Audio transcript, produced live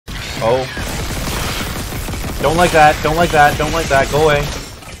Oh. Don't like that, don't like that, don't like that, go away.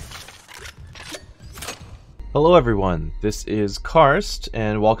 Hello everyone, this is Karst,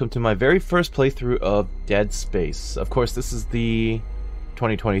 and welcome to my very first playthrough of Dead Space. Of course, this is the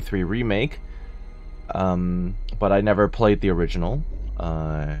 2023 remake, but I never played the original,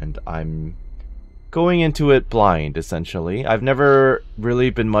 and I'm going into it blind, essentially. I've never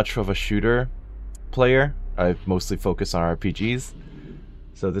really been much of a shooter player. I've mostly focused on RPGs,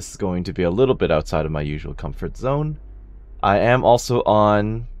 so this is going to be a little bit outside of my usual comfort zone. I am also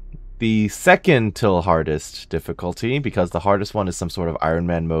on the second till hardest difficulty, because the hardest one is some sort of Iron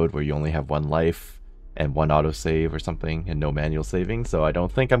Man mode where you only have one life and one autosave or something and no manual saving, so I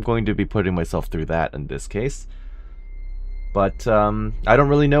don't think I'm going to be putting myself through that in this case. But I don't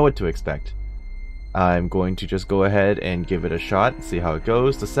really know what to expect. I'm going to just go ahead and give it a shot and see how it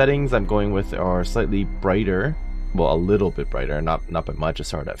goes. The settings I'm going with are slightly brighter, well, a little bit brighter, not by much. I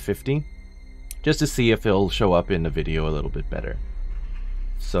start at 50, just to see if it'll show up in the video a little bit better.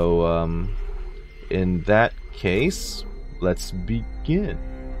 So, in that case, let's begin.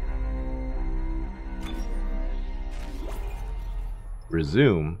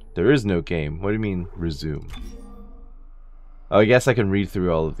 Resume? There is no game. What do you mean, resume? Oh, I guess I can read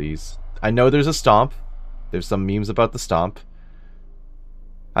through all of these. I know there's a stomp. There's some memes about the stomp.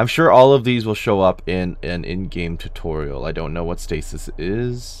 I'm sure all of these will show up in an in-game tutorial. I don't know what stasis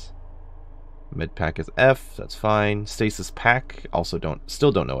is. Med pack is F, that's fine. Stasis pack,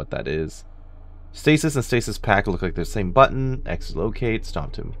 still don't know what that is. Stasis and stasis pack look like they're the same button. X is locate,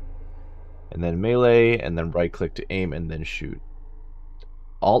 stomp him. And then melee, and then right click to aim and then shoot.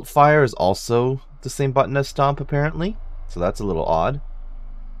 Alt fire is also the same button as stomp apparently, so that's a little odd.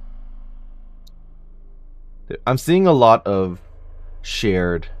 I'm seeing a lot of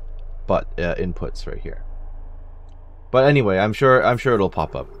shared inputs right here. But anyway, I'm sure it'll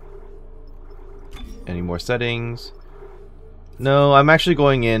pop up. Any more settings? No, I'm actually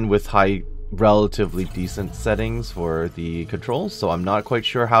going in with relatively decent settings for the controls, so I'm not quite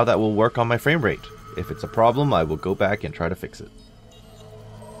sure how that will work on my frame rate. If it's a problem, I will go back and try to fix it.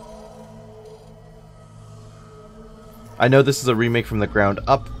 I know this is a remake from the ground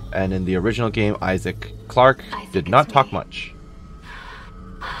up, and in the original game, Isaac Clarke did not talk much.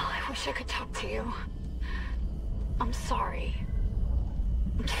 Oh, I wish I could talk to you. I'm sorry.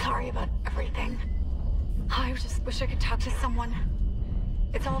 I'm sorry about everything. I just wish I could talk to someone.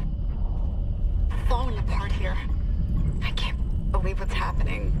 It's all falling apart here. I can't believe what's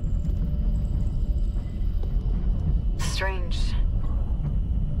happening. Strange.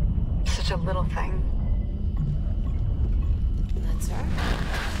 Such a little thing. That's her?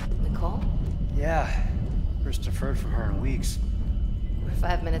 Nicole? Yeah. First deferred from her in weeks. We're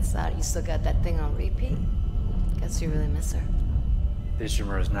 5 minutes out. You still got that thing on repeat? Guess you really miss her.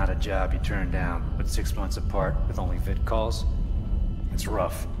 Ishimura is not a job you turn down, but 6 months apart with only vid calls. It's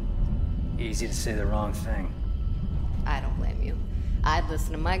rough. Easy to say the wrong thing. I don't blame you. I'd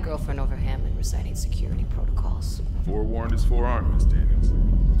listen to my girlfriend over Hammond reciting security protocols. Forewarned is forearmed, Miss Daniels.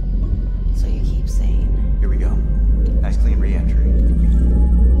 So you keep saying. Here we go. Nice clean re-entry.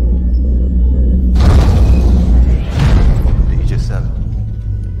 To Aegis 7.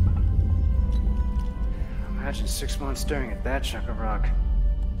 Imagine 6 months staring at that chunk of rock.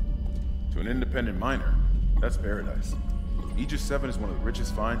 To an independent miner, that's paradise. Aegis 7 is one of the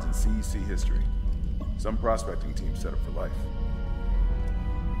richest finds in CEC history. Some prospecting team set up for life.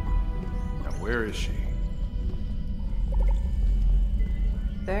 Now where is she?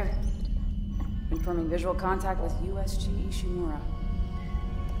 There. Confirming visual contact with USG Ishimura.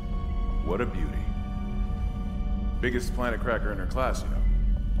 What a beauty. Biggest planet cracker in her class, you know.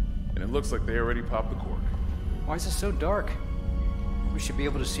 And it looks like they already popped the cork. Why is it so dark? We should be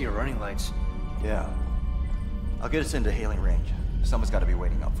able to see her running lights. Yeah. I'll get us into hailing range. Someone's got to be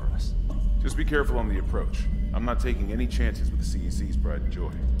waiting up for us. Just be careful on the approach. I'm not taking any chances with the CEC's pride and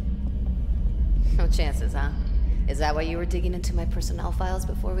joy. No chances, huh? Is that why you were digging into my personnel files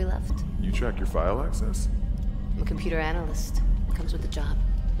before we left? You track your file access? I'm a computer analyst. Comes with the job.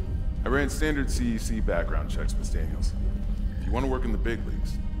 I ran standard CEC background checks, Miss Daniels. If you want to work in the big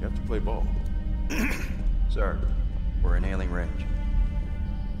leagues, you have to play ball. Sir, we're in hailing range.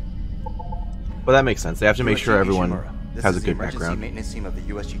 Well, that makes sense. They have to make sure everyone This has is a good the emergency background. maintenance team of the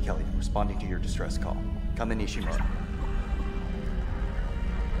USG Kelly responding to your distress call. Come in, Ishimura.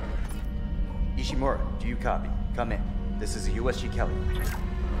 Ishimura, do you copy? Come in. This is the USG Kelly.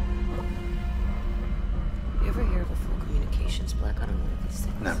 You ever hear of a full communications blackout on one of these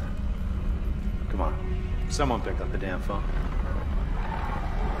things? Never. Come on. Someone pick up the damn phone.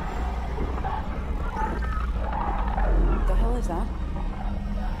 What the hell is that?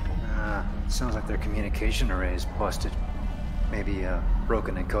 Sounds like their communication array is busted. Maybe a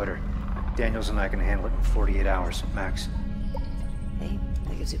broken encoder. Daniels and I can handle it in 48 hours, max. Hey,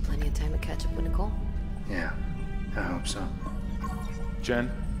 that gives you plenty of time to catch up with Nicole. Yeah, I hope so. Jen,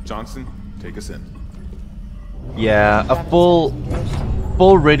 Johnston, take us in. Yeah, a full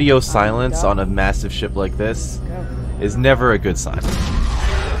radio silence on a massive ship like this is never a good sign.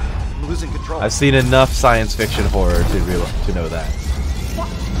 I'm losing control. I've seen enough science fiction horror to know that.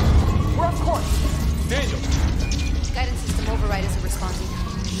 We're off course. Daniel. Guidance system override isn't responding.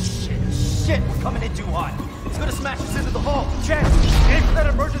 Shit, we're coming in too hot. It's gonna smash us into the hull. Jen, aim for that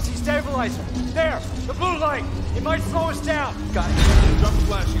emergency stabilizer. There, the blue light. It might slow us down. Got it. Drop the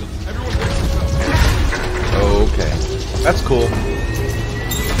flash shield. Everyone brace yourself. Okay, that's cool.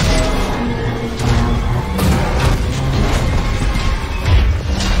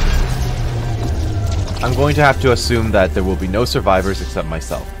 I'm going to have to assume that there will be no survivors except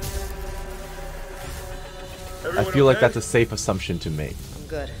myself. I feel like that's a safe assumption to make. I'm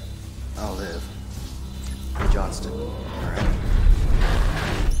good. I'll live. Hey, Johnston. Alright.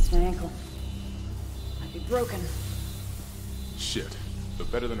 It's my ankle. Might be broken. Shit, but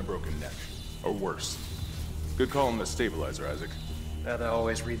better than a broken neck. Or worse. Good call on the stabilizer, Isaac. Gotta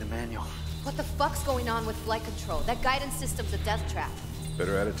always read the manual. What the fuck's going on with flight control? That guidance system's a death trap.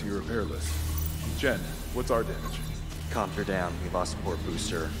 Better add it to your repair list. Jen, what's our damage? Comms are down. We lost the port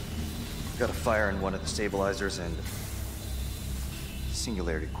booster. Got a fire in one of the stabilizers and...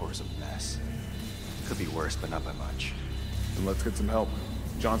 Singularity core's a mess. Could be worse, but not by much. Then let's get some help.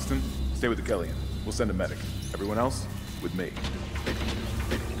 Johnston, stay with the Kellion. We'll send a medic. Everyone else, with me.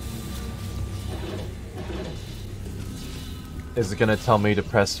 Is it gonna tell me to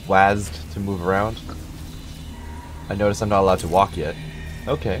press WASD to move around? I notice I'm not allowed to walk yet.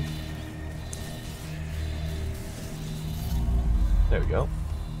 Okay. There we go.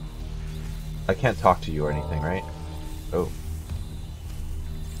 I can't talk to you or anything, right? Oh.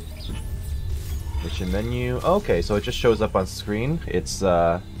 Mission menu. Okay, so it just shows up on screen. It's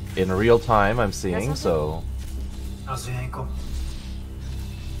in real time I'm seeing, so... How's the ankle?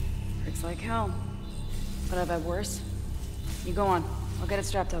 Hurts like hell. But I've had worse. You go on. I'll get it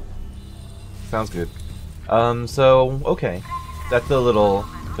strapped up. Sounds good. So, okay. That's a little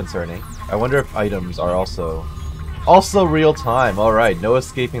concerning. I wonder if items are also real time. Alright, no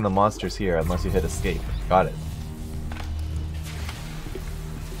escaping the monsters here unless you hit escape. Got it.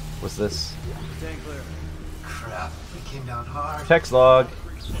 What's this? Staying clear. Crap, we came down hard. Text log.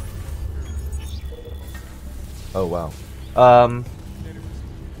 Oh wow.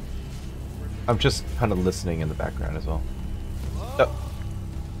 I'm just kind of listening in the background as well. Oh.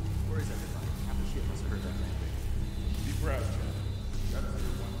 Be proud, Jen.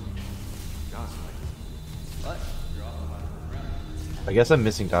 I guess I'm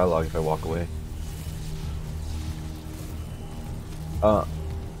missing dialogue if I walk away.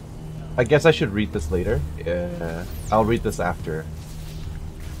 I guess I should read this later. I'll read this after.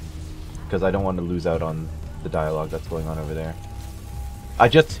 Because I don't want to lose out on the dialogue that's going on over there.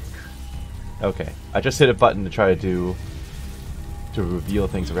 Okay. I just hit a button to try to reveal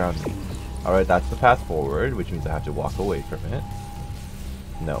things around me. Alright, that's the path forward, which means I have to walk away from it.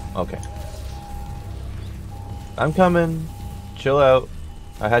 No, okay. I'm coming. Chill out.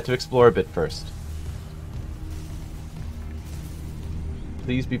 I had to explore a bit first.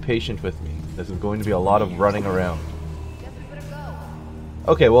 Please be patient with me. This is going to be a lot of running around.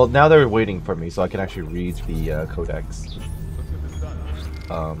 Okay, well now they're waiting for me, so I can actually read the codex.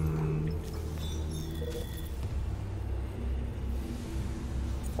 Try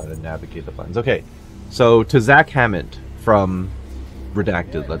to navigate the buttons. Okay, so to Zach Hammond from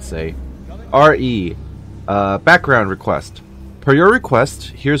Redacted, let's say. RE, background request. Per your request,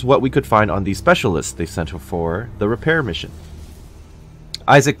 here's what we could find on the specialist they sent for the repair mission.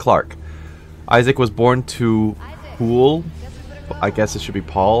 Isaac Clarke. Isaac was born to Poole, I guess it should be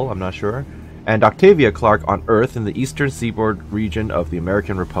Paul, I'm not sure, and Octavia Clarke on Earth in the eastern seaboard region of the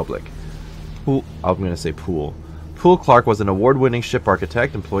American Republic. I'm going to say Poole. Poole Clarke was an award-winning ship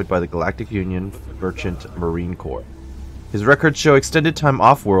architect employed by the Galactic Union Merchant Marine Corps. His records show extended time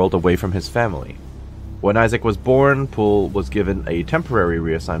off-world away from his family. When Isaac was born, Poole was given a temporary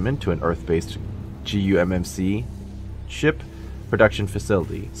reassignment to an Earth-based GUMMC ship production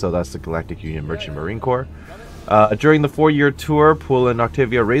facility, so that's the Galactic Union Merchant Marine Corps. During the 4-year tour, Poole and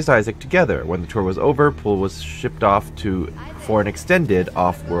Octavia raised Isaac together. When the tour was over, Poole was shipped off for an extended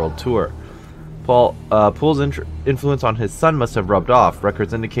off-world tour. Poole's influence on his son must have rubbed off.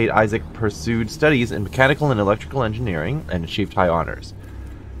 Records indicate Isaac pursued studies in mechanical and electrical engineering and achieved high honors.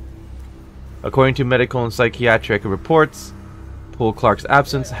 According to medical and psychiatric reports, Poole Clark's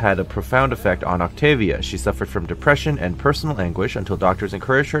absence had a profound effect on Octavia. She suffered from depression and personal anguish until doctors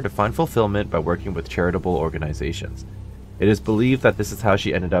encouraged her to find fulfillment by working with charitable organizations. It is believed that this is how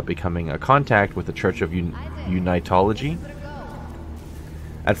she ended up becoming a contact with the Church of Unitology.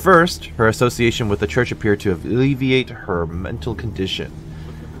 At first, her association with the church appeared to alleviate her mental condition.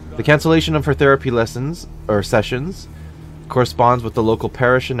 The cancellation of her therapy sessions corresponds with the local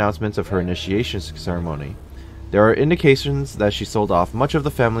parish announcements of her initiation ceremony. There are indications that she sold off much of the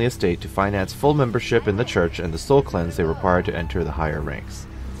family estate to finance full membership in the church and the soul cleanse they required to enter the higher ranks.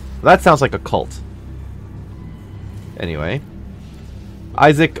 That sounds like a cult. Anyway,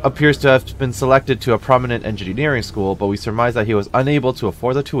 Isaac appears to have been selected to a prominent engineering school, but we surmise that he was unable to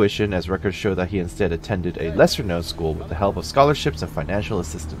afford the tuition, as records show that he instead attended a lesser-known school with the help of scholarships and financial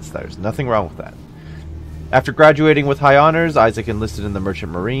assistance. There's nothing wrong with that. After graduating with high honors, Isaac enlisted in the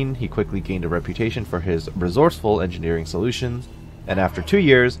Merchant Marine. He quickly gained a reputation for his resourceful engineering solutions, and after 2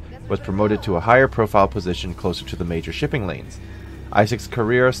 years, was promoted to a higher profile position closer to the major shipping lanes. Isaac's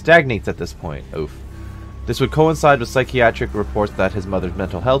career stagnates at this point. Oof. This would coincide with psychiatric reports that his mother's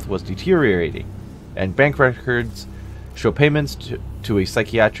mental health was deteriorating, and bank records show payments to a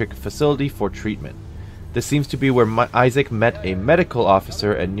psychiatric facility for treatment. This seems to be where Isaac met a medical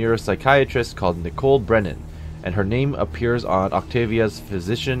officer and neuropsychiatrist called Nicole Brennan, and her name appears on Octavia's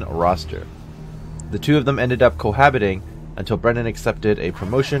physician roster. The two of them ended up cohabiting until Brennan accepted a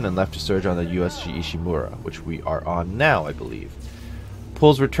promotion and left to serve on the USG Ishimura, which we are on now, I believe.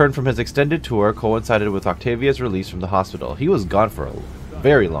 Poole's return from his extended tour coincided with Octavia's release from the hospital. He was gone for a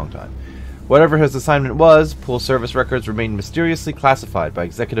very long time. Whatever his assignment was, Poole's service records remained mysteriously classified by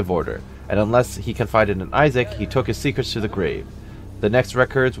executive order, and unless he confided in Isaac, he took his secrets to the grave. The next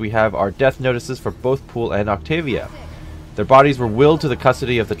records we have are death notices for both Poole and Octavia. Their bodies were willed to the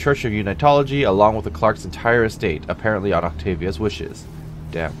custody of the Church of Unitology, along with the Clark's entire estate, apparently on Octavia's wishes.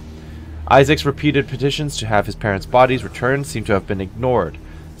 Damn. Isaac's repeated petitions to have his parents' bodies returned seem to have been ignored.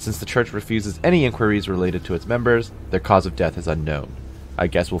 Since the church refuses any inquiries related to its members, their cause of death is unknown. I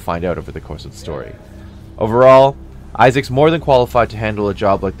guess we'll find out over the course of the story. Overall, Isaac's more than qualified to handle a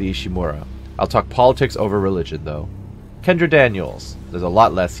job like the Ishimura. I'll talk politics over religion, though. Kendra Daniels. There's a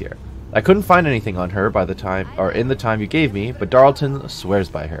lot less here. I couldn't find anything on her by the time, or in the time you gave me, but Darlton swears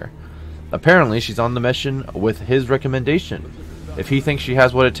by her. Apparently, she's on the mission with his recommendation. If he thinks she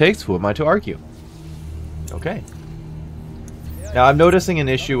has what it takes, who am I to argue? Okay. Now, I'm noticing an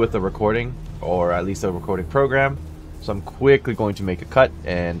issue with the recording, or at least a recording program, so I'm quickly going to make a cut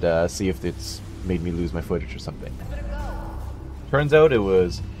and see if it's made me lose my footage or something. Turns out it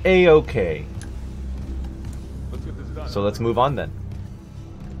was A-okay. So let's move on then.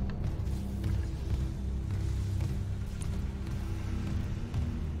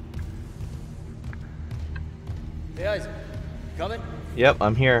 Hey Isaac, coming? Yep,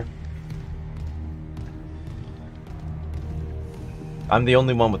 I'm here. I'm the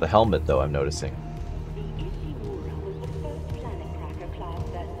only one with a helmet, though, I'm noticing.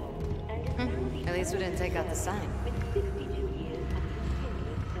 At least we didn't take out the sign.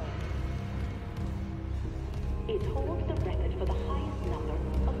 It holds the record for the highest number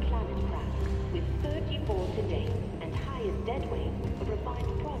of planet crafts, with 34 to date, and highest dead weight of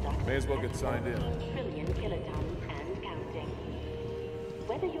refined product. May as well get signed in. 14 trillion kilotons and counting.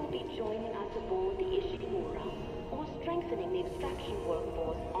 Whether you'll be joining us aboard the Ishimura or strengthening the extraction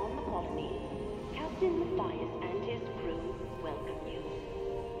workforce on the colony, Captain Matthias and his crew welcome you.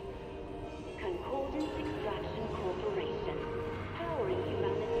 Concordance Extraction Corporation, powering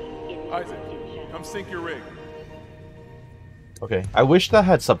humanity into Isaac, the future. come sink your rig. Okay, I wish that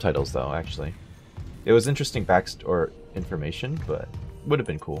had subtitles, though, actually. It was interesting or information, but would have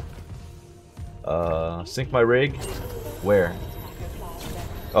been cool. Sink my rig? Where?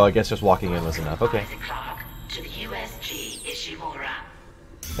 Oh, I guess just walking in was enough. Okay. To the USG Ishimura.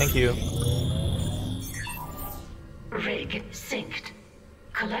 Thank you. Rig synced.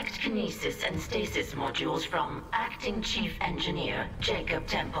 Collect kinesis and stasis modules from Acting Chief Engineer Jacob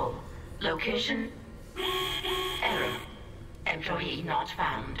Temple. Location? Error. Employee not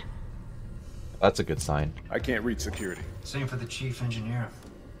found. That's a good sign. I can't reach security. Same for the chief engineer.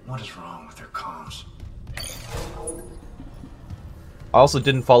 What is wrong with their comms? I also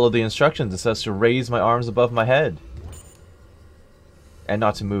didn't follow the instructions. It says to raise my arms above my head. And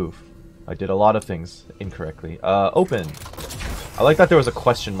not to move. I did a lot of things incorrectly. Open. I like that there was a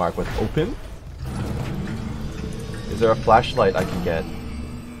question mark with open. Is there a flashlight I can get?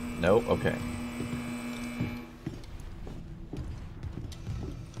 No? Okay.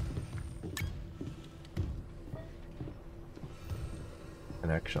 Can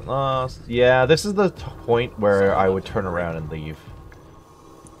Connection lost. Yeah, this is the point where I would turn around and leave.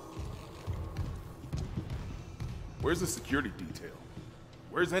 Where's the security detail?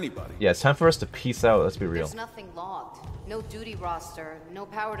 Where's anybody? Yeah, it's time for us to peace out. Let's be real. There's nothing logged. No duty roster. No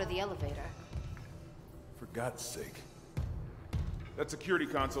power to the elevator. For God's sake. That security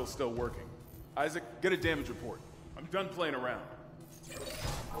console's still working. Isaac, get a damage report. I'm done playing around.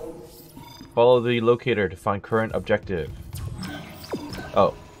 Follow the locator to find current objective.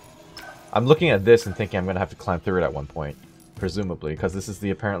 Oh. I'm looking at this and thinking I'm gonna have to climb through it at one point. Presumably, because this is the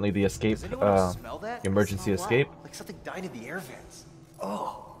apparently the escape, emergency escape. Like something died in the air vents.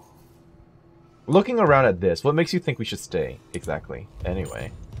 Oh. Looking around at this, what makes you think we should stay? Exactly.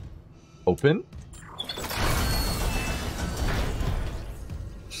 Anyway. Open?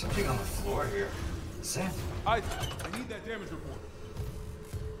 Something on the floor here. Sam. Isaac, I need that damage report.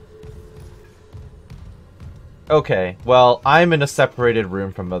 Okay, well, I'm in a separated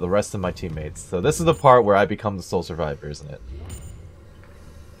room from the rest of my teammates, so this is the part where I become the sole survivor, isn't it?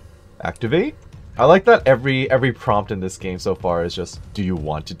 Activate? I like that every prompt in this game so far is just, do you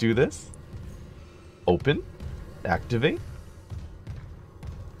want to do this? Open? Activate?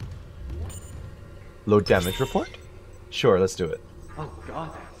 Load damage report? Sure, let's do it. Oh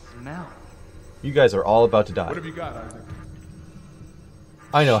god, that smell. You guys are all about to die. What have you got, Isaac?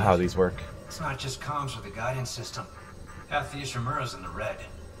 I know how these work. It's not just comms or the guidance system. Half the Ishimura's in the red.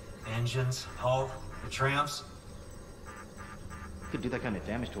 Engines, hull, the trams. Could do that kind of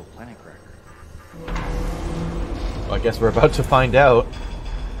damage to a planet cracker. Well, I guess we're about to find out.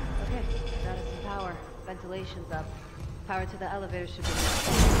 Okay, that is some power. Ventilation's up. Power to the elevator should be...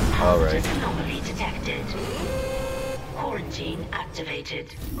 Alright. Anomaly detected. Quarantine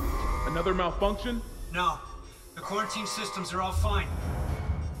activated. Another malfunction? No. The quarantine systems are all fine.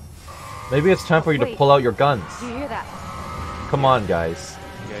 Maybe it's time for you to pull out your guns. Do you hear that? Come on, guys.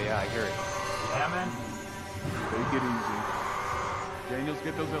 Yeah, I hear it. Yeah, man. Take it easy. Daniels,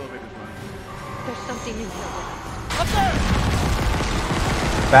 get those elevators running. There's something in here.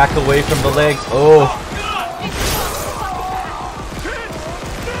 Back away from the legs. Oh.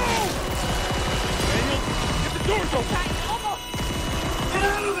 Daniels, get the doors open! Get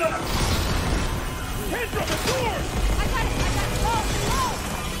out of there! Hands on the doors!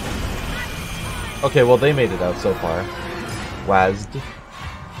 Okay, well they made it out so far. Wazd.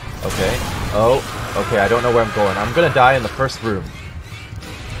 Okay. Oh. Okay, I don't know where I'm going. I'm gonna die in the first room.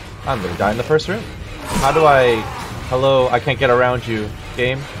 I'm gonna die in the first room. How do I... Hello, I can't get around you.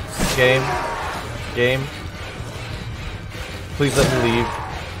 Game. Game. Game. Please let me leave.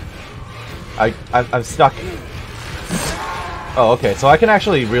 I'm stuck. Oh, okay, so I can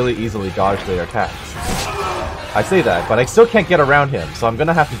actually really easily dodge their attacks. I say that, but I still can't get around him, so I'm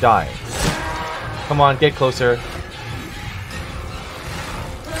gonna have to die. Come on, get closer.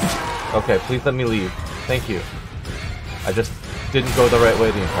 Okay, please let me leave. Thank you. I just didn't go the right way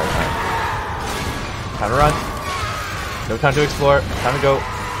the entire time. Time to run. No time to explore. Time to go.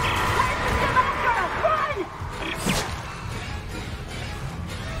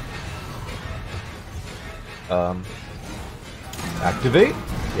 Activate?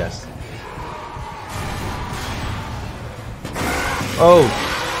 Yes. Oh.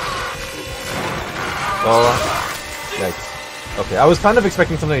 Well, yikes. Okay, I was kind of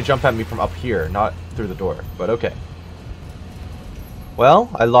expecting something to jump at me from up here, not through the door, but okay. Well,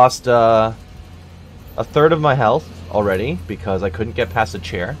 I lost a third of my health already because I couldn't get past a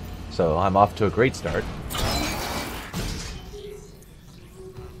chair, so I'm off to a great start.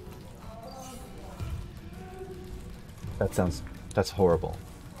 That's horrible.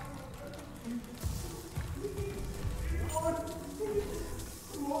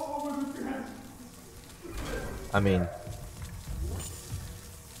 I mean,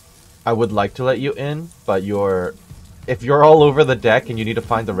 I would like to let you in, but if you're all over the deck and you need to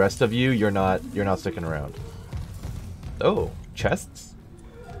find the rest of you, you're not sticking around. Oh, chests?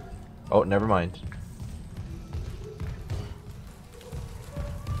 Oh, never mind.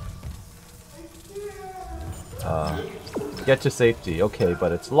 Get to safety. Okay,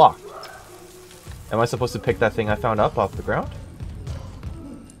 but it's locked. Am I supposed to pick that thing I found up off the ground?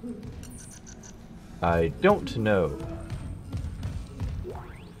 I don't know.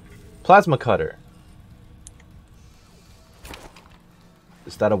 Plasma cutter.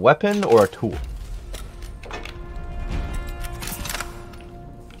 Is that a weapon or a tool?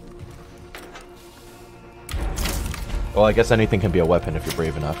 Well, I guess anything can be a weapon if you're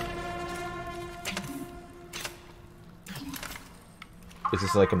brave enough. Is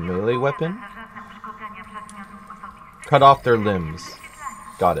this like a melee weapon? Cut off their limbs.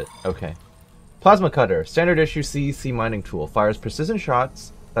 Got it. Okay. Plasma cutter, standard issue CEC mining tool, fires precision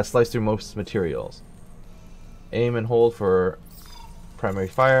shots that slice through most materials. Aim and hold for primary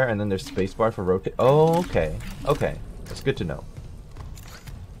fire, and then there's spacebar for rotate. Oh, okay. Okay. That's good to know.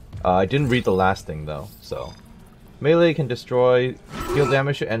 I didn't read the last thing, though, so. Melee can destroy, deal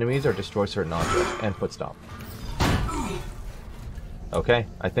damage to enemies, or destroy certain objects, and foot stomp. Okay,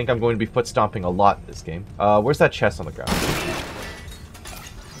 I think I'm going to be foot stomping a lot in this game. Where's that chest on the ground?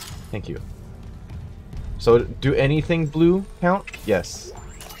 Thank you. So, do anything blue count? Yes.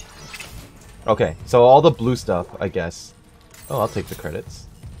 Okay, so all the blue stuff, I guess. Oh, I'll take the credits.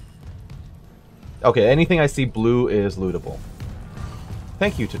 Okay, anything I see blue is lootable.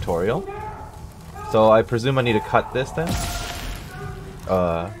 Thank you, tutorial. So I presume I need to cut this then?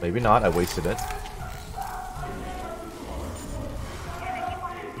 Maybe not, I wasted it.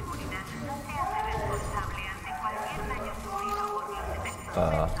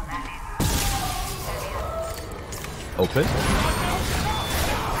 Open.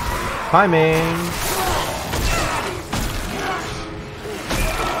 Timing!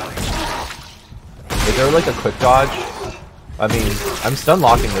 Is there like a quick dodge? I mean, I'm stun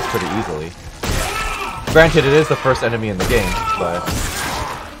locking this pretty easily. Granted, it is the first enemy in the game, but...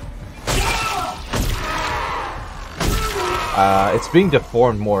 it's being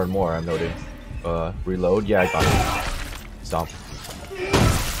deformed more and more, I'm noting. Reload? Yeah, I got it. Stomp.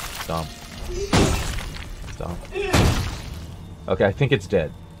 Stomp. Stomp. Okay, I think it's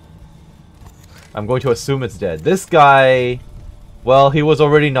dead. I'm going to assume it's dead. This guy... Well, he was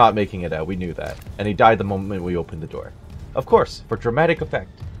already not making it out, we knew that. And he died the moment we opened the door. Of course, for dramatic effect.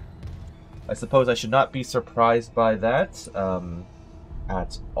 I suppose I should not be surprised by that,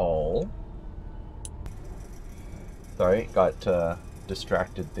 at all. Sorry, got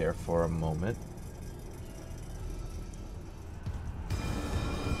distracted there for a moment.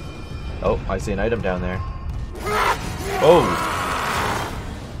 Oh, I see an item down there. Oh!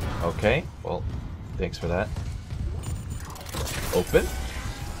 Okay, well, thanks for that. Open?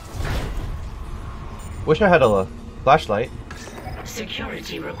 Wish I had a flashlight.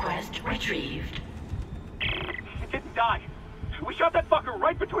 Security request retrieved. It didn't die. We shot that fucker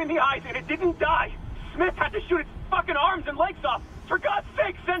right between the eyes and it didn't die. Smith had to shoot its fucking arms and legs off. For God's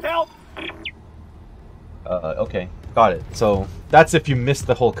sake, send help! Okay. Got it. So, that's if you missed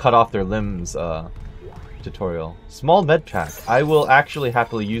the whole cut off their limbs, tutorial. Small med pack. I will actually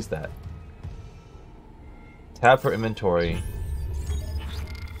happily use that. Tab for inventory.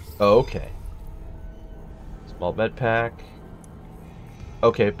 Oh, okay. Small med pack.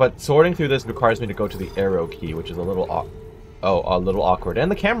 Okay, but sorting through this requires me to go to the arrow key, which is a little a little awkward.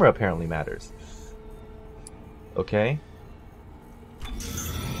 And the camera apparently matters. Okay.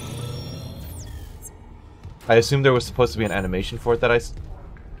 I assume there was supposed to be an animation for it that I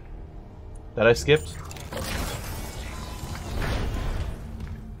skipped.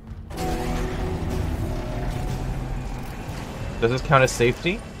 Does this count as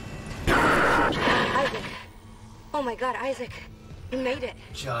safety? Isaac. Oh my god, Isaac. You made it.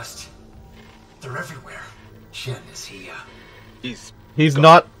 They're everywhere. Shin, is he, He's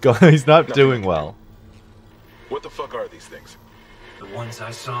not doing well. What the fuck are these things? The ones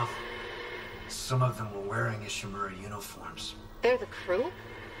I saw, some of them were wearing Ishimura uniforms. They're the crew?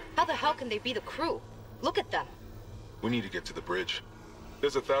 How the hell can they be the crew? Look at them. We need to get to the bridge.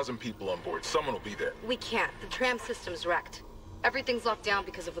 There's 1,000 people on board. Someone will be there. We can't. The tram system's wrecked. Everything's locked down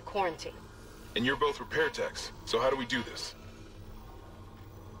because of the quarantine. And you're both repair techs, so how do we do this?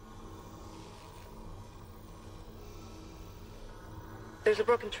 There's a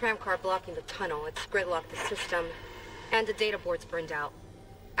broken tram car blocking the tunnel. It's gridlocked the system, and the data board's burned out.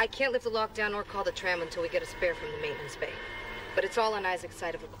 I can't lift the lockdown or call the tram until we get a spare from the maintenance bay. But it's all on Isaac's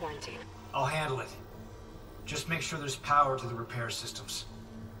side of the quarantine. I'll handle it. Just make sure there's power to the repair systems.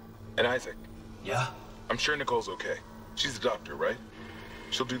 And Isaac? Yeah? I'm sure Nicole's okay. She's the doctor, right?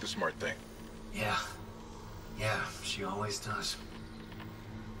 She'll do the smart thing. Yeah. Yeah, she always does.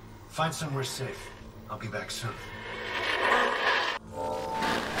 Find somewhere safe. I'll be back soon.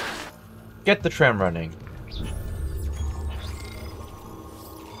 Get the tram running.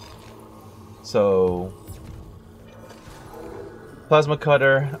 So... Plasma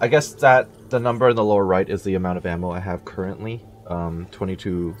cutter. I guess that the number in the lower right is the amount of ammo I have currently.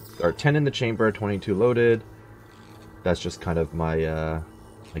 22... or 10 in the chamber, 22 loaded. That's just kind of my,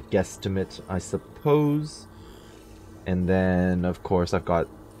 my guesstimate, I suppose. And then, of course, I've got...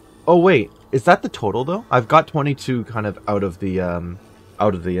 Oh, wait. Is that the total, though? I've got 22 kind of out of the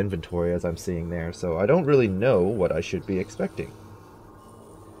inventory, as I'm seeing there. So I don't really know what I should be expecting.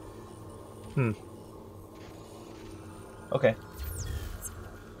 Okay.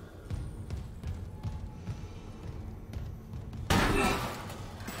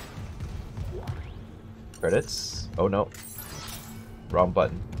 Credits. Oh no. Wrong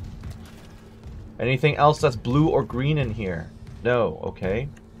button. Anything else that's blue or green in here? No. Okay.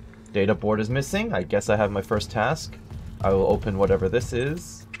 Data board is missing. I guess I have my first task. I will open whatever this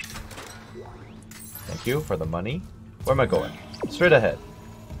is. Thank you for the money. Where am I going? Straight ahead.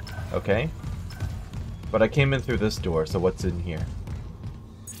 Okay. But I came in through this door, so what's in here?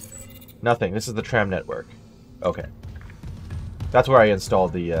 Nothing. This is the tram network. Okay. That's where I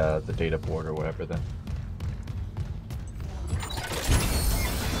installed the data board or whatever then.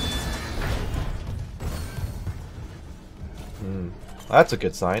 That's a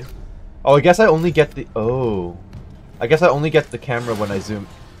good sign. Oh, I guess I only get the... Oh. I guess I only get the camera when I zoom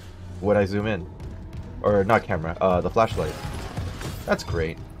in. Or not camera, the flashlight. That's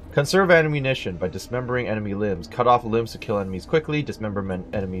great. Conserve ammunition by dismembering enemy limbs. Cut off limbs to kill enemies quickly. Dismember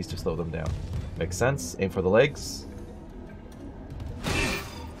enemies to slow them down. Makes sense. Aim for the legs.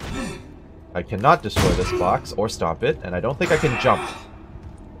 I cannot destroy this box or stop it, and I don't think I can jump.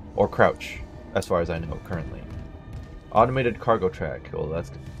 Or crouch, as far as I know currently. Automated cargo track. Well,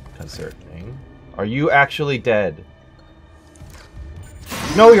 that's concerning. Are you actually dead?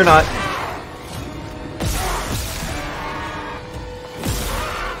 No, you're not.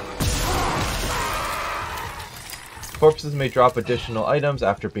 Corpses may drop additional items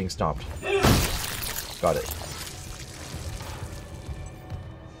after being stomped. Got it.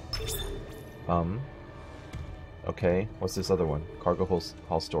 Okay, what's this other one? Cargo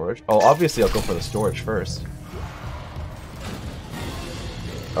hall storage? Oh, obviously I'll go for the storage first.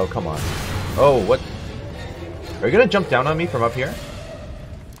 Oh, come on. Oh, what? Are you gonna jump down on me from up here?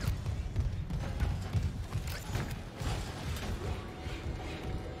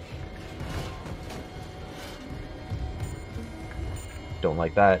 Don't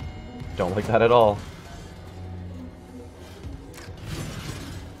like that. Don't like that at all.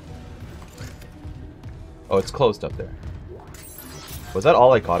 Oh, it's closed up there. Was that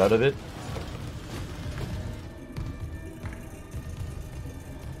all I caught out of it?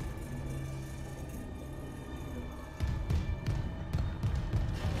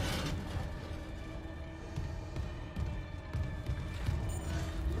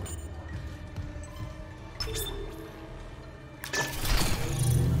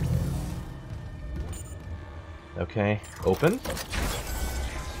 Okay, open.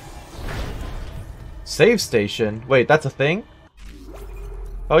 Save station? Wait, that's a thing?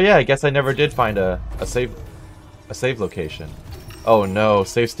 Oh yeah, I guess I never did find a save location. Oh no,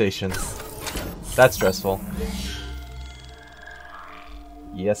 save station. That's stressful.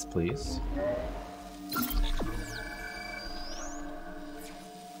 Yes, please.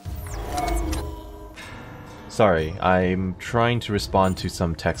 Sorry, I'm trying to respond to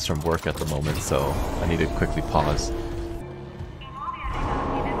some text from work at the moment, so I need to quickly pause.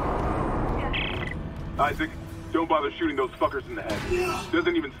 Isaac, don't bother shooting those fuckers in the head.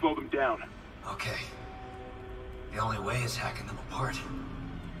 Doesn't even slow them down. Okay. The only way is hacking them apart.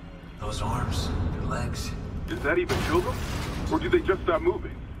 Those arms, their legs. Does that even kill them? Or do they just stop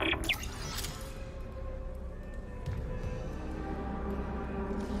moving?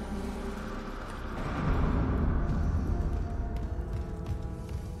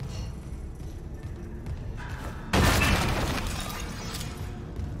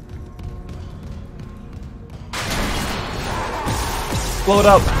 Blow it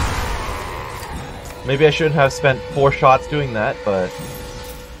up! Maybe I shouldn't have spent 4 shots doing that, but...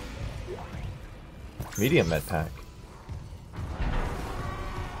 Medium med pack.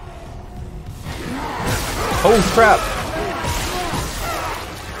 Oh crap!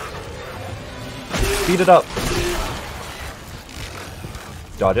 Beat it up!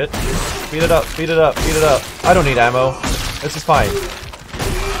 Dodge it. Beat it up, beat it up, beat it up. I don't need ammo. This is fine.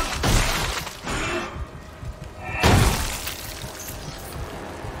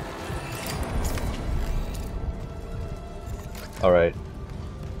 Alright.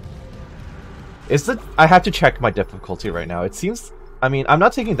 I have to check my difficulty right now. It seems... I mean, I'm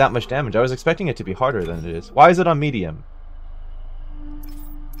not taking that much damage. I was expecting it to be harder than it is. Why is it on medium?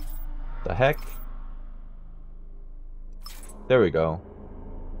 The heck? There we go.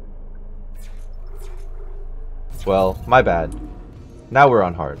 Well, my bad. Now we're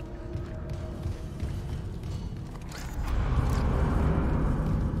on hard.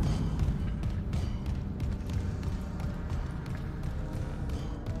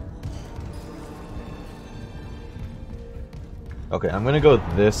 Okay, I'm gonna go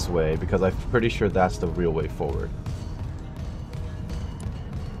this way because I'm pretty sure that's the real way forward.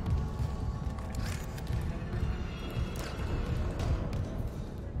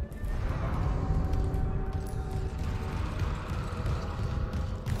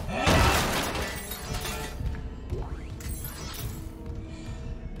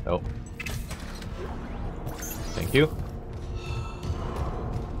 Oh. Thank you.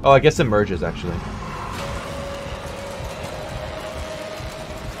 Oh, I guess it merges, actually.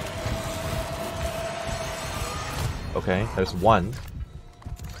 Okay, there's one.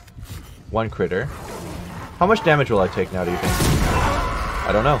 One critter. How much damage will I take now, do you think?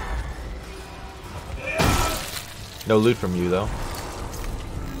 I don't know. No loot from you, though.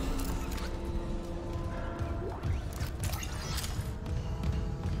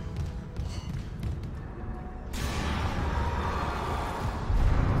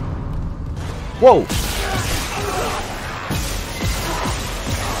 Whoa!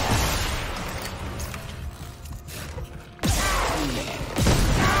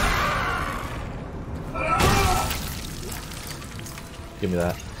 Give me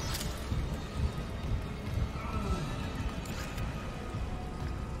that.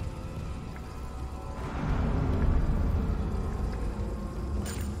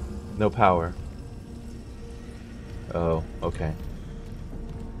 No power. Oh, okay.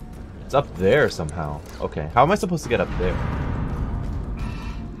 It's up there somehow. Okay, how am I supposed to get up there?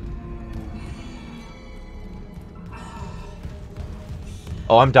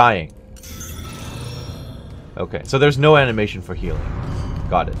 Oh, I'm dying. Okay, so there's no animation for healing.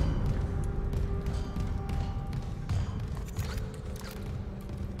 Got it.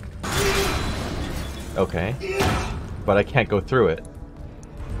 Okay. But I can't go through it.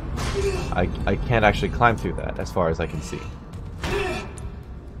 I can't actually climb through that, as far as I can see.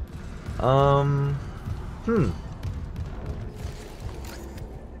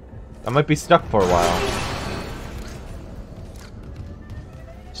 I might be stuck for a while.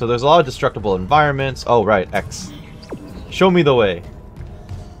 So there's a lot of destructible environments. Oh, right, X. Show me the way.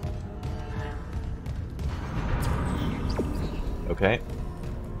 Okay.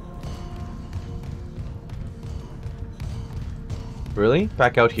 Really?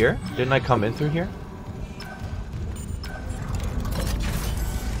 Back out here? Didn't I come in through here?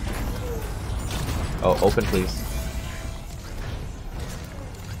 Oh, open please.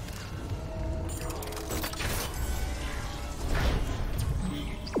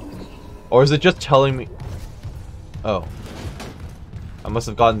 Or is it just telling me... Oh. I must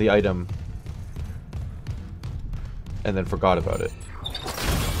have gotten the item and then forgot about it.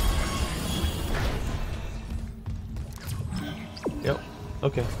 Yep.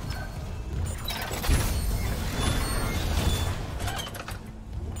 Okay.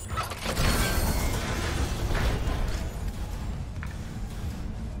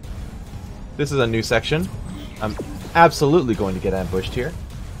 This is a new section. I'm absolutely going to get ambushed here.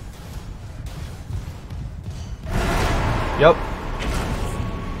 Yep.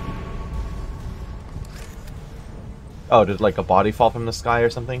 Oh, did like a body fall from the sky or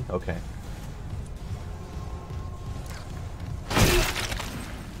something? Okay.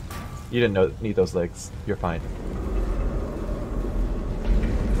 You didn't need those legs. You're fine.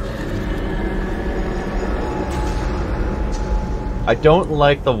 I don't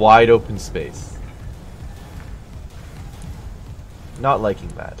like the wide open space. Not liking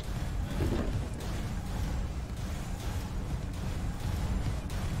that.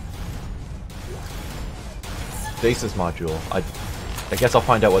 Stasis module. I guess I'll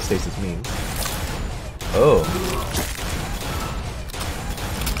find out what stasis means. Oh.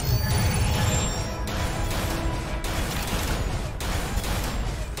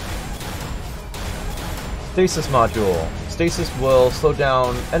 Stasis module. Stasis will slow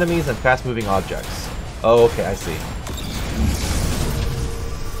down enemies and fast-moving objects. Oh, okay, I see.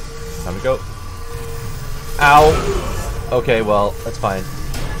 Time to go. Ow! Okay, well, that's fine.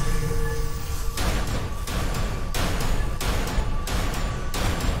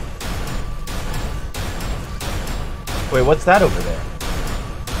 Wait, what's that over there?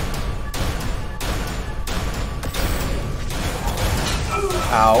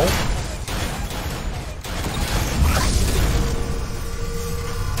 Ow.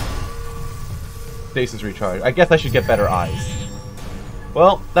 Stasis recharge. I guess I should get better eyes.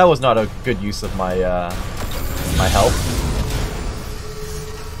 Well, that was not a good use of my, my health.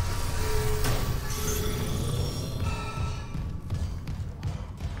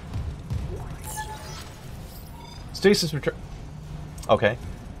 Stasis recharge. Okay.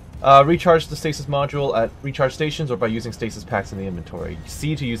 Recharge the stasis module at recharge stations or by using stasis packs in the inventory.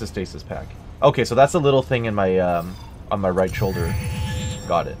 C to use a stasis pack. Okay, so that's a little thing in my, on my right shoulder.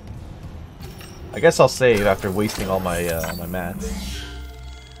 Got it. I guess I'll save after wasting all my, my mats.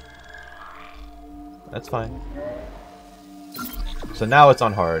 That's fine. So now it's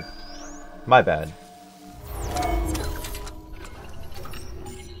on hard. My bad.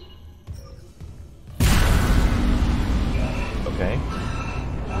 Okay.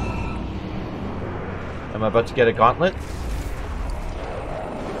 Am I about to get a gauntlet?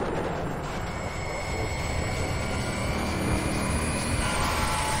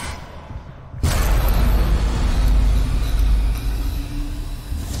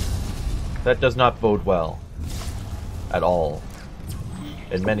 That does not bode well. At all.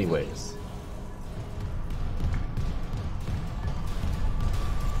 In many ways.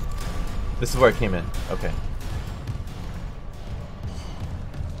 This is where I came in. Okay.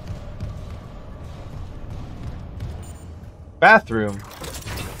 Bathroom.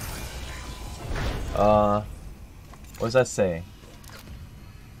 What does that say?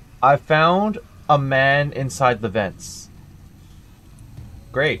 I found a man inside the vents.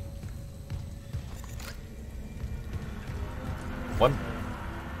 Great.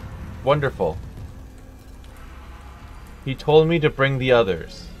 Wonderful. He told me to bring the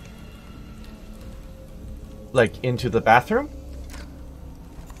others. Like, into the bathroom?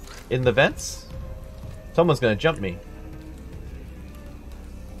 In the vents? Someone's gonna jump me.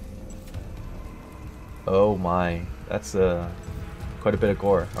 Oh my. That's quite a bit of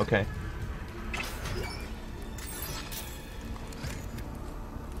gore. Okay.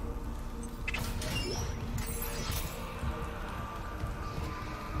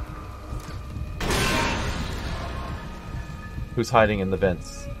 Who's hiding in the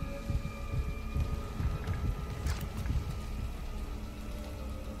vents?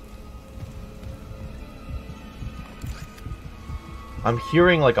 I'm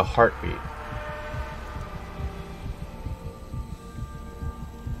hearing like a heartbeat.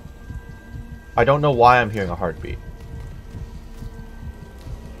 I don't know why I'm hearing a heartbeat.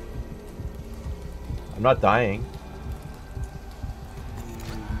 I'm not dying.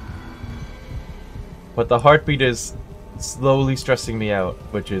 But the heartbeat is slowly stressing me out,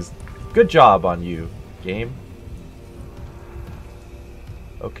 which is good job on you, game.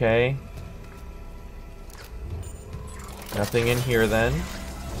 Okay. Nothing in here then.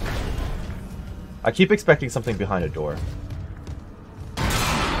 I keep expecting something behind a door.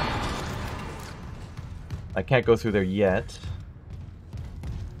 I can't go through there yet.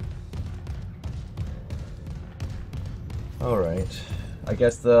 Alright. I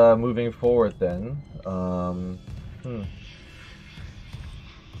guess moving forward then.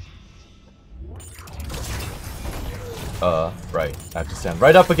 Right. I have to stand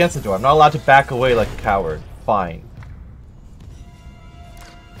right up against the door. I'm not allowed to back away like a coward. Fine.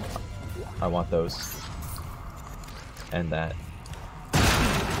 I want those. And that.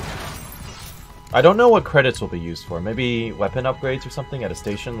 I don't know what credits will be used for. Maybe weapon upgrades or something at a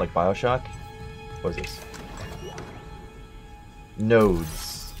station like BioShock? What is this?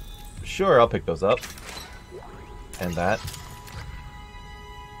 Nodes. Sure, I'll pick those up. And that.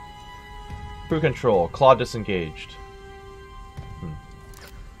 Crew control. Claw disengaged.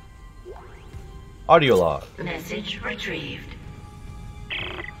 Audio log. Message retrieved.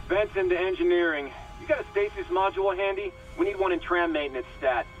 Vents into engineering. You got a stasis module handy? We need one in tram maintenance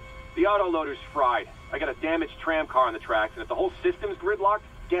stat. The autoloader's fried. I got a damaged tram car on the tracks, and if the whole system's gridlocked,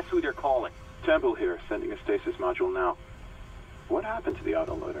 guess who they're calling? Temple here, sending a stasis module now. What happened to the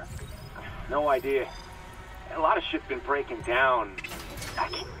autoloader? No idea. A lot of shit's been breaking down. I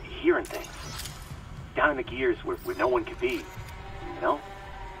keep hearing things. Down in the gears where no one could be. You know?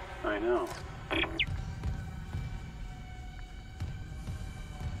 I know.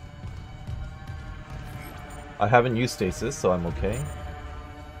 I haven't used stasis, so I'm okay.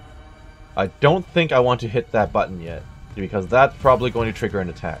 I don't think I want to hit that button yet, because that's probably going to trigger an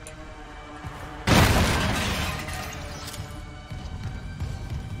attack.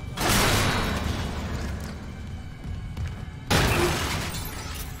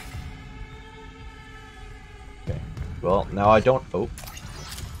 Okay. Well, now I don't... Oh.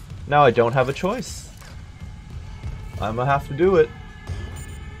 Now I don't have a choice. I'm gonna have to do it.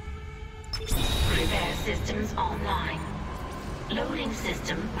 Repair systems online. Loading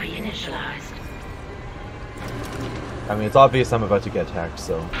system reinitialized. I mean, it's obvious I'm about to get attacked,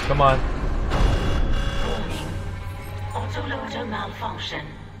 so come on. Warning. Autoloader malfunction.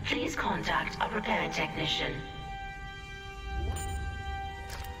 Please contact a repair technician.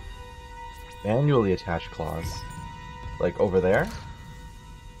 Manually attach claws. Like over there?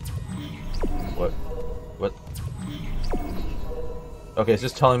 What? What? Okay, it's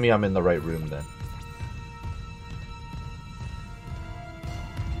just telling me I'm in the right room then.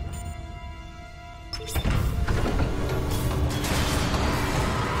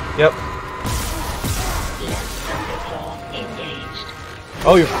 Yep.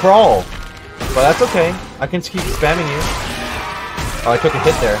 Oh, you're crawl! But that's okay. I can keep spamming you. Oh, I took a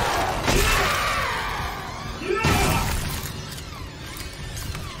hit there.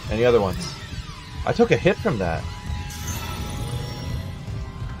 Any other ones? I took a hit from that.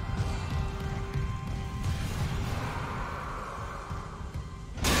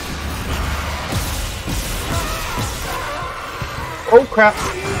 Oh crap!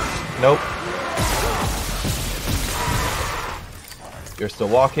 Nope. You're still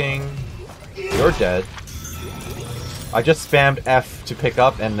walking. You're dead. I just spammed F to pick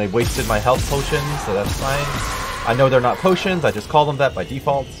up and they wasted my health potions, so that's fine. I know they're not potions, I just call them that by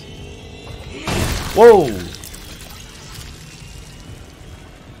default. Whoa!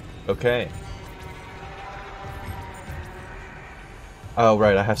 Okay. Oh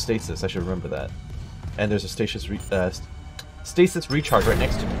right, I have stasis, I should remember that. And there's a stasis recharge right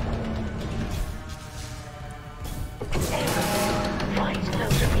next to me. Right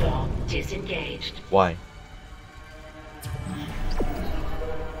motor block disengaged. Why?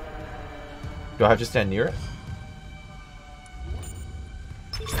 Do I have to stand near it?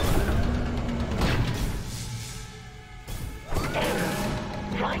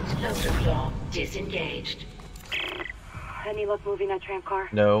 Right motor block disengaged. Any luck moving that tram car?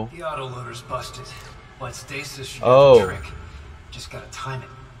 No. The autoloader's busted, but stasis should Oh. do the trick. Just gotta time it.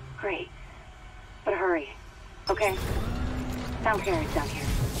 Great. But hurry. Okay? Sound carriers down here.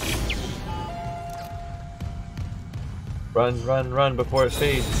 Run, run, run before it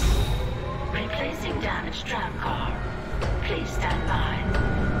fades. Replacing damaged tram car. Please stand by.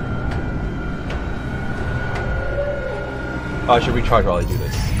 Oh, I should recharge while I do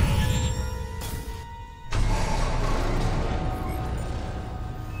this.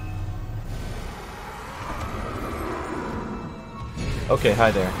 Okay,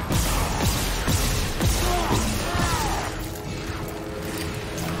 hi there.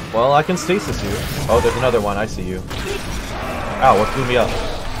 Well, I can stasis you. Oh, there's another one. I see you. Ow, what blew me up?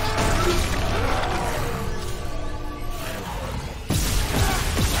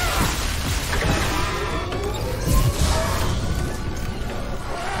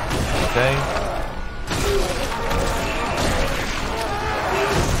 Okay.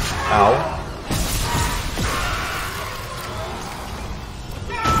 Ow.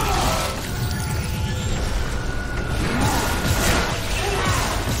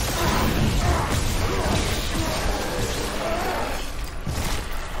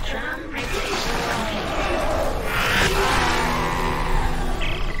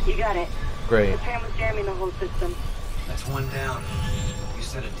 You got it. Great. The tram was jamming the whole system. That's one down. You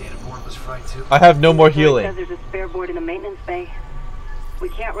said a data board was fried too? I have no more healing. Says there's a spare board in the maintenance bay. We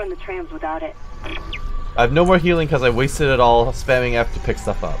can't run the trams without it. I have no more healing because I wasted it all spamming F to pick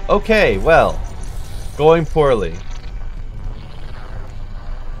stuff up. Okay, well. Going poorly.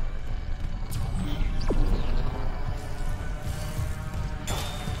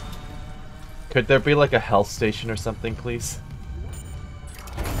 Could there be like a health station or something, please?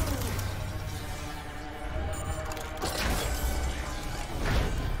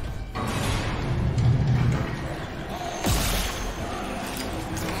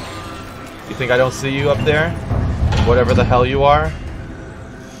 You think I don't see you up there? Whatever the hell you are?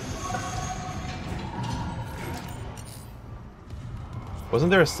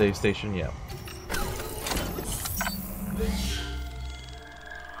 Wasn't there a save station? Yeah.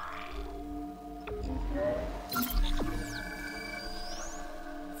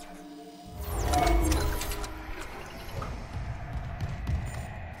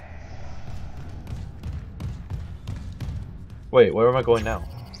 Wait, where am I going now?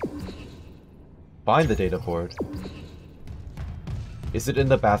 Find the data board. Is it in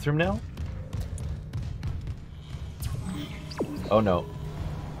the bathroom now? Oh no.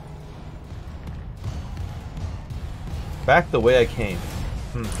 Back the way I came.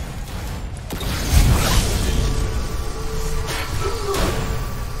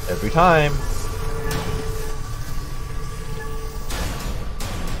 Every time.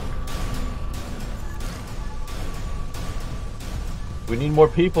 We need more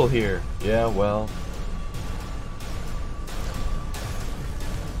people here. Yeah, well.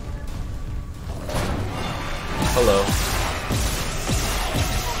 Hello.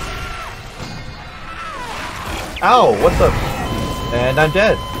 Ow, what the? And I'm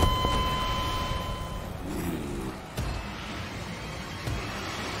dead.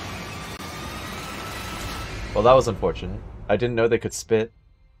 Well, that was unfortunate. I didn't know they could spit.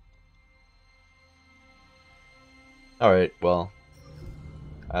 Alright, well.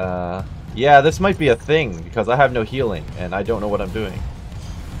 Yeah, this might be a thing, because I have no healing, and I don't know what I'm doing.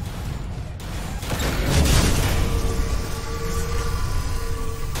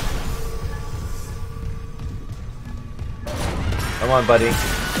 Come on, buddy.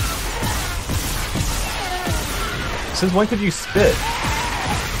 Since when could you spit?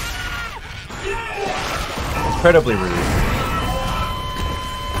 Incredibly rude.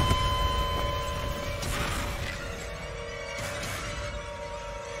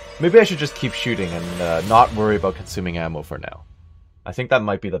 Maybe I should just keep shooting and not worry about consuming ammo for now. I think that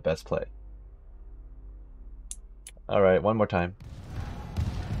might be the best play. Alright, one more time.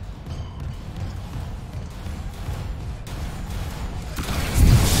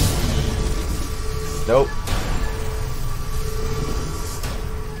 Nope.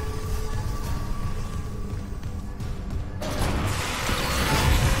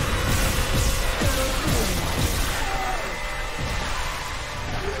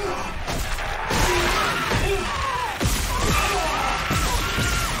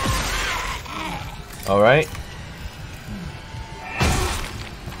 Alright.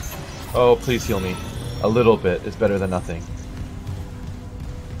 Oh, please heal me. A little bit is better than nothing.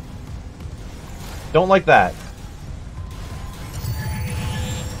 Don't like that.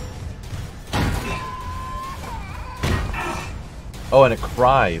 Oh, and it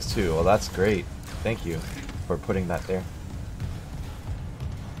cries too. Well, that's great. Thank you for putting that there.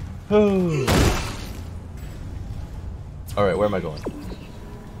 Alright, where am I going?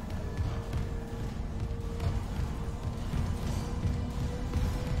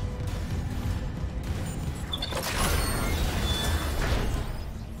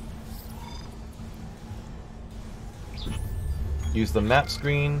 Use the map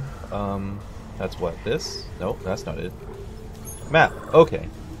screen. That's what, this? Nope, that's not it. Map, okay.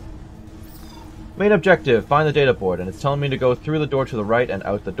 Main objective, find the data board, and it's telling me to go through the door to the right and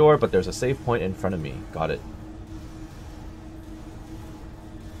out the door, but there's a save point in front of me. Got it.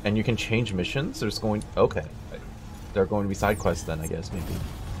 And you can change missions? There's going... Okay. They're going to be side quests then, I guess, maybe.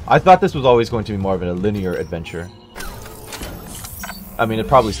 I thought this was always going to be more of a linear adventure. I mean, it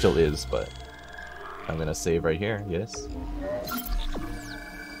probably still is, but... I'm gonna save right here, yes.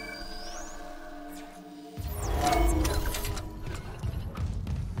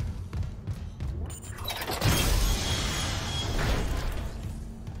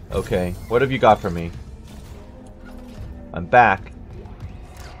 Okay, what have you got for me? I'm back.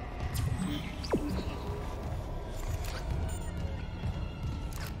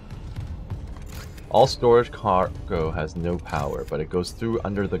 All storage cargo has no power, but it goes through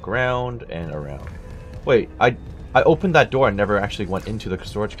under the ground and around. Wait, I opened that door and never actually went into the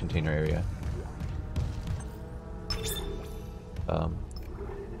storage container area. Okay.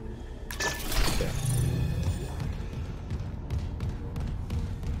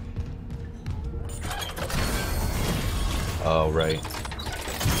 Oh, right.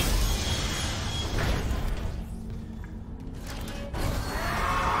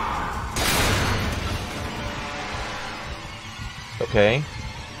 Okay.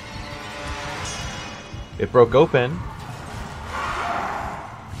 It broke open.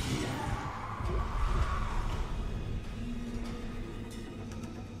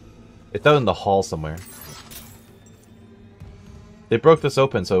 It's out in the hall somewhere. They broke this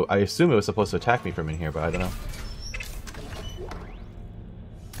open, so I assume it was supposed to attack me from in here, but I don't know.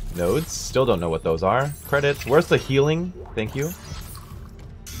 Nodes? Still don't know what those are. Credits. Where's the healing? Thank you.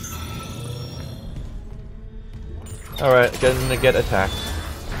 Alright, gonna get attacked.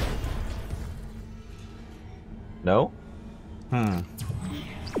 No?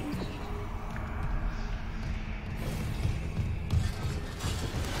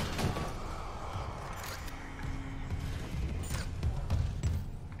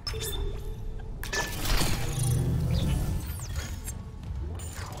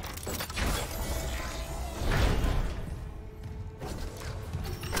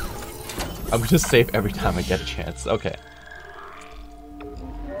 I'm gonna save every time I get a chance. Okay.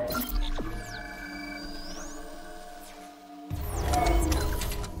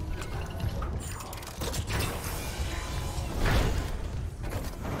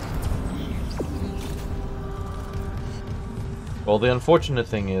 Well, the unfortunate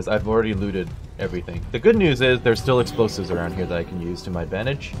thing is I've already looted everything. The good news is there's still explosives around here that I can use to my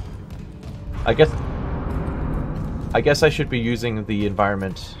advantage. I guess I should be using the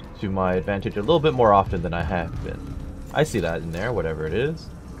environment to my advantage a little bit more often than I have been. I see that in there, whatever it is.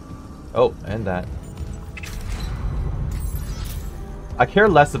 Oh, and that. I care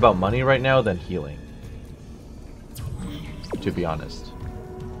less about money right now than healing, to be honest.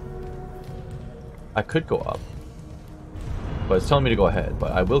 I could go up, but it's telling me to go ahead,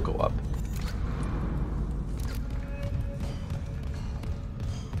 but I will go up.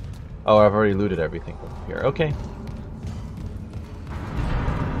 Oh, I've already looted everything from here. Okay.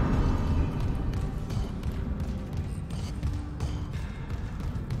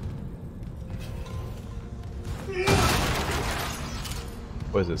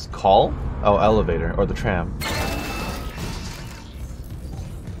 What is this? Call? Oh, elevator. Or the tram.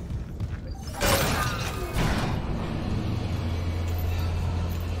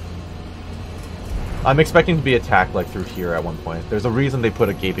 I'm expecting to be attacked like through here at one point. There's a reason they put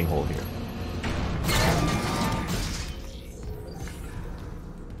a gaping hole here.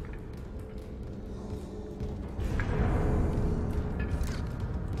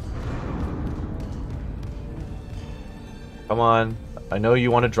 Come on. I know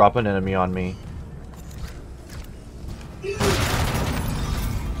you want to drop an enemy on me.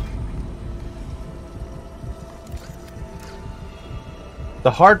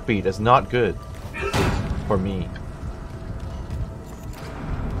 The heartbeat is not good for me.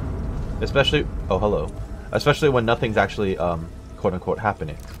 Especially, oh hello. Especially when nothing's actually, quote unquote,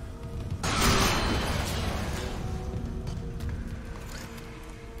 happening.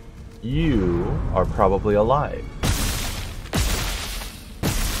 You are probably alive.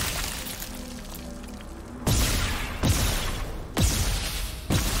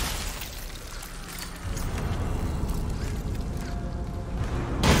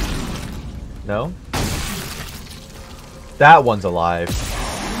 No? That one's alive.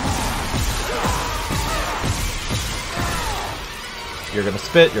 You're gonna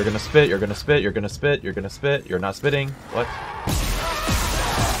spit, you're gonna spit, you're gonna spit, you're gonna spit, you're gonna spit, you're not spitting. What?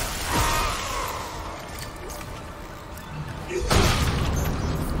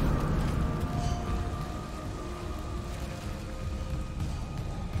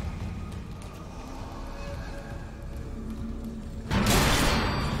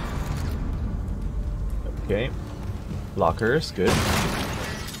 Okay. Lockers, good.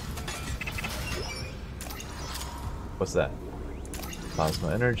 What's that?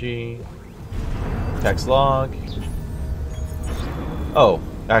 Plasma energy. Text log. Oh,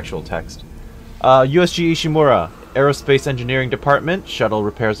 actual text. USG Ishimura, Aerospace Engineering Department, Shuttle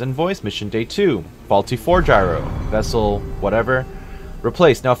Repairs Invoice, Mission Day 2. Faulty 4 gyro. Vessel, whatever.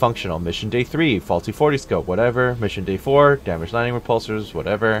 Replaced, now functional. Mission Day 3. Faulty 40 scope, whatever. Mission Day 4. Damaged landing repulsors,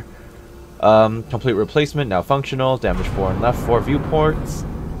 whatever. Complete replacement, now functional. Damage 4 and left 4 viewports.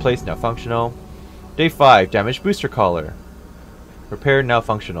 Replaced, now functional. Day 5, damaged booster collar. Repaired, now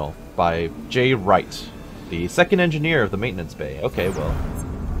functional. By J. Wright, the second engineer of the maintenance bay. Okay, well,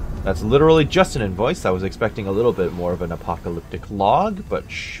 that's literally just an invoice. I was expecting a little bit more of an apocalyptic log, but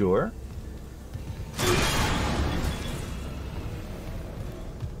sure.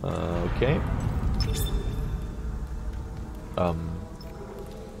 Okay.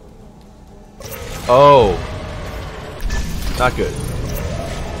 Oh. Not good.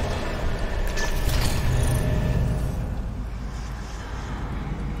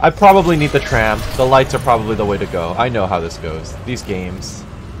 I probably need the tram. The lights are probably the way to go. I know how this goes. These games.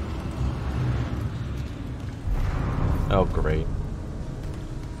 Oh, great.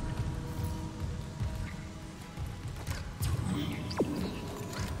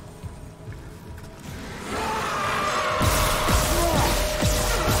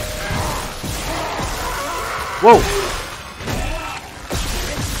 Whoa!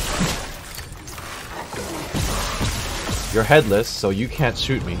 You're headless, so you can't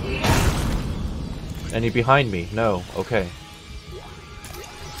shoot me. Any behind me? No. Okay.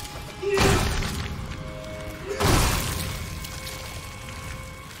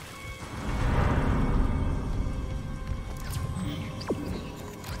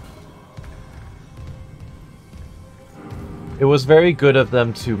 It was very good of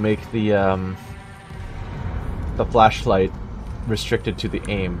them to make the flashlight restricted to the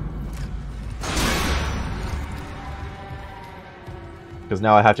aim. Because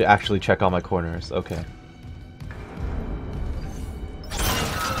now I have to actually check all my corners. Okay.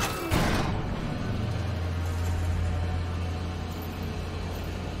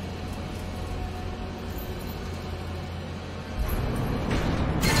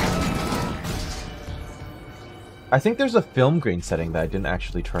 I think there's a film grain setting that I didn't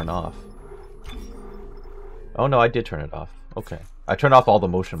actually turn off. Oh no, I did turn it off. Okay. I turned off all the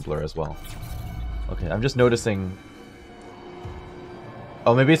motion blur as well. Okay, I'm just noticing...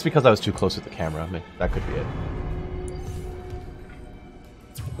 Oh, maybe it's because I was too close with the camera. That could be it.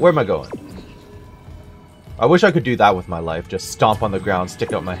 Where am I going? I wish I could do that with my life. Just stomp on the ground,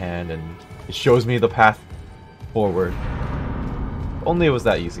 stick out my hand, and it shows me the path forward. Only it was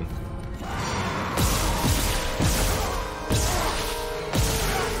that easy.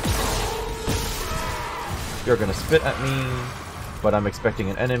 You're gonna spit at me, but I'm expecting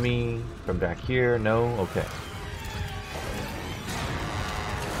an enemy from back here. No? Okay.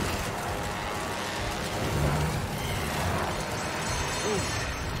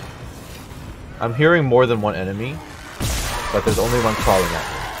 I'm hearing more than one enemy, but there's only one crawling at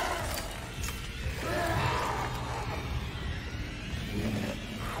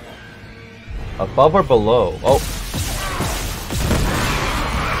me. Above or below? Oh.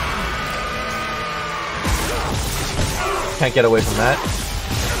 Can't get away from that.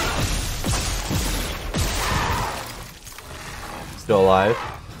 Still alive.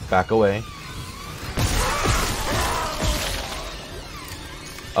 Back away.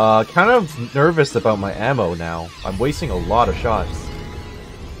 Kind of nervous about my ammo now. I'm wasting a lot of shots.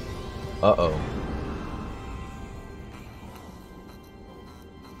 Uh-oh.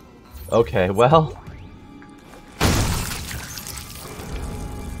 Okay, well...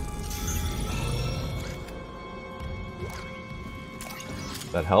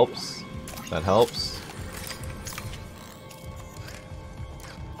 That helps. That helps.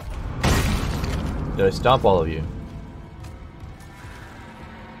 Did I stomp all of you?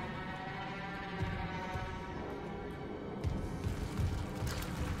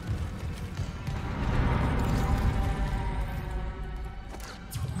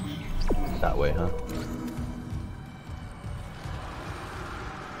 That way, huh?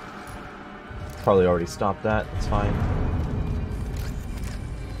 Probably already stopped that. It's fine.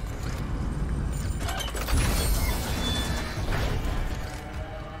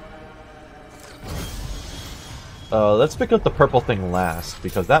 Let's pick up the purple thing last,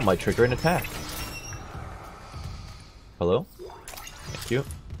 because that might trigger an attack. Hello? Thank you.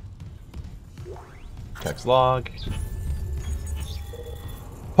 Text log.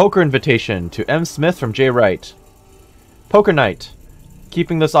 Poker invitation to M. Smith from J. Wright. Poker night.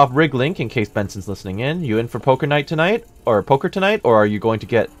 Keeping this off rig link in case Benson's listening in. You in for poker night tonight? Or poker tonight? Or are you going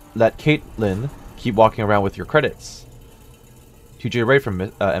to let Caitlin keep walking around with your credits? To J. Wright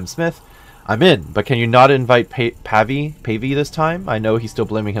from M. Smith. I'm in, but can you not invite Pavy this time? I know he's still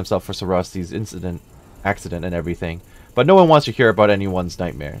blaming himself for Sarasti's accident and everything, but no one wants to hear about anyone's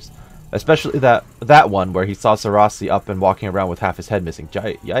nightmares. Especially that one where he saw Sarasti up and walking around with half his head missing.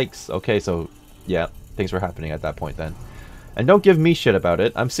 Yikes. Okay, so yeah, things were happening at that point then. And don't give me shit about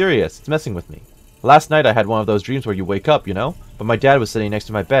it. I'm serious. It's messing with me. Last night I had one of those dreams where you wake up, you know? But my dad was sitting next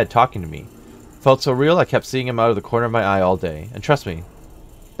to my bed talking to me. Felt so real I kept seeing him out of the corner of my eye all day. And trust me,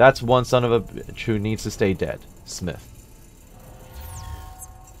 that's one son of a bitch who needs to stay dead. Smith.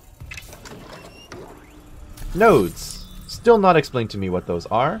 Nodes. Still not explained to me what those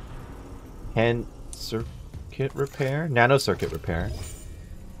are. Hand circuit repair? Nano circuit repair.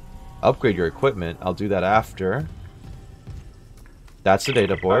 Upgrade your equipment. I'll do that after. That's the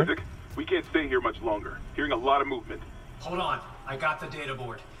data board. Isaac, we can't stay here much longer. Hearing a lot of movement. Hold on. I got the data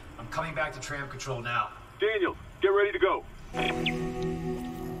board. I'm coming back to tram control now. Daniel, get ready to go.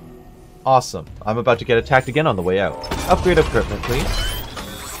 Awesome. I'm about to get attacked again on the way out. Upgrade equipment, please.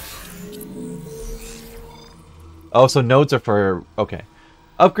 Oh, so nodes are for... Okay.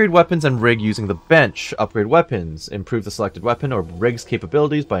 Upgrade weapons and rig using the bench. Upgrade weapons. Improve the selected weapon or rig's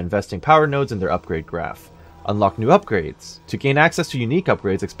capabilities by investing power nodes in their upgrade graph. Unlock new upgrades. To gain access to unique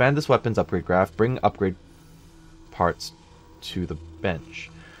upgrades, expand this weapon's upgrade graph. Bring upgrade parts to the bench.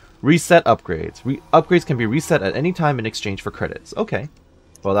 Reset upgrades. Upgrades can be reset at any time in exchange for credits. Okay.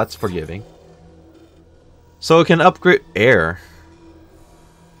 Well, that's forgiving. So it can upgrade air.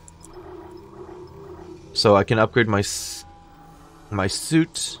 So I can upgrade my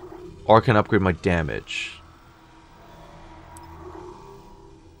suit, or I can upgrade my damage.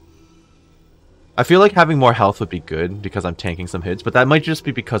 I feel like having more health would be good because I'm tanking some hits, but that might just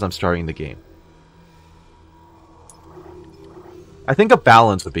be because I'm starting the game. I think a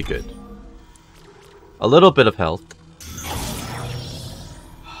balance would be good. A little bit of health.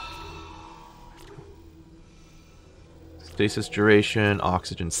 Stasis duration,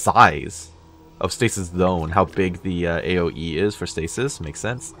 oxygen, size of stasis zone, how big the AoE is for stasis, makes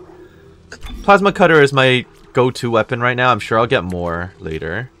sense. Plasma cutter is my go-to weapon right now. I'm sure I'll get more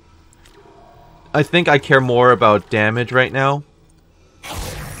later. I think I care more about damage right now.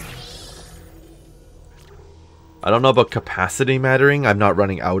 I don't know about capacity mattering. I'm not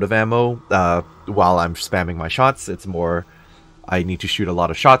running out of ammo while I'm spamming my shots. It's more I need to shoot a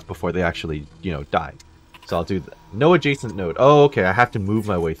lot of shots before they actually, you know, die. So I'll do that. No adjacent node. Oh, okay. I have to move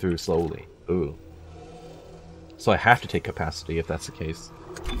my way through slowly. Ooh. So I have to take capacity if that's the case.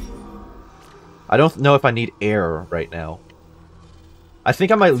 I don't know if I need air right now. I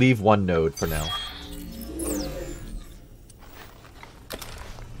think I might leave one node for now.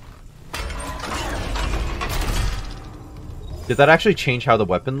 Did that actually change how the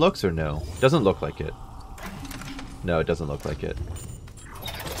weapon looks or no? Doesn't look like it. No, it doesn't look like it.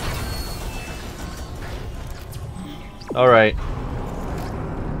 Alright.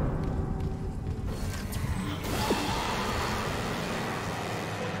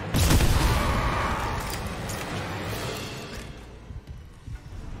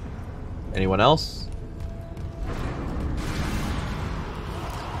 Anyone else?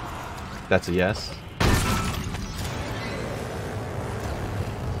 That's a yes.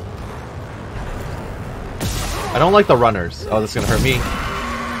 I don't like the runners. Oh, that's gonna hurt me.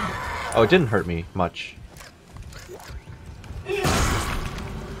 Oh, it didn't hurt me much.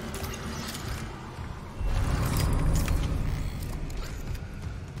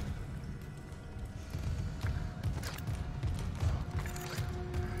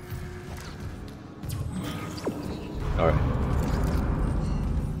 Alright.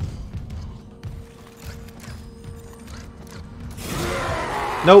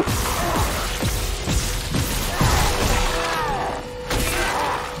 Nope.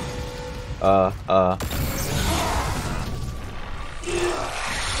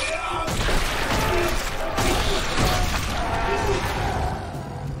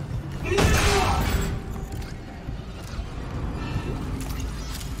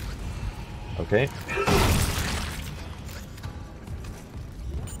 Okay.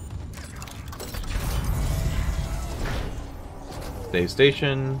 Save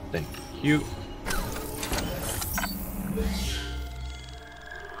station. Thank you.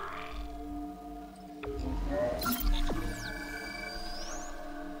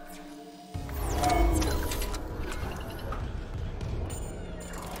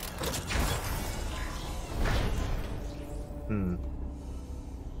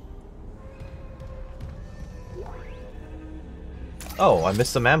 Oh, I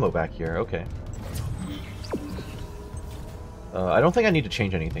missed some ammo back here. Okay. I don't think I need to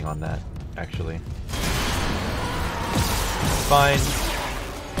change anything on that, actually. Fine.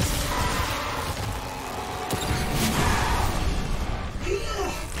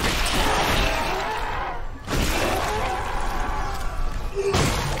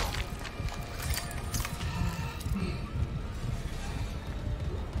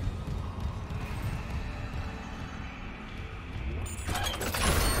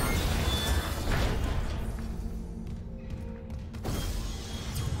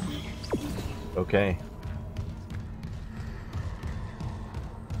 Okay.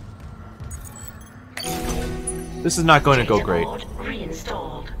 This is not going to go great.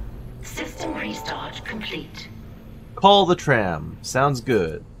 Reinstalled. System restart complete. Call the tram. Sounds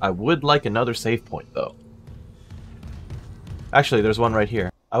good. I would like another save point, though. Actually, there's one right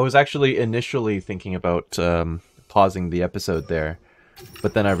here. I was actually initially thinking about pausing the episode there,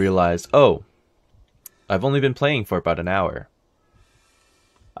 but then I realized, oh, I've only been playing for about an hour.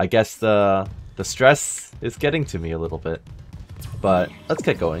 I guess the stress is getting to me a little bit. But let's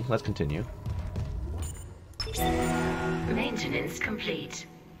get going. Let's continue. Maintenance complete.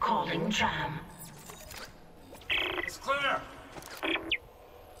 Calling tram. It's clear.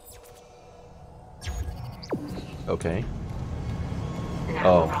 Okay.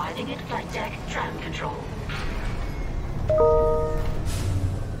 Now arriving at flight deck tram control.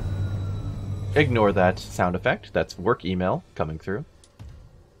 Ignore that sound effect. That's work email coming through.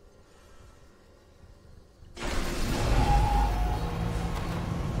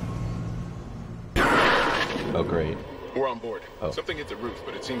 Oh, great. We're on board. Oh. Something hit the roof,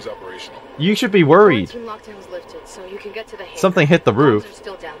 but it seems operational. You should be worried. Lockdown's lifted, so you can get to the hangar. Something hit the roof. Bombs are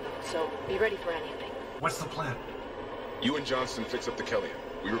still down though, so be ready for anything. What's the plan? You and Johnston fix up the Kellyan.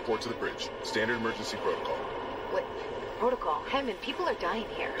 We report to the bridge. Standard emergency protocol. What? Protocol? Hammond, people are dying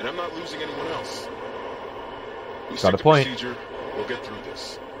here. And I'm not losing anyone else. We Got a stick to point. Procedure. We'll get through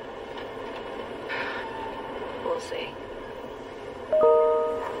this. We'll see.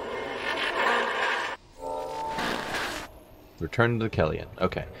 Return to the Kellyan.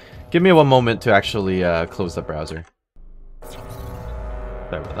 Okay. Give me one moment to actually close the browser.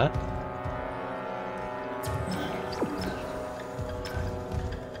 Sorry about that.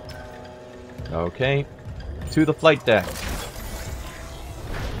 Okay. To the flight deck.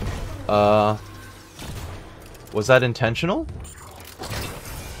 Was that intentional?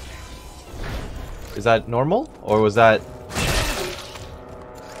 Is that normal? Or was that...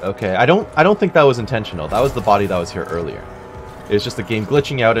 Okay, I don't think that was intentional. That was the body that was here earlier. It was just the game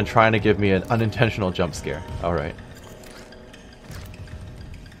glitching out and trying to give me an unintentional jump scare. Alright.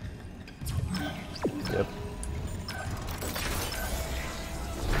 Yep.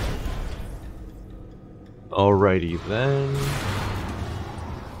 Alrighty then.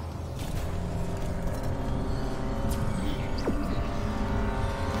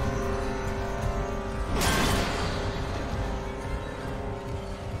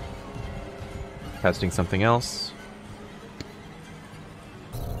 Testing something else.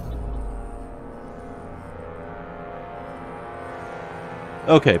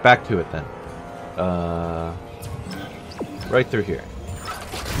 Okay, back to it then. Right through here.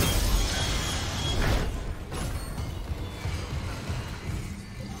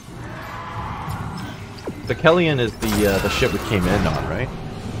 The Kellyan is the ship we came in on, right?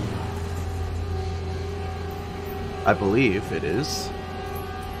 I believe it is.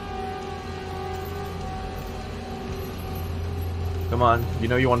 Come on, you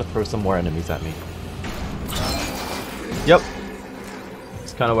know you want to throw some more enemies at me. Yep.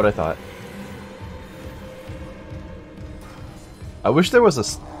 It's kind of what I thought. I wish there was a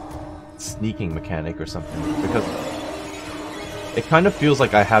sneaking mechanic or something, because it kind of feels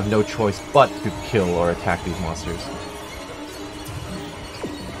like I have no choice but to kill or attack these monsters.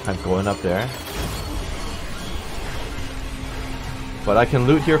 I'm going up there. But I can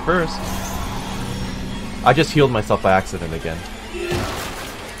loot here first. I just healed myself by accident again.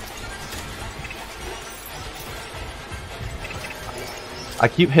 I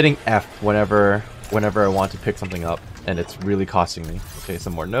keep hitting F whenever I want to pick something up, and it's really costing me. Okay,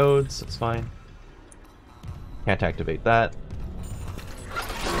 some more nodes, that's fine. Can't activate that.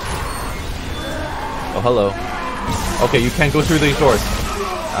 Oh, hello. Okay, you can't go through these doors.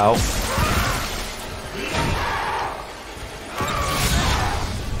 Ow.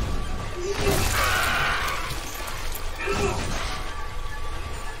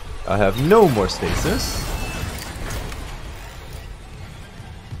 I have no more stasis.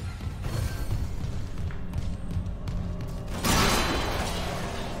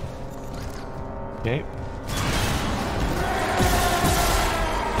 Okay.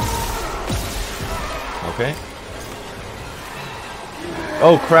 Okay.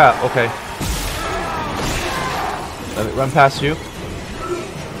 Oh crap, okay. Let me run past you.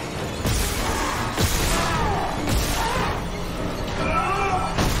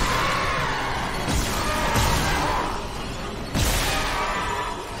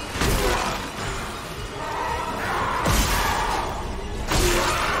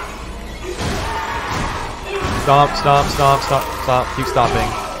 Stop, stop, stop, stop, stop, keep stopping.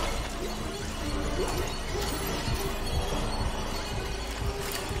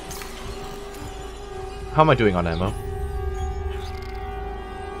 How am I doing on ammo?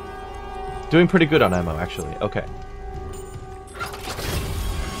 Doing pretty good on ammo, actually. Okay.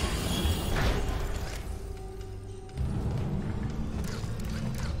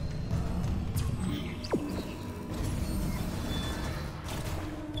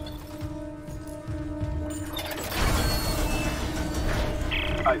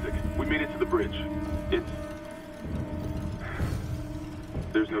 Isaac, we made it to the bridge.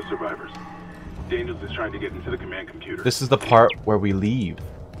 There's no survivors. Daniels is trying to get into the command computer. This is the part where we leave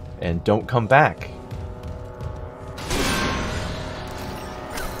and don't come back.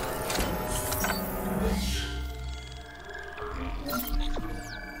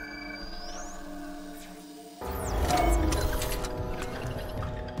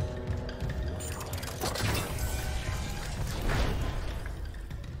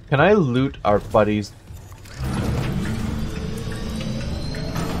 Can I loot our buddies?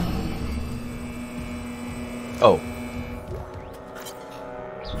 Oh.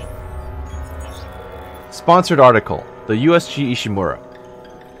 Sponsored article. The USG Ishimura.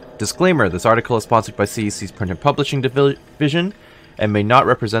 Disclaimer, this article is sponsored by CEC's Print and Publishing Division and may not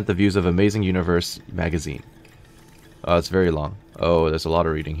represent the views of Amazing Universe magazine. Oh, it's very long. Oh, there's a lot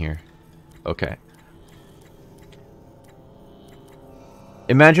of reading here. Okay.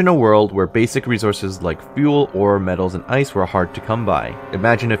 Imagine a world where basic resources like fuel, ore, metals, and ice were hard to come by.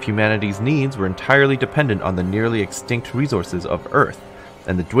 Imagine if humanity's needs were entirely dependent on the nearly extinct resources of Earth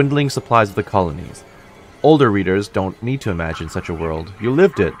and the dwindling supplies of the colonies. Older readers don't need to imagine such a world. You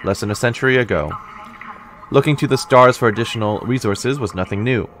lived it less than a century ago. Looking to the stars for additional resources was nothing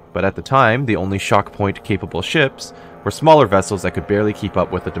new, but at the time, the only shock point capable ships were smaller vessels that could barely keep up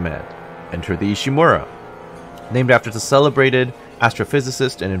with the demand. Enter the Ishimura. Named after the celebrated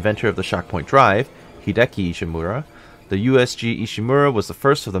astrophysicist and inventor of the shockpoint drive, Hideki Ishimura, the USG Ishimura was the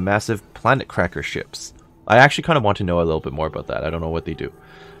first of the massive planet cracker ships. I actually kind of want to know a little bit more about that. I don't know what they do.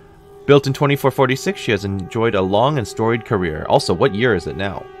 Built in 2446, she has enjoyed a long and storied career. Also, what year is it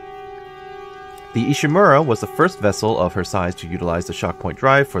now? The Ishimura was the first vessel of her size to utilize the shockpoint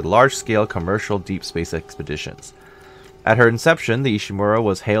drive for large-scale commercial deep space expeditions. At her inception, the Ishimura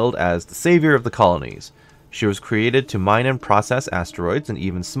was hailed as the savior of the colonies. She was created to mine and process asteroids and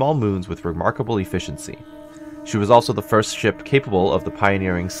even small moons with remarkable efficiency. She was also the first ship capable of the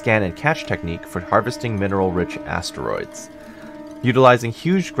pioneering scan and catch technique for harvesting mineral-rich asteroids. Utilizing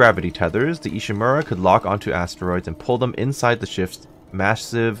huge gravity tethers, the Ishimura could lock onto asteroids and pull them inside the ship's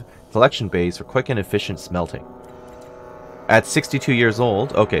massive collection bays for quick and efficient smelting. At 62 years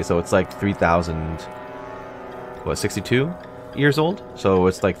old, okay, so it's like 3,000... what, 62 years old? So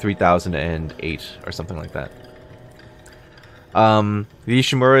it's like 3008 or something like that. The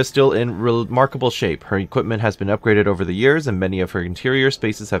Ishimura is still in remarkable shape. Her equipment has been upgraded over the years, and many of her interior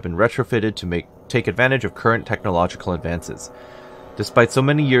spaces have been retrofitted to take advantage of current technological advances. Despite so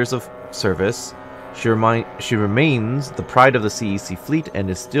many years of service, she remains the pride of the CEC fleet and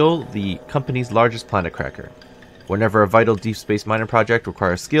is still the company's largest planet cracker. Whenever a vital deep space miner project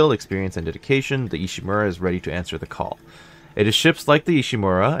requires skill, experience, and dedication, the Ishimura is ready to answer the call. It is ships like the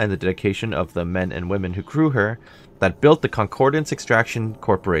Ishimura and the dedication of the men and women who crew her that built the Concordance Extraction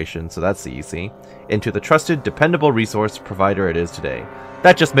Corporation, so that's CEC, into the trusted, dependable resource provider it is today.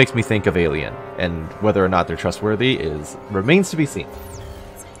 That just makes me think of Alien, and whether or not they're trustworthy remains to be seen.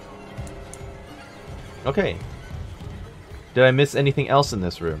 Okay. Did I miss anything else in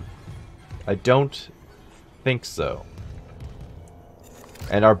this room? I don't think so.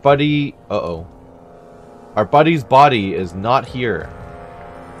 And our buddy... Uh-oh. Our buddy's body is not here.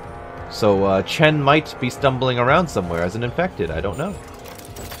 So, Chen might be stumbling around somewhere as an infected. I don't know.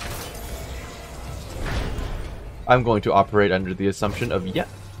 I'm going to operate under the assumption of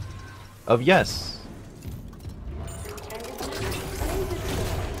yes.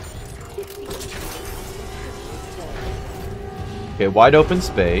 Okay, wide open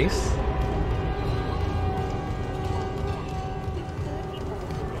space.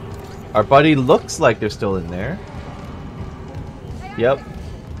 Our buddy looks like they're still in there. Yep.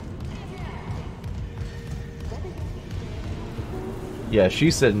 Yeah,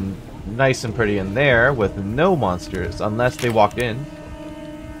 she's sitting nice and pretty in there with no monsters, unless they walked in.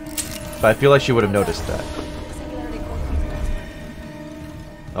 But I feel like she would have noticed that.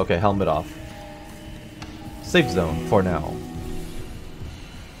 Okay, helmet off. Safe zone for now.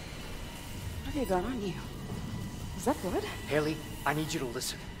 What have you got on you? Is that blood? Haley, I need you to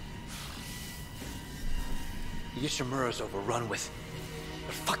listen. The Ishimura's overrun with...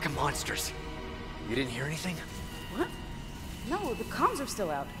 they're fucking monsters. You didn't hear anything? What? No, the comms are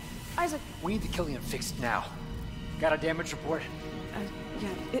still out. Isaac... We need the Killian fixed now. Got a damage report? Yeah,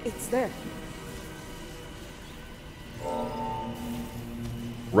 it's there.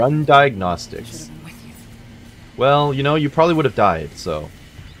 Run diagnostics. Well, you know, you probably would have died, so...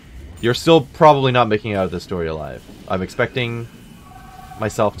 You're still probably not making it out of this story alive. I'm expecting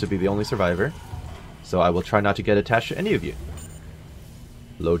myself to be the only survivor, so I will try not to get attached to any of you.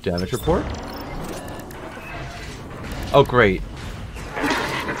 Low damage report? Oh, great.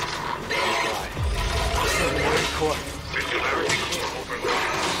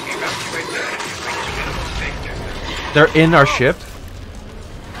 They're in our ship?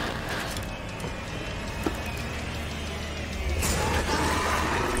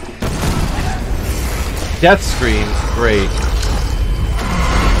 Death screams, great.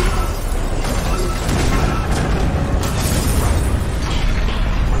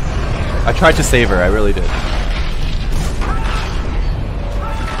 I tried to save her, I really did.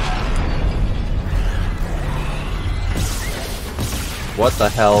 What the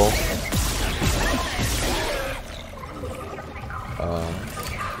hell?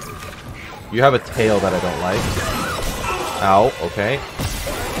 You have a tail that I don't like. Ow, okay.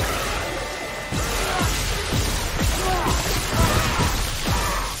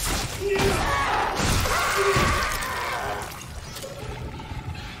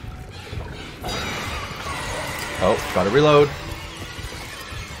 Oh, gotta reload.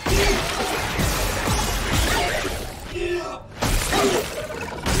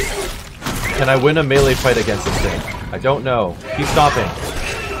 Can I win a melee fight against this thing? I don't know. Keep stopping.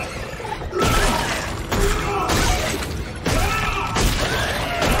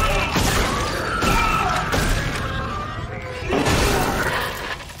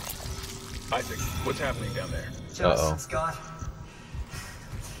 Isaac, what's happening down there? Uh-oh. Scott.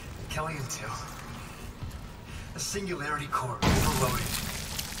 Killian 2. The singularity core overloaded.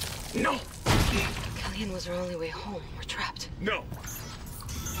 No! Killian was our only way home. We're trapped. No!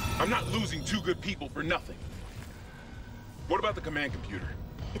 I'm not losing two good people for nothing. What about the command computer?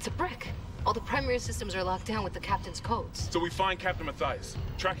 It's a brick. All the primary systems are locked down with the captain's codes. So we find Captain Matthias.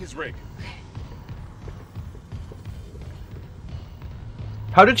 Track his rig.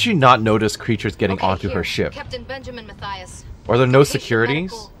 How did she not notice creatures getting onto her ship? Captain Benjamin Matthias. Are there no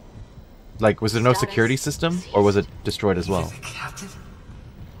securities? Like, was there no security system? Or was it destroyed as well? Captain?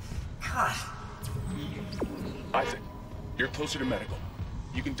 God. Isaac, you're closer to medical.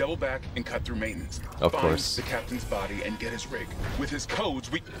 You can double back and cut through maintenance. Of Find course. the captain's body and get his rig. With his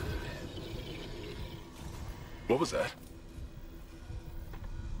codes, we... What was that?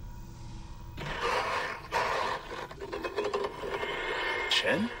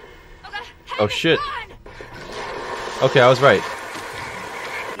 Chen? Oh shit. Okay, I was right.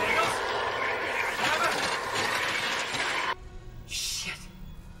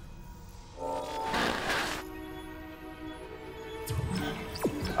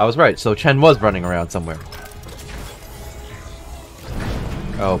 I was right, so Chen was running around somewhere.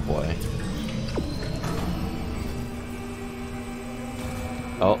 Oh boy.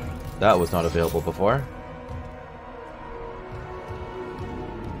 Oh, that was not available before.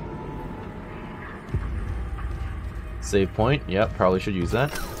 Save point, yep, probably should use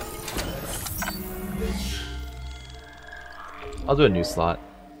that. I'll do a new slot.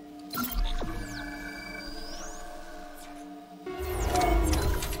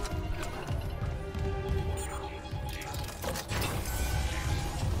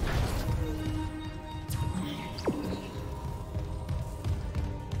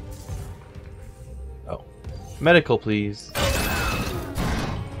 Oh. Medical, please.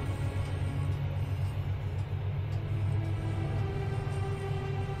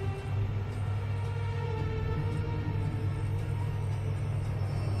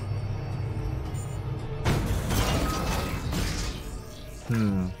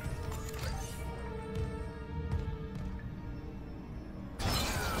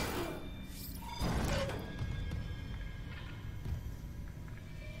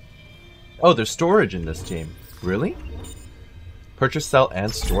 Oh, there's storage in this game. Really? Purchase, sell,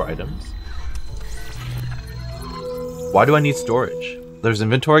 and store items? Why do I need storage? There's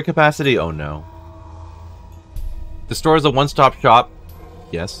inventory capacity? Oh no. The store is a one-stop shop.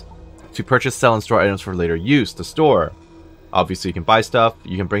 Yes. To purchase, sell, and store items for later use. The store. Obviously you can buy stuff.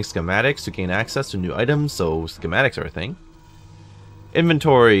 You can bring schematics to gain access to new items, so schematics are a thing.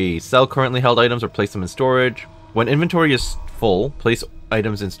 Inventory. Sell currently held items or place them in storage. When inventory is full, place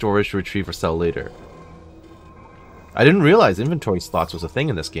items in storage to retrieve or sell later. I didn't realize inventory slots was a thing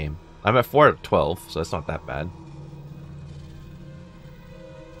in this game. I'm at 4 out of 12, so that's not that bad.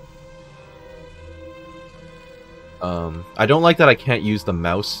 I don't like that I can't use the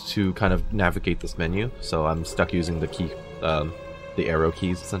mouse to kind of navigate this menu, so I'm stuck using the key, the arrow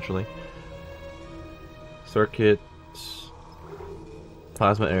keys essentially. Circuit,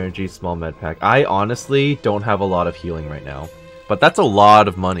 plasma energy, small med pack. I honestly don't have a lot of healing right now, but that's a lot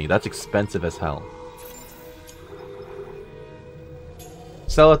of money. That's expensive as hell.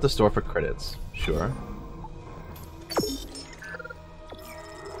 Sell at the store for credits. Sure.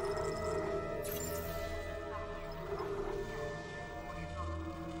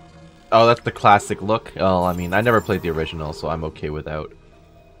 Oh, that's the classic look. Oh, I mean, I never played the original, so I'm okay without.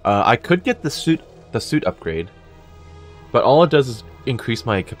 I could get the suit upgrade, but all it does is increase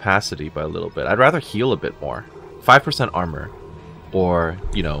my capacity by a little bit. I'd rather heal a bit more. 5% armor, or,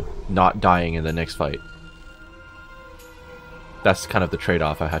 you know, not dying in the next fight. That's kind of the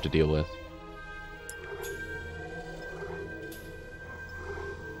trade-off I had to deal with.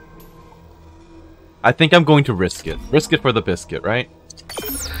 I think I'm going to risk it. Risk it for the biscuit, right?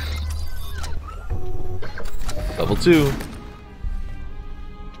 Level 2.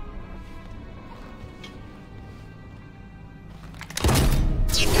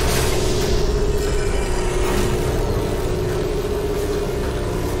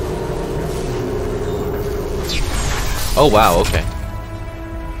 Oh wow, okay.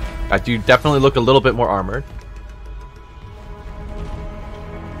 I do definitely look a little bit more armored.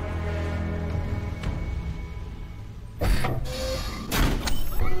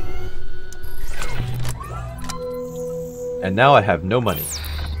 And now I have no money.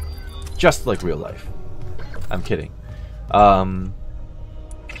 Just like real life. I'm kidding.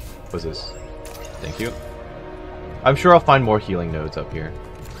 What's this? Thank you. I'm sure I'll find more healing nodes up here.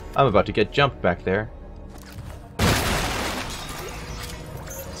 I'm about to get jumped back there.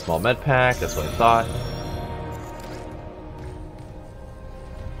 Small med pack, that's what I thought.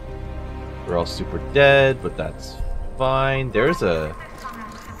 We're all super dead, but that's fine. There's a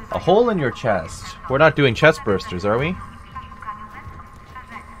hole in your chest. We're not doing chest bursters, are we?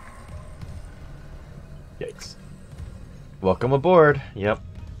 Yikes. Welcome aboard. Yep.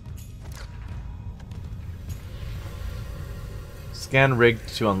 Scan rig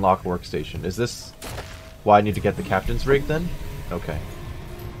to unlock workstation. Is this why I need to get the captain's rig then? Okay.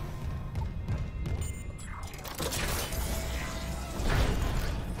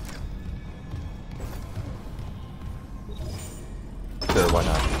 Sure, why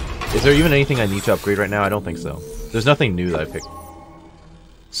not? Is there even anything I need to upgrade right now? I don't think so. There's nothing new that I picked.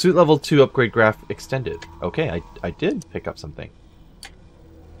 Suit level 2 upgrade graph extended. Okay, I did pick up something.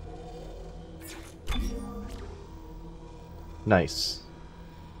 Nice.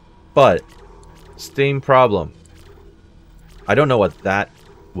 But, same problem. I don't know what that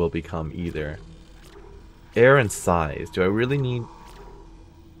will become either. Air and size. Do I really need...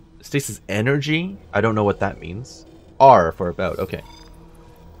 Stasis energy? I don't know what that means. R for about. Okay.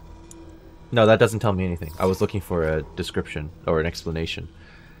 No, that doesn't tell me anything. I was looking for a description or an explanation.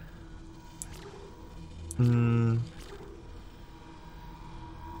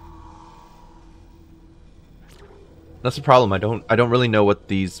 That's the problem. I don't really know what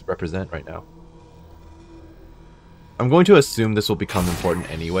these represent right now. I'm going to assume this will become important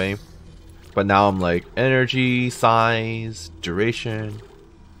anyway. But now I'm like, energy, size, duration.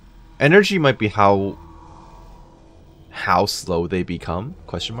 Energy might be how slow they become,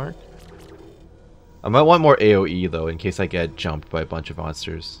 question mark. I might want more AoE though, in case I get jumped by a bunch of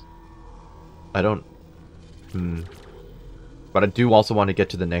monsters. I don't... But I do also want to get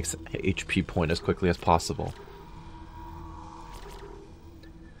to the next HP point as quickly as possible.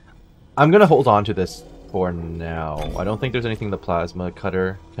 I'm gonna hold on to this for now. I don't think there's anything the plasma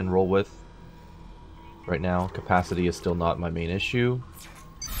cutter can roll with right now. Capacity is still not my main issue.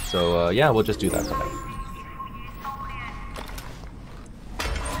 So yeah, we'll just do that for now.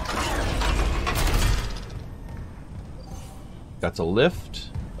 That's a lift.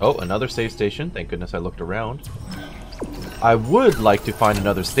 Oh, another save station. Thank goodness I looked around. I would like to find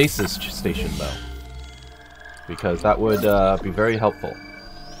another stasis station though, because that would be very helpful.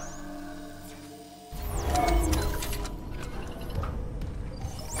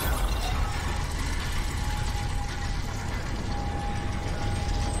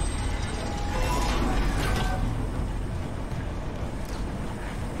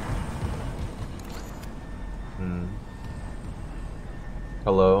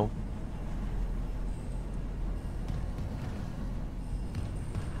 Hello?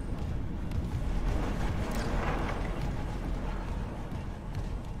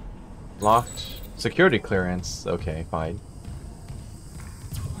 Locked. Security clearance. Okay, fine.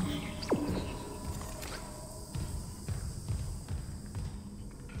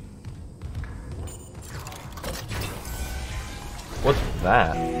 What's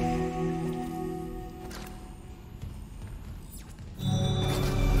that?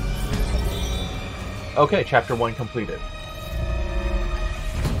 Okay, chapter 1 completed.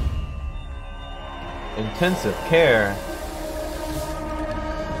 Intensive care.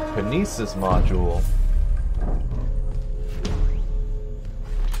 Kinesis module.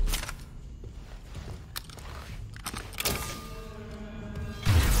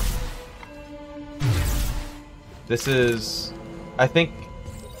 This is, I think,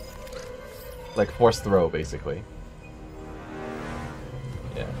 like force throw, basically.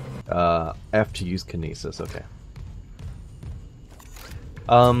 Yeah. F to use kinesis, okay.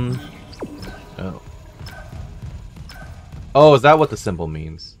 Oh. Oh, is that what the symbol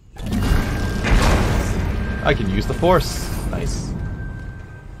means? I can use the force. Nice.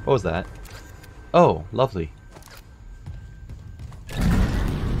 What was that? Oh, lovely.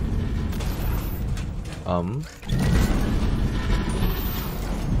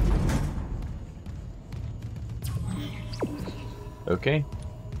 Okay.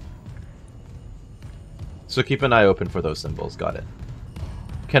 So keep an eye open for those symbols. Got it.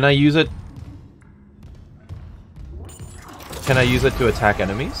 Can I use it? Can I use it to attack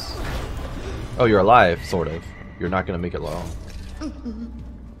enemies? Oh, you're alive, sort of. You're not gonna make it long.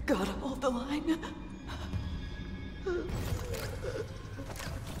 Gotta hold the line.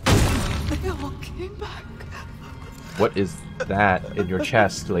 They all came back. What is that in your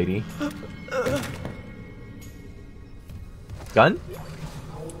chest, lady? Gun?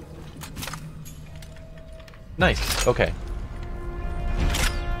 Nice, okay.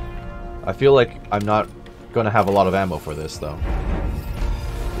 I feel like I'm not gonna have a lot of ammo for this, though.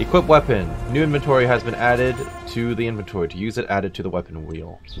 Equip weapon. New inventory has been added to the inventory. To use it, add it to the weapon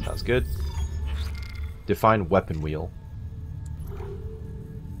wheel. Sounds good. Define weapon wheel.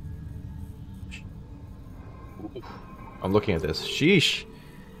 I'm looking at this. Sheesh!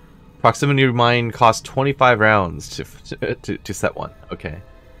 Proximity mine costs 25 rounds to set one. Okay.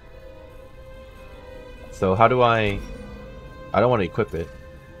 So how do I don't want to equip it.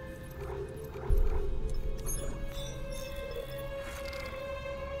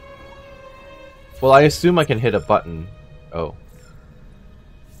 Well, I assume I can hit a button. Oh.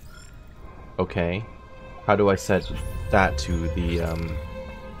 Okay. How do I set that to the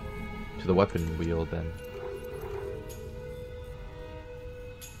weapon wheel then?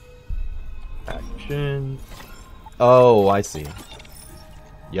 Action. Oh, I see.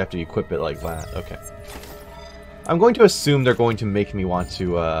 You have to equip it like that. Okay. I'm going to assume they're going to make me want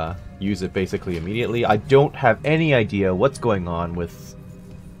to use it basically immediately. I don't have any idea what's going on with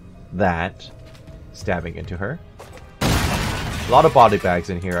that. Stabbing into her. A lot of body bags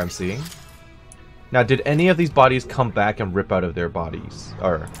in here I'm seeing. Now, did any of these bodies come back and rip out of their bodies?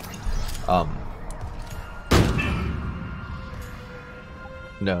 Or,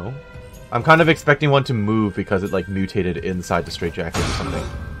 no. I'm kind of expecting one to move because it, like, mutated inside the straitjacket or something.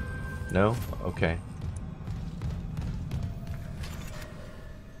 No? Okay.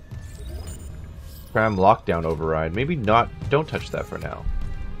 Tram lockdown override. Maybe not. Don't touch that for now.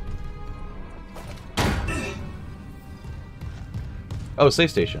 Oh, safe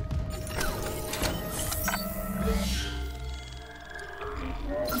station.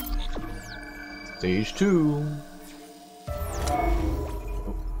 Stage 2.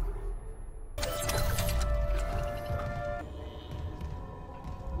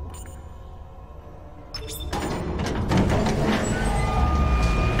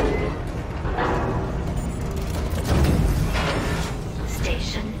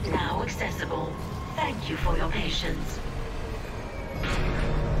 Station now accessible. Thank you for your patience.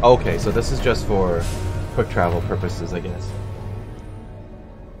 Okay, so this is just for quick travel purposes, I guess.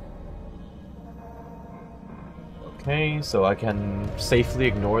 Okay, so I can safely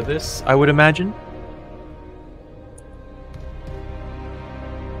ignore this, I would imagine.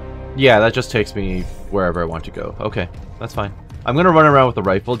 Yeah, that just takes me wherever I want to go. Okay, that's fine. I'm gonna run around with a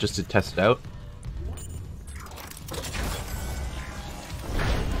rifle just to test it out.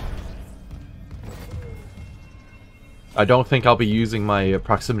 I don't think I'll be using my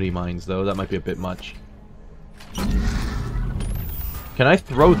proximity mines, though. That might be a bit much. Can I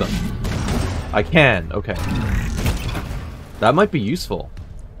throw them? I can. Okay. That might be useful.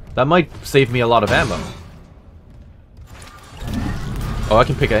 That might save me a lot of ammo. Oh, I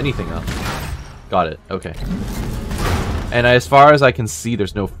can pick anything up. Got it. Okay. And as far as I can see,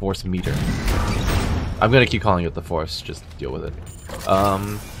 there's no force meter. I'm gonna keep calling it the force. Just deal with it.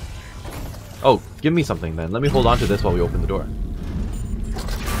 Oh, give me something then. Let me hold on to this while we open the door.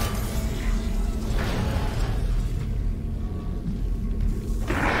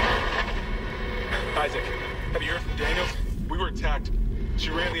 Isaac, have you heard from Daniels? We were attacked. She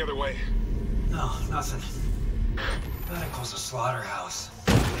ran the other way. No, nothing. Medical's a slaughterhouse.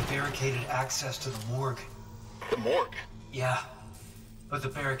 They barricaded access to the morgue. The morgue? Yeah, but the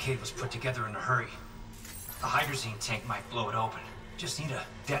barricade was put together in a hurry. A hydrazine tank might blow it open. Just need a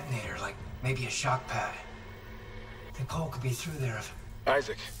detonator, like maybe a shock pad. Nicole could be through there if...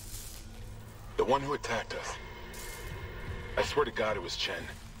 Isaac, the one who attacked us. I swear to God it was Chen.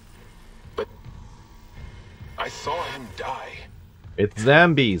 But I saw him die. It's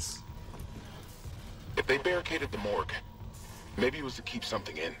zombies. If they barricaded the morgue, maybe it was to keep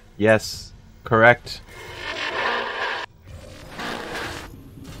something in. Yes, correct.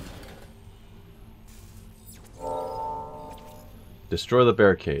 Destroy the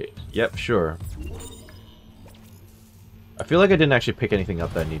barricade. Yep, sure. I feel like I didn't actually pick anything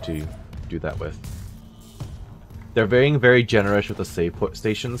up that I need to do that with. They're being very generous with the save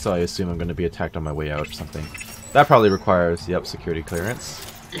station, so I assume I'm going to be attacked on my way out or something. That probably requires, yep, security clearance.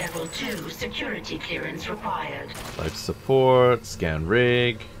 Level 2 security clearance required. Life support, scan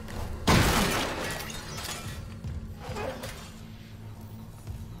rig.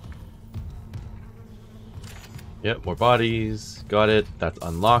 Yep, more bodies. Got it. That's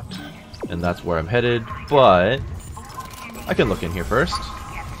unlocked. And that's where I'm headed. But I can look in here first.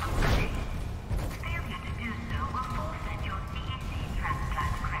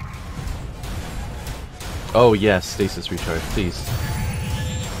 Oh yes, stasis recharge, please.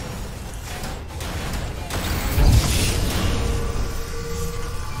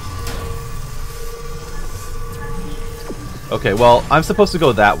 Okay, well, I'm supposed to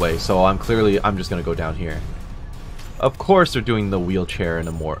go that way, so I'm just gonna go down here. Of course they're doing the wheelchair in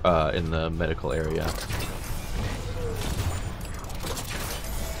the medical area.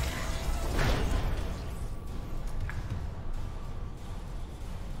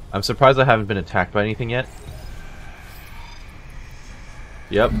 I'm surprised I haven't been attacked by anything yet.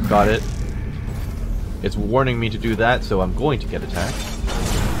 Yep, got it. It's warning me to do that, so I'm going to get attacked.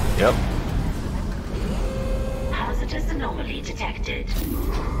 Yep. Hazardous anomaly detected.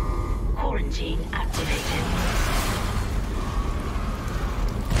 Quarantine activated.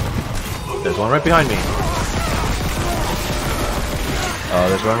 There's one right behind me. Oh,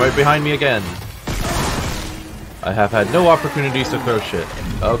 there's one right behind me again. I have had no opportunities to throw shit.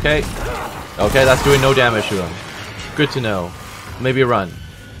 Okay. Okay, that's doing no damage to him. Good to know. Maybe run.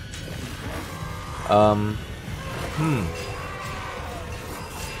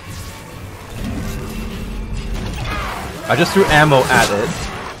 I just threw ammo at it.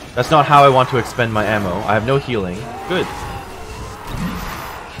 That's not how I want to expend my ammo. I have no healing. Good.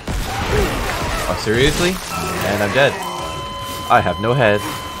 Oh, seriously? And I'm dead. I have no head.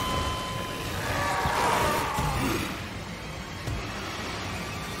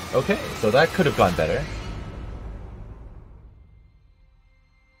 Okay, so that could have gone better.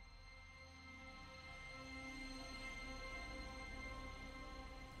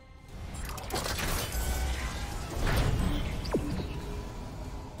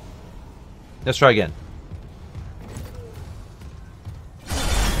 Let's try again.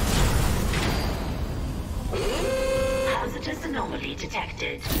 Hazardous anomaly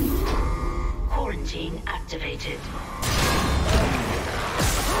detected. Quarantine activated.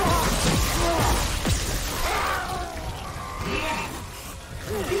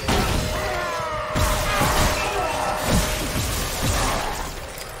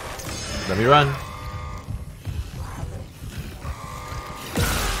 Let me run.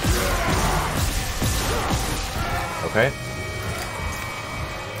 Okay.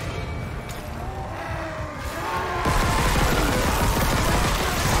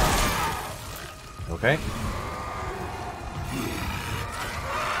 Okay.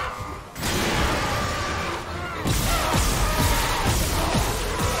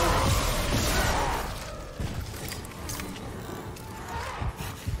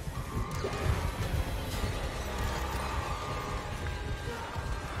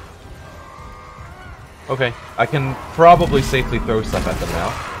 Okay, I can probably safely throw stuff at them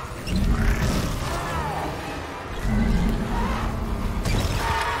now.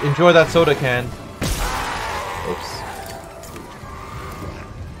 Enjoy that soda can. Oops.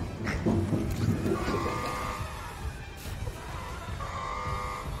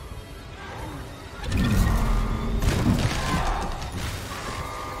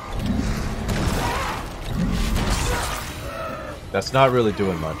 That's not really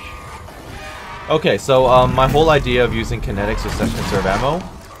doing much. Okay, so my whole idea of using kinetics to conserve ammo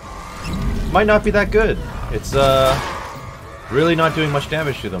might not be that good. It's really not doing much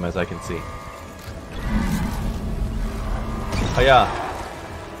damage to them, as I can see. Hiya.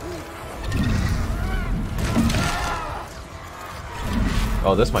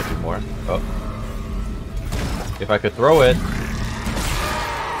 Oh, this might do more. Oh. If I could throw it.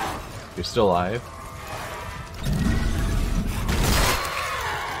 You're still alive.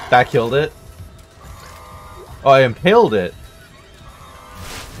 That killed it. Oh, I impaled it.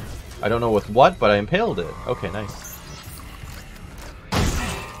 I don't know with what, but I impaled it. Okay, nice.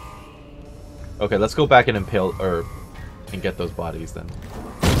 Okay, let's go back and impale, and get those bodies then.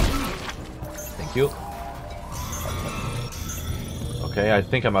 Thank you. Okay, I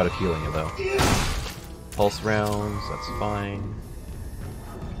think I'm out of healing it though. Pulse rounds, that's fine.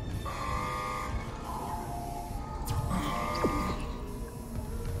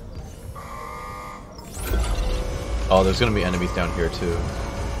 Oh, there's gonna be enemies down here too.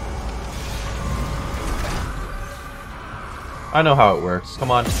 I know how it works.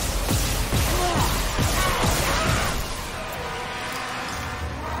 Come on.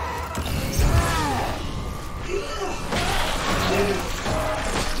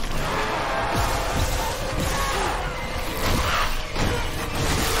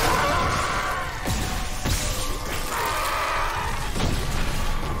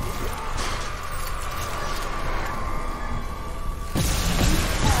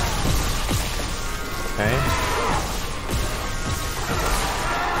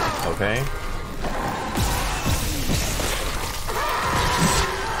 Okay.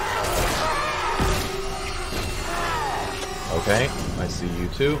 Okay, I see you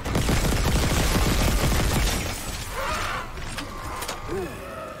too.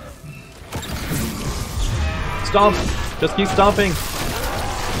 Stomp! Just keep stomping!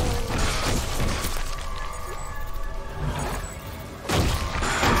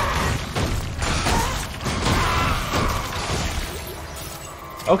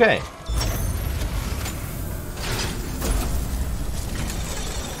 Okay.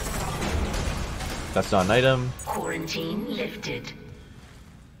 That's not an item. Quarantine lifted.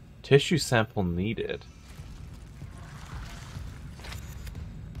 Tissue sample needed.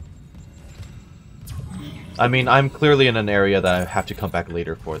 I mean, I'm clearly in an area that I have to come back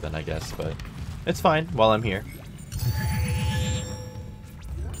later for then, I guess, but it's fine while I'm here.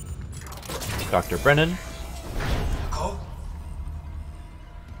 Dr. Brennan.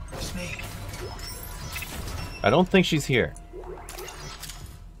 I don't think she's here.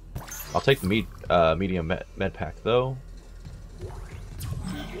 I'll take the medium med pack though.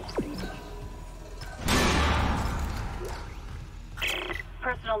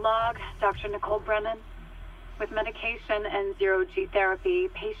 Personal log, Dr. Nicole Brennan. With medication and zero-G therapy,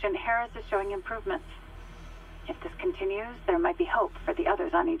 patient Harris is showing improvements. If this continues, there might be hope for the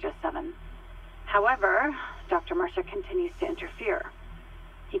others on Aegis 7. However, Dr. Mercer continues to interfere.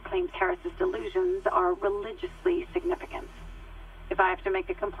 He claims Harris's delusions are religiously significant. If I have to make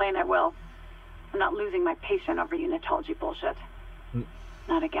a complaint, I will. I'm not losing my patient over unitology bullshit.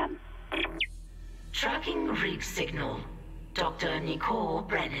 Not again. Tracking rig signal. Dr. Nicole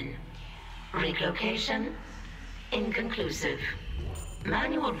Brennan. Rig location, Inconclusive.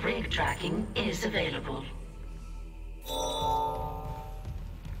 Manual rig tracking is available.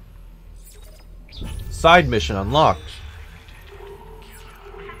 Side mission unlocked.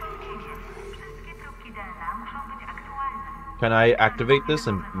 Can I activate this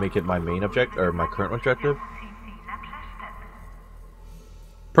and make it my main objective, or my current objective?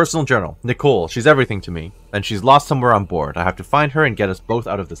 Personal journal. Nicole. She's everything to me. And she's lost somewhere on board. I have to find her and get us both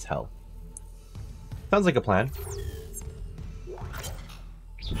out of this hell. Sounds like a plan.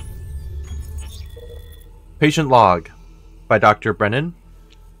 Patient log. By Dr. Brennan.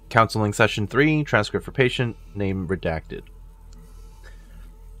 Counseling session 3. Transcript for patient. Name redacted.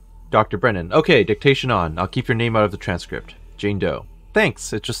 Dr. Brennan. Okay, dictation on. I'll keep your name out of the transcript. Jane Doe.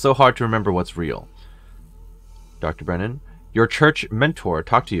 Thanks. It's just so hard to remember what's real. Dr. Brennan. Your church mentor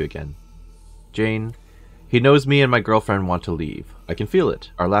talked to you again. Jane. He knows me and my girlfriend want to leave. I can feel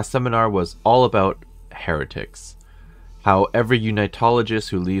it. Our last seminar was all about heretics. How every unitologist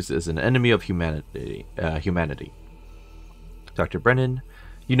who leaves is an enemy of humanity. Dr. Brennan.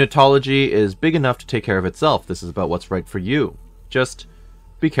 Unitology is big enough to take care of itself. This is about what's right for you. Just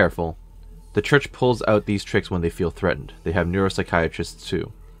be careful. The church pulls out these tricks when they feel threatened. They have neuropsychiatrists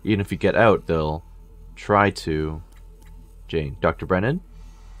too. Even if you get out, they'll try to... Jane. Dr. Brennan?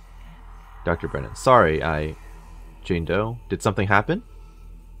 Dr. Brennan. Sorry, Jane Doe. Did something happen?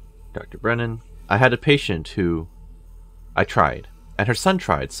 Dr. Brennan. I had a patient who... I tried. And her son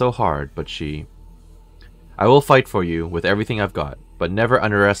tried so hard, but she... I will fight for you with everything I've got, but never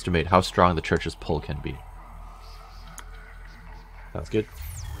underestimate how strong the church's pull can be. Sounds good.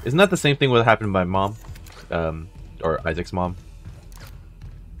 Isn't that the same thing what happened to my mom? Or Isaac's mom?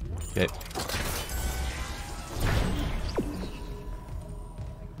 Okay.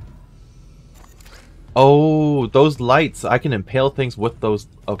 Oh, those lights. I can impale things with those.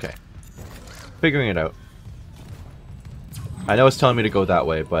 Okay. Figuring it out. I know it's telling me to go that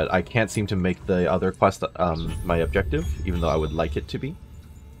way, but I can't seem to make the other quest my objective, even though I would like it to be.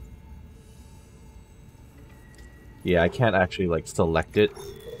 Yeah, I can't actually, like, select it.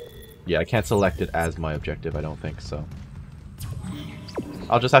 Yeah, I can't select it as my objective, I don't think, so.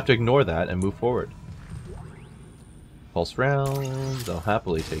 I'll just have to ignore that and move forward. Pulse rounds. I'll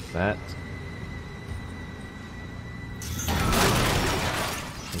happily take that.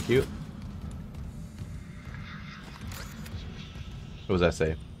 Thank you. What was that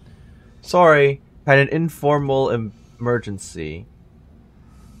say? Sorry, had an informal emergency.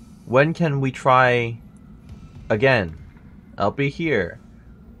 When can we try again? I'll be here.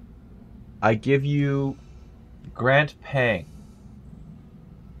 I give you Grant Pang.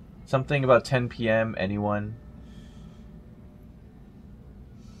 Something about 10 p.m. Anyone?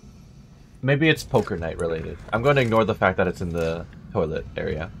 Maybe it's poker night related. I'm going to ignore the fact that it's in the toilet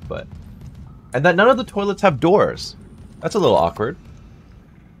area, but... And that none of the toilets have doors. That's a little awkward.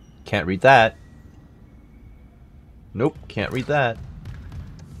 Can't read that. Nope, can't read that.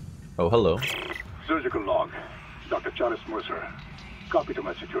 Oh, hello. Surgical log. Dr. Charles Mercer. Copy to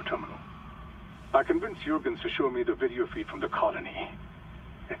my secure terminal. I convinced Jurgens to show me the video feed from the colony.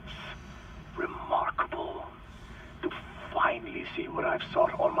 It's remarkable to finally see what I've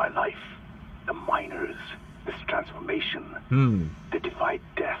sought all my life. The miners, this transformation, the divide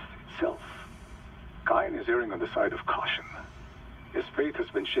death itself. Kine is erring on the side of caution. His faith has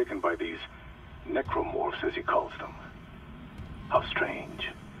been shaken by these necromorphs, as he calls them. How strange.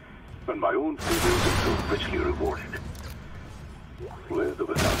 When my own faith is so richly rewarded. With or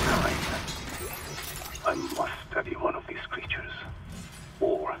without Kine, I must study one of these creatures.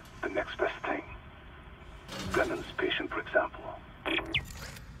 Or the next best thing. Brennan's patient, for example.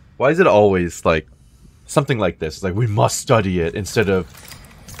 Why is it always, like, something like this? Like, we must study it instead of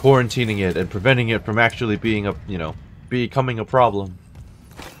quarantining it and preventing it from actually being a, you know, becoming a problem.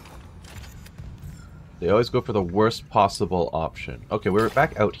 They always go for the worst possible option. Okay, we're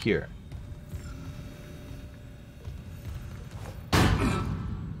back out here.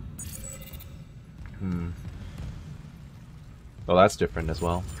 Oh, that's different as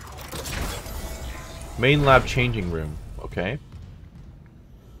well. Main lab changing room. Okay.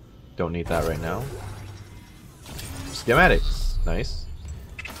 Don't need that right now. Schematics. Nice.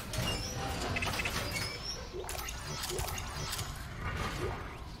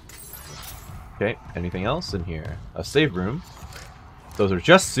 Okay, anything else in here? A save room. Those are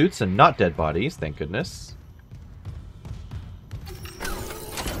just suits and not dead bodies, thank goodness.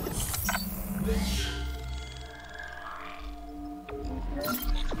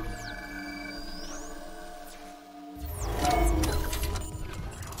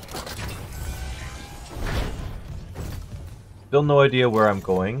 Still no idea where I'm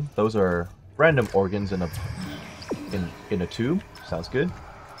going. Those are random organs in a in a tube. Sounds good.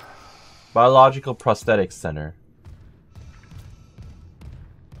 Biological Prosthetics Center.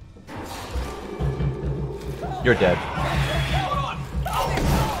 You're dead.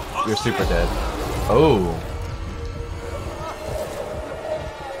 You're super dead. Oh.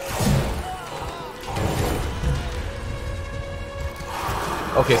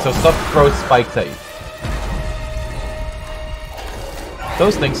 Okay, so stuff throws spikes at you.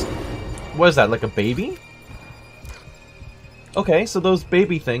 Those things... What is that, like a baby? Okay, so those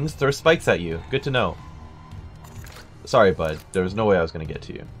baby things throw spikes at you. Good to know. Sorry, bud. There was no way I was going to get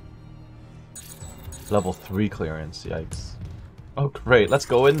to you. Level 3 clearance. Yikes. Oh, great. Let's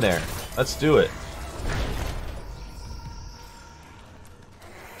go in there. Let's do it.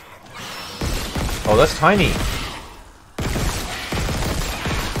 Oh, that's tiny.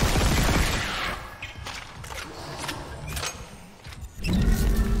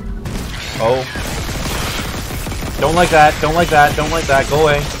 Oh. Don't like that. Don't like that. Don't like that. Go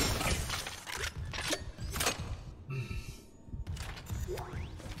away.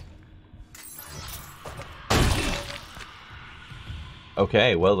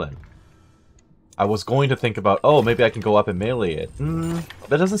 Okay, well then. I was going to think about, oh, maybe I can go up and melee it.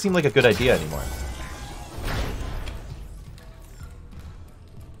 That doesn't seem like a good idea anymore.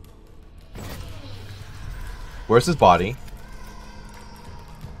 Where's his body?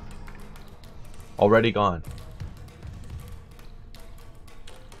 Already gone.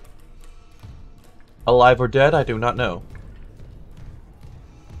 Alive or dead, I do not know.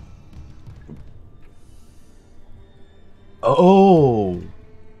 Oh!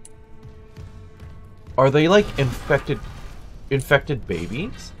 Are they like infected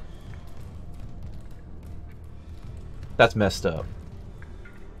babies? That's messed up.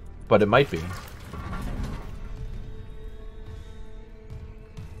 But it might be.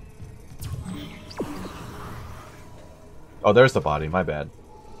 Oh, there's the body, my bad.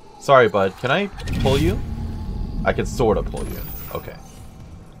 Sorry, bud. Can I pull you? I can sort of pull you. Okay.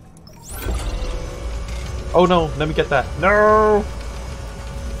 Oh no, let me get that. No!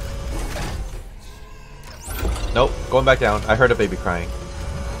 Nope, going back down. I heard a baby crying.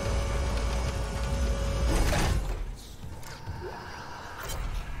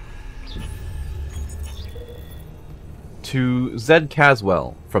 To Zed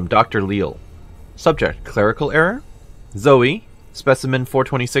Caswell from Dr. Leal. Subject, clerical error? Zoe, specimen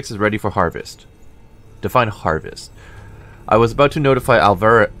 426 is ready for harvest. Define harvest. I was about to notify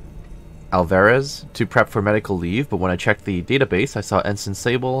Alvarez to prep for medical leave, but when I checked the database, I saw Ensign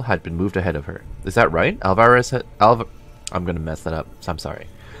Sable had been moved ahead of her. Is that right? Alvarez I'm gonna mess that up, so I'm sorry.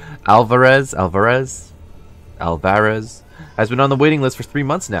 Alvarez has been on the waiting list for 3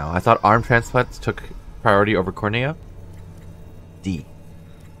 months now. I thought arm transplants took priority over cornea. D.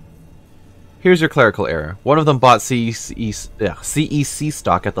 Here's your clerical error. One of them bought CEC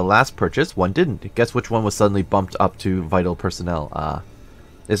stock at the last purchase, one didn't. Guess which one was suddenly bumped up to vital personnel?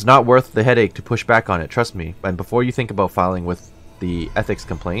 It's not worth the headache to push back on it, trust me. And before you think about filing with the ethics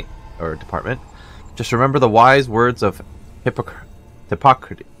complaint, or department, just remember the wise words of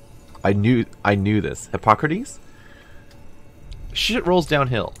Hippocrates. I knew this. Hippocrates? Shit rolls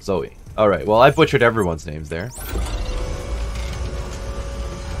downhill, Zoe. Alright, well I butchered everyone's names there.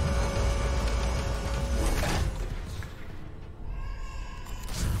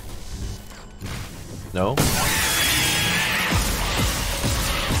 No?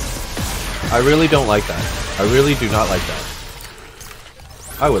 I really don't like that. I really do not like that.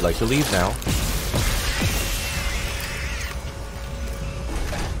 I would like to leave now.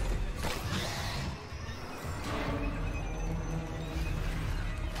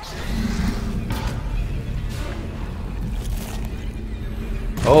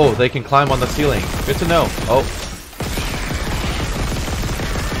 Oh, they can climb on the ceiling. Good to know. Oh.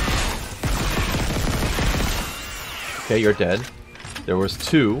 Okay, you're dead. There was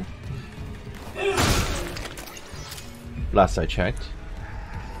 2. Last I checked.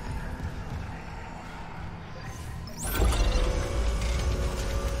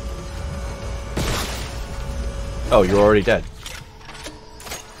 Oh, you're already dead.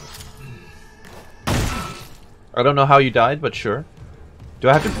 I don't know how you died, but sure. Do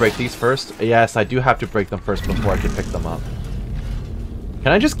I have to break these first? Yes, I do have to break them first before I can pick them up.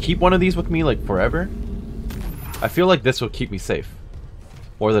 Can I just keep one of these with me, like, forever? I feel like this will keep me safe.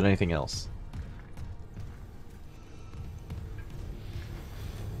 More than anything else.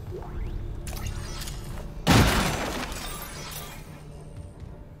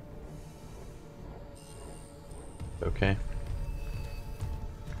 Okay.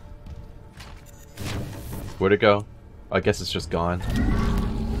 Where'd it go? I guess it's just gone.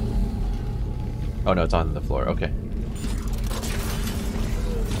 Oh no, it's on the floor. Okay.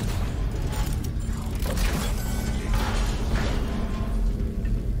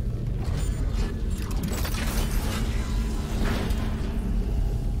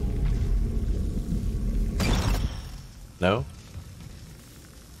 No?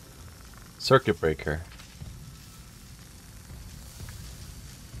 Circuit breaker.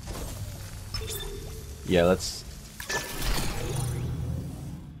 Yeah, let's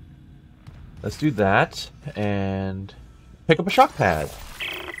do that and pick up a shock pad.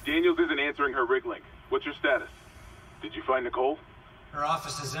 Daniels isn't answering her rig link. What's your status? Did you find Nicole? Her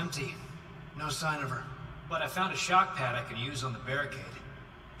office is empty. No sign of her. But I found a shock pad I can use on the barricade.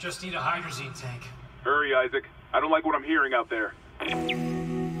 Just need a hydrazine tank. Hurry, Isaac. I don't like what I'm hearing out there.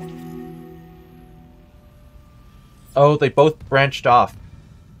 Oh, they both branched off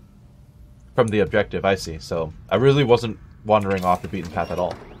from the objective, I see. So I really wasn't wandering off the beaten path at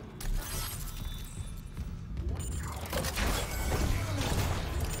all.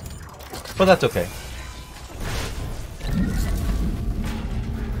 But that's okay.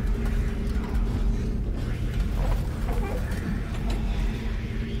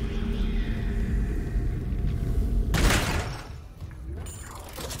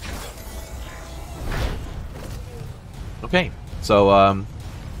 Okay, so,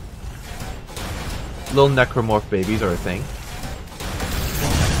 little necromorph babies are a thing.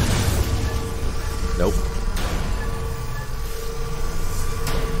 Nope.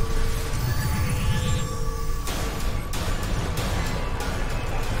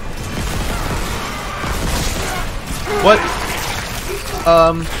 What?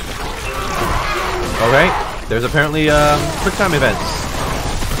 Alright, there's apparently, quick time events.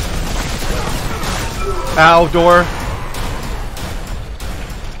 Ow, door.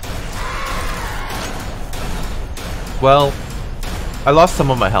 Well, I lost some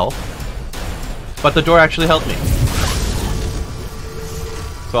of my health, but the door actually helped me.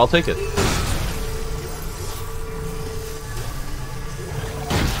 So I'll take it.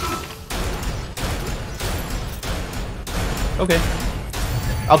 Okay.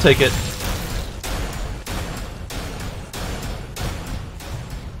 I'll take it.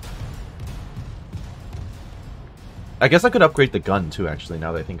 I guess I could upgrade the gun too, actually,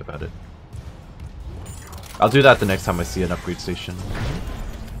 now that I think about it. I'll do that the next time I see an upgrade station.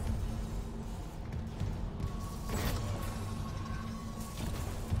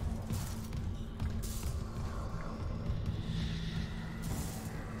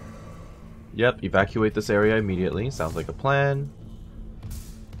 Yep, evacuate this area immediately. Sounds like a plan.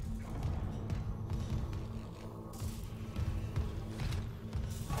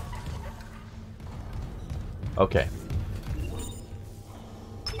 Okay.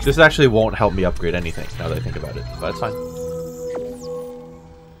 This actually won't help me upgrade anything, now that I think about it, but that's fine.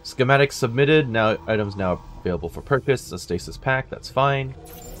 Schematics submitted, now items now available for purchase, a stasis pack, that's fine.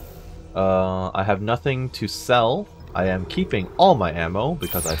 I have nothing to sell. I am keeping all my ammo,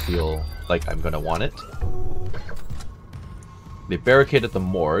 because I feel like I'm gonna want it. They barricaded the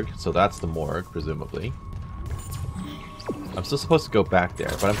morgue, so that's the morgue, presumably. I'm still supposed to go back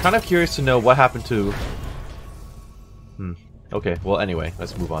there, but I'm kind of curious to know what happened to... Okay, well anyway,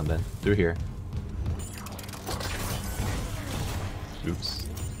 let's move on then. Through here. Oops.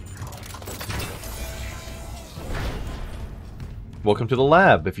 Welcome to the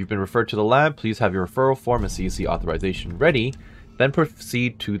lab. If you've been referred to the lab, please have your referral form and CEC authorization ready, then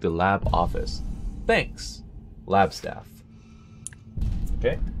proceed to the lab office. Thanks, lab staff.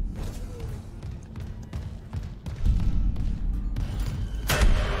 Okay.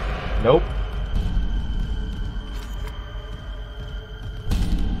 Nope.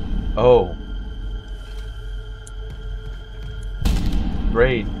 Oh.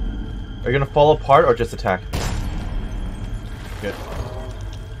 Great. Are you gonna fall apart or just attack me? Good.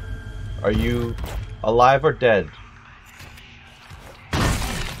 Are you alive or dead?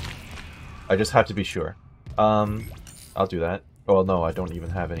 I just have to be sure. I'll do that. Oh no, I don't even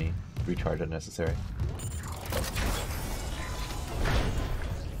have any recharge unnecessary.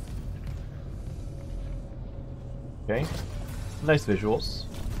 Okay. Nice visuals.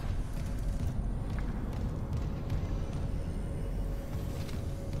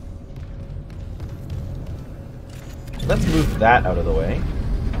 Let's move that out of the way.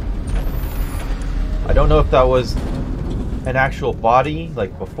 I don't know if that was an actual body,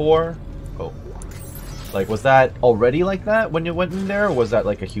 like before. Oh. Like, was that already like that when you went in there, or was that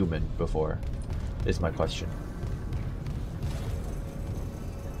like a human before? Is my question.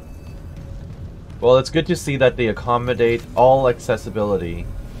 Well, it's good to see that they accommodate all accessibility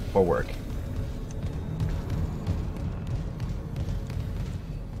for work.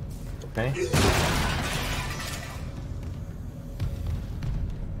 Okay.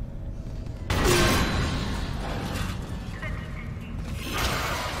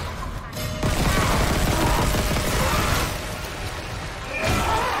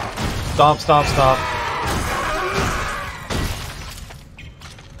 Stomp, stomp, stomp.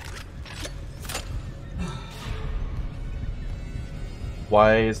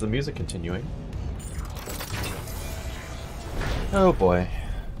 Why is the music continuing? Oh boy.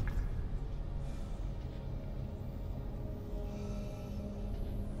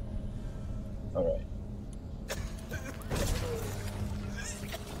 Alright.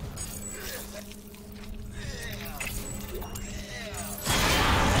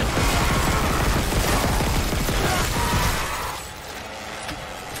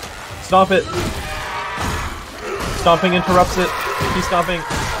 Stop it! Stomping interrupts it. Keep stomping.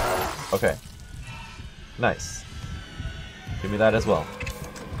 Okay. Nice. Give me that as well.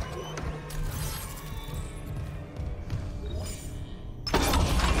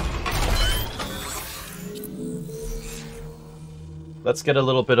 Let's get a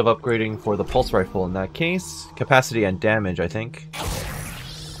little bit of upgrading for the pulse rifle in that case. Capacity and damage, I think.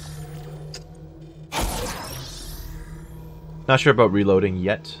 Not sure about reloading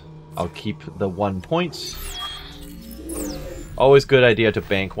yet. I'll keep the 1 point. Always good idea to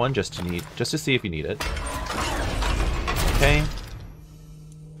bank one just to see if you need it. Okay.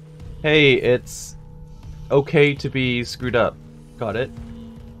 Hey, it's okay to be screwed up. Got it.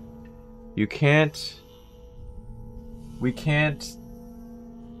 You can't... We can't...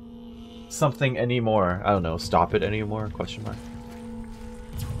 something anymore. I don't know, stop it anymore? Question mark.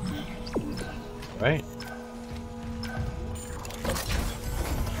 Right.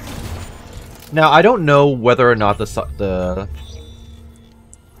 Now, I don't know whether or not the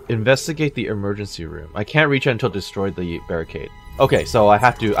investigate the emergency room. I can't reach it until destroy the barricade. Okay, so I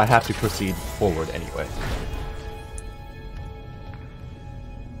have to proceed forward anyway.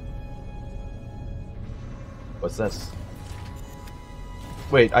 What's this?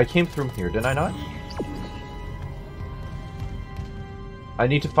 Wait, I came through here, did I not? I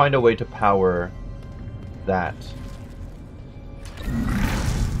need to find a way to power that.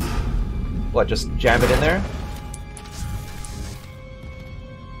 What, just jam it in there?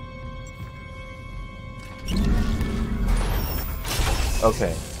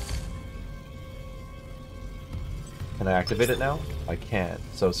 Okay. Can I activate it now? I can.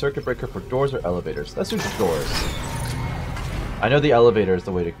 So circuit breaker for doors or elevators. Let's do the doors. I know the elevator is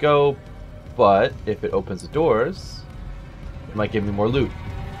the way to go, but if it opens the doors, it might give me more loot.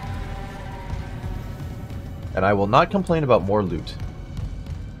 And I will not complain about more loot.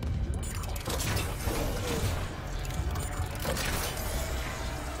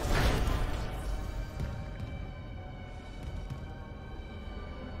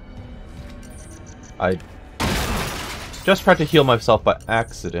 I just tried to heal myself by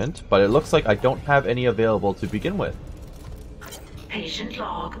accident, but it looks like I don't have any available to begin with. Patient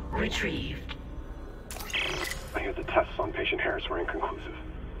log retrieved. I hear the tests on patient Harris were inconclusive.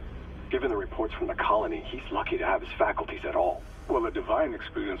 Given the reports from the colony, he's lucky to have his faculties at all. Well, a divine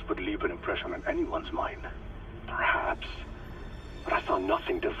experience would leave an impression on anyone's mind. Perhaps. But I saw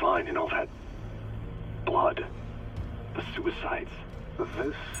nothing divine in all that blood. The suicides.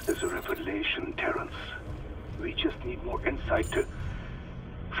 This is a revelation, Terrence. We just need more insight to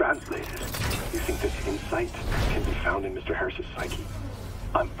translate it. You think this insight can be found in Mr. Harris's psyche?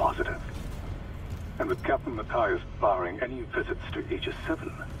 I'm positive. And with Captain Matthias barring any visits to Aegis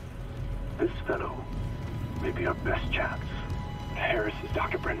 7, this fellow may be our best chance. Harris is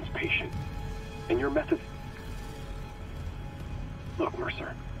Dr. Brennan's patient. And your method... Look,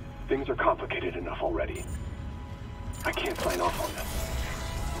 Mercer, things are complicated enough already. I can't sign off on them.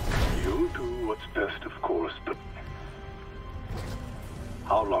 You do what's best, of course, but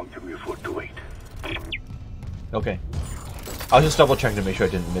how long can we afford to wait? Okay. I was just double checking to make sure I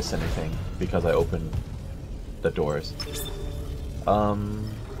didn't miss anything because I opened the doors.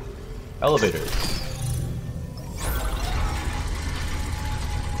 Elevators.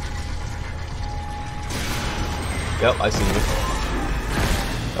 Yep, I see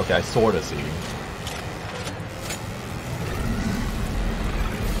you. Okay, I sorta see you.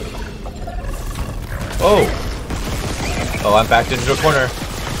 Oh! Oh, I'm backed into a corner.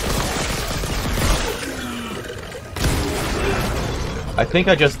 I think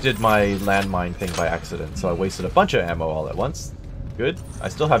I just did my landmine thing by accident, so I wasted a bunch of ammo all at once. Good. I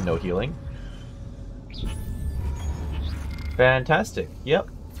still have no healing. Fantastic. Yep.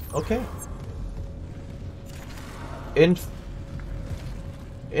 Okay.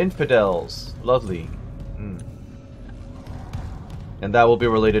 Infidels. Lovely. And that will be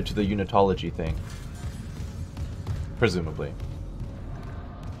related to the unitology thing. Presumably.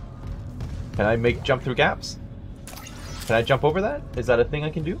 Can I jump through gaps? Can I jump over that? Is that a thing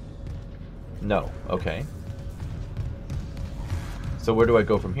I can do? No. Okay. So where do I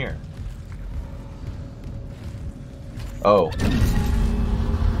go from here? Oh.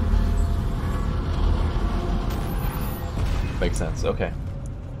 Makes sense. Okay.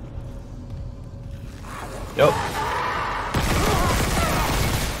 Yep.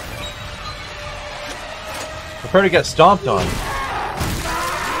 Prepare to get stomped on.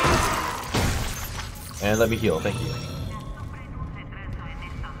 And let me heal, thank you.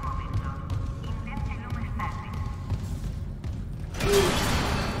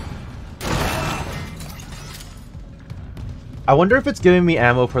 I wonder if it's giving me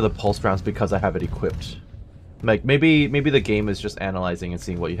ammo for the pulse rounds because I have it equipped. Like, maybe the game is just analyzing and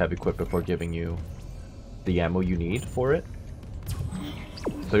seeing what you have equipped before giving you the ammo you need for it.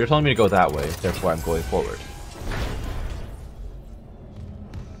 So you're telling me to go that way, therefore I'm going forward.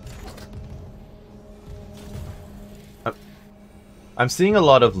 I'm seeing a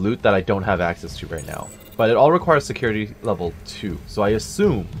lot of loot that I don't have access to right now, but it all requires security level 2, so I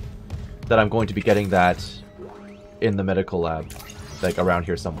assume that I'm going to be getting that in the medical lab, like around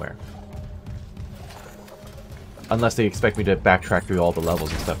here somewhere. Unless they expect me to backtrack through all the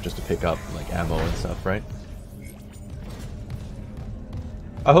levels and stuff just to pick up like ammo and stuff, right?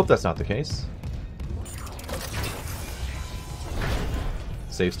 I hope that's not the case.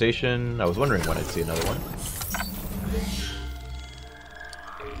 Save station. I was wondering when I'd see another one.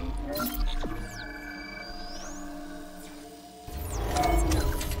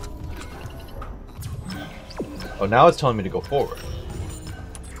 Oh, now it's telling me to go forward.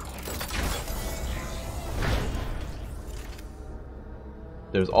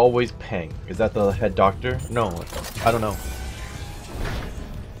 There's always Peng. Is that the head doctor? No, I don't know.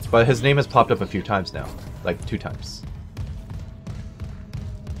 But his name has popped up a few times now. Like 2 times.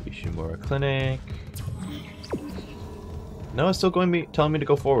 Ishimura Clinic. No, it's still telling me to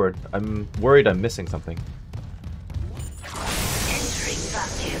go forward. I'm worried I'm missing something. Exiting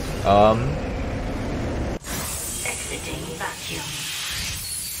vacuum.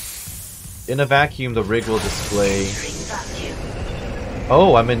 In a vacuum, the rig will display.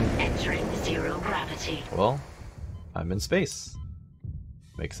 Oh, I'm in. Entering 0 gravity. Well, I'm in space.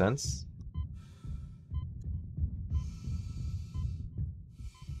 Makes sense.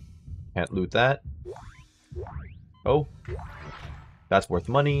 Can't loot that. Oh, that's worth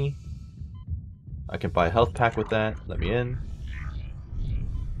money. I can buy a health pack with that. Let me in.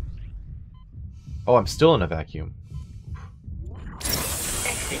 Oh, I'm still in a vacuum.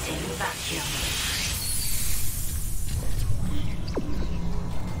 Exiting vacuum.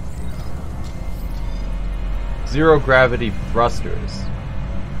 Zero gravity thrusters.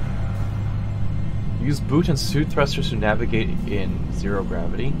 Use boot and suit thrusters to navigate in zero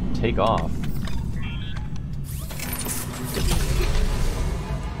gravity. Take off.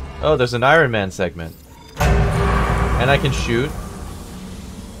 Oh, there's an Iron Man segment. And I can shoot.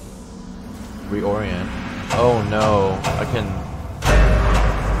 Reorient. Oh no, I can...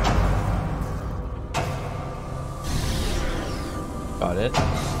 Got it.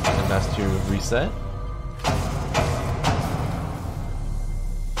 And that's to reset.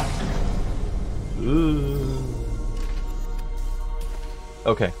 Ooh.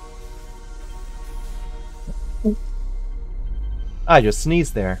 Okay. I just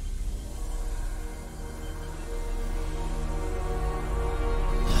sneezed there.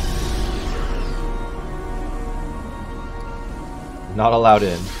 Not allowed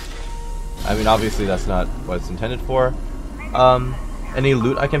in. I mean, obviously that's not what it's intended for. Any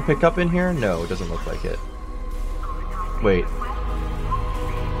loot I can pick up in here? No, it doesn't look like it. Wait.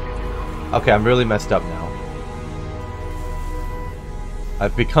 Okay, I'm really messed up now.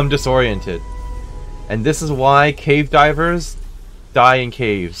 I've become disoriented. And this is why cave divers die in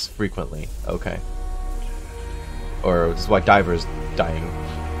caves frequently. Okay. Or this is why divers die in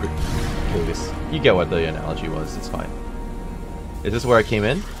caves. You get what the analogy was, it's fine. Is this where I came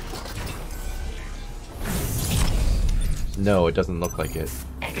in? No, it doesn't look like it.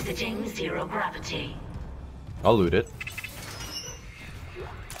 Exiting 0 gravity. I'll loot it.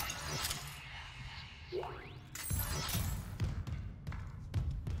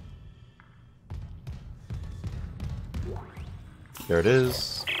 There it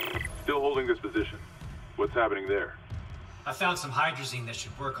is. Still holding this position. What's happening there? I found some hydrazine that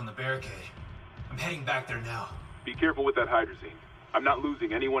should work on the barricade. I'm heading back there now. Be careful with that hydrazine. I'm not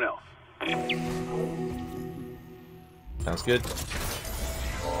losing anyone else. Sounds good.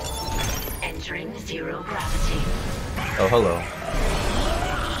 Entering 0 gravity. Oh, hello.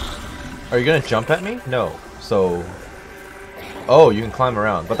 Are you gonna jump at me? No. So... Oh, you can climb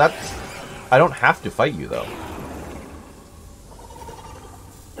around. But that's... I don't have to fight you, though.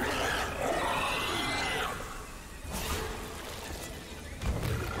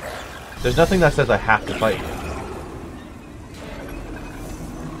 There's nothing that says I have to fight you.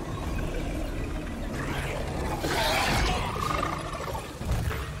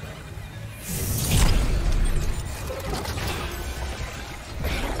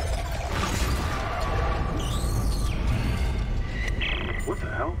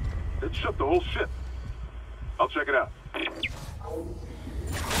 could shut the whole ship. I'll check it out.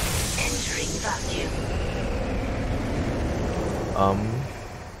 Entering vacuum.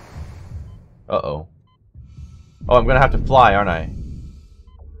 Uh-oh. Oh, I'm gonna have to fly, aren't I?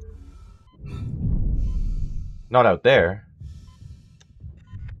 Not out there.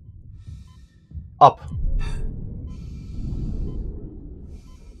 Up.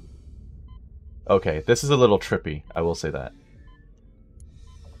 Okay, this is a little trippy, I will say that.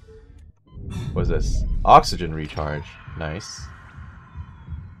 What is this? Oxygen recharge. Nice.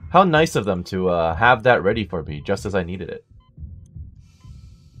 How nice of them to have that ready for me just as I needed it.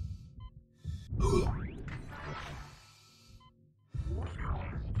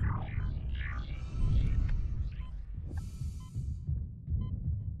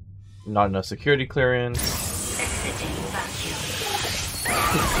 Not enough security clearance.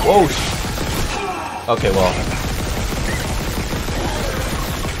 Whoa! Okay, well.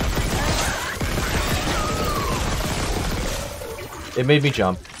 It made me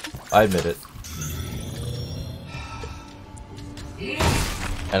jump. I admit it.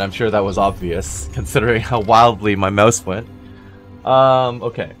 And I'm sure that was obvious, considering how wildly my mouse went.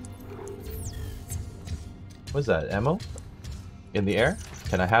 Okay. What is that? Ammo? In the air?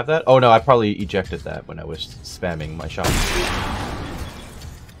 Can I have that? Oh no, I probably ejected that when I was spamming my shot.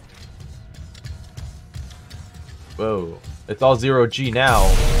 Whoa. It's all 0G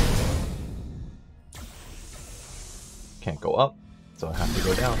now. Can't go up, so I have to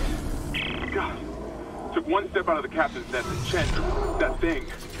go down. God. Took one step out of the captain's nest and Chen, that thing,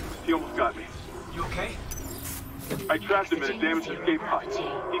 he almost got me. You okay? I trapped him in a damaged escape pod.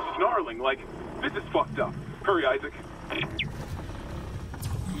 He's snarling like, this is fucked up. Hurry, Isaac.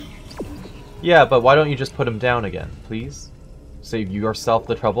 Yeah, but why don't you just put him down again, please? Save yourself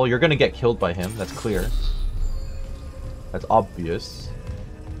the trouble. You're gonna get killed by him, that's clear. That's obvious.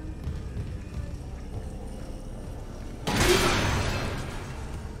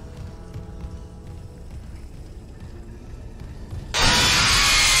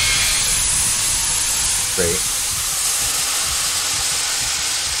 Great.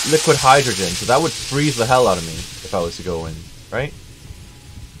 Liquid hydrogen, so that would freeze the hell out of me if I was to go in, right?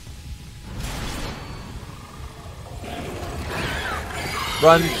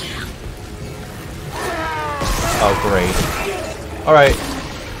 Run! Oh, great. Alright.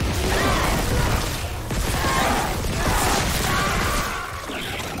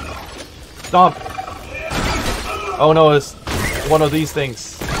 Stomp! Oh no, it's one of these things.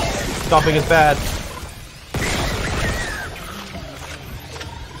 Stomping is bad.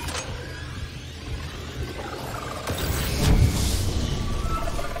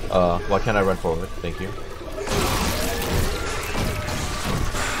 Why can't I run forward? Thank you.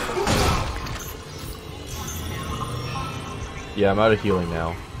 Yeah, I'm out of healing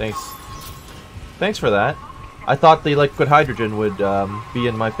now. Thanks. Thanks for that. I thought the liquid hydrogen would be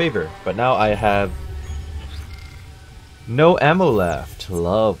in my favor, but now I have no ammo left.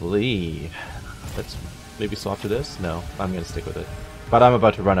 Lovely. Let's maybe swap to this? No, I'm gonna stick with it. But I'm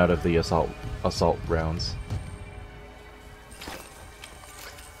about to run out of the assault rounds.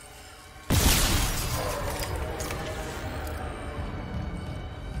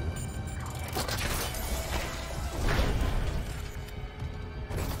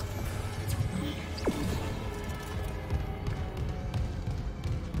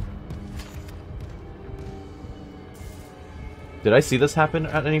 Did I see this happen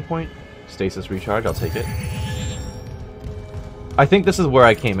at any point? Stasis recharge, I'll take it. I think this is where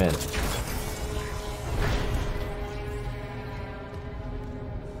I came in.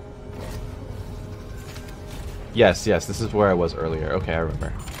 Yes, this is where I was earlier. Okay, I remember.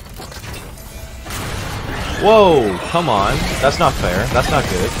 Whoa, come on. That's not fair. That's not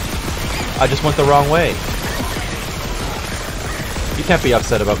good. I just went the wrong way. You can't be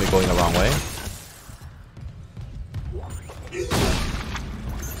upset about me going the wrong way.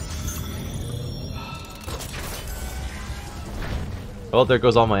 Well, there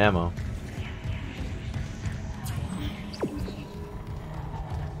goes all my ammo.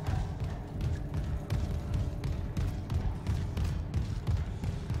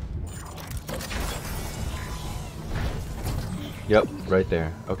 Yep, right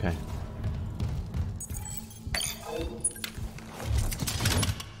there. Okay.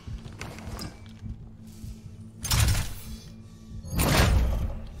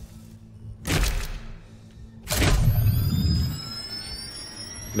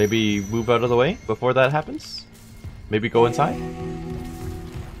 Maybe move out of the way before that happens? Maybe go inside?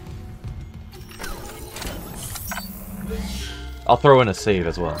 I'll throw in a save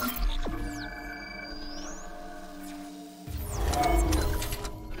as well.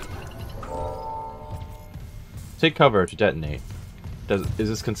 Take cover to detonate. Is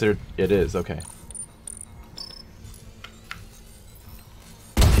this considered? It is, okay.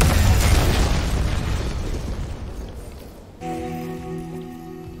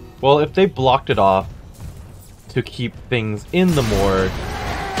 Well, if they blocked it off to keep things in the morgue,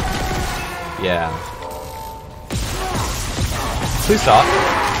 yeah. Please stop.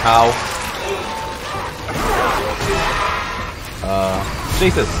 Ow.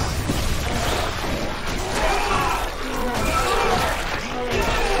 Jesus.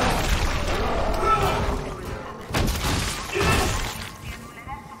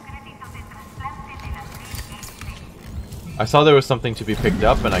 I saw there was something to be picked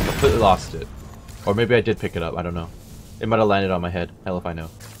up and I completely lost it. Or maybe I did pick it up, I don't know. It might have landed on my head. Hell if I know.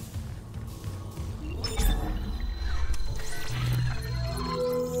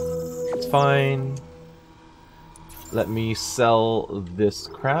 It's fine. Let me sell this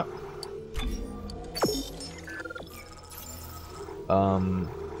crap. I'm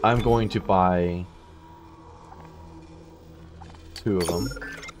going to buy 2 of them.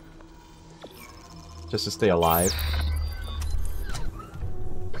 Just to stay alive.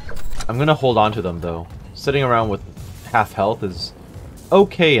 I'm gonna hold on to them though. Sitting around with half health is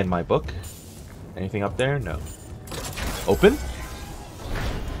okay in my book. Anything up there? No. Open?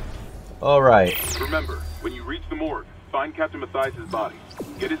 Alright. Remember, when you reach the morgue, find Captain Mathias' body.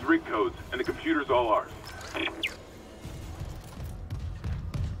 Get his rig codes, and the computer's all ours.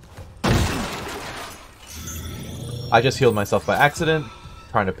 I just healed myself by accident,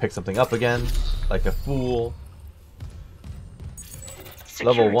 trying to pick something up again, like a fool.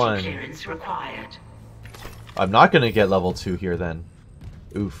 Level 1. Clearance required. I'm not gonna get level 2 here then.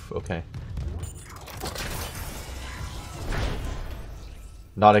 Oof, okay.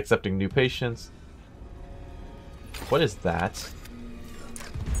 Not accepting new patients. What is that?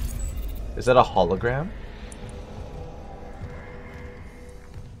 Is that a hologram?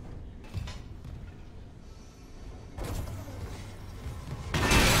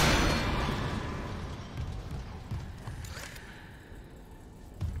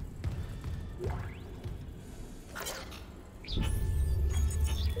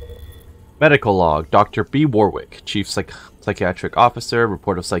 Medical log. Dr. B. Warwick, Chief Psychiatric Officer,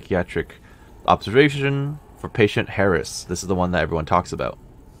 report of psychiatric observation for patient Harris. This is the one that everyone talks about.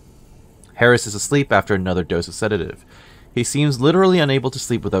 Harris is asleep after another dose of sedative. He seems literally unable to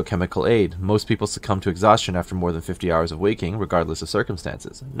sleep without chemical aid. Most people succumb to exhaustion after more than 50 hours of waking, regardless of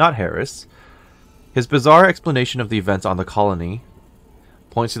circumstances. Not Harris. His bizarre explanation of the events on the colony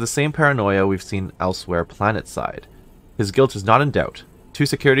points to the same paranoia we've seen elsewhere planetside. His guilt is not in doubt. 2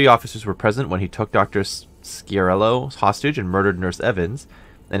 security officers were present when he took Dr. Sciarello hostage and murdered Nurse Evans,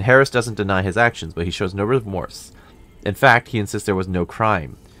 and Harris doesn't deny his actions, but he shows no remorse. In fact, he insists there was no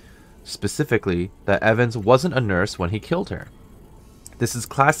crime. Specifically, that Evans wasn't a nurse when he killed her. This is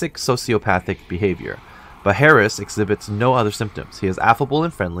classic sociopathic behavior, but Harris exhibits no other symptoms. He is affable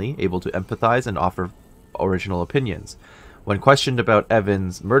and friendly, able to empathize and offer original opinions. When questioned about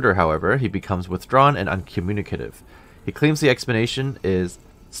Evans' murder, however, he becomes withdrawn and uncommunicative. He claims the explanation is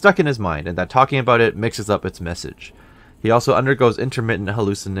stuck in his mind and that talking about it mixes up its message. He also undergoes intermittent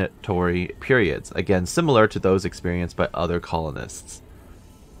hallucinatory periods, again similar to those experienced by other colonists.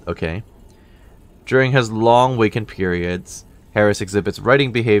 Okay. During his long wakened periods, Harris exhibits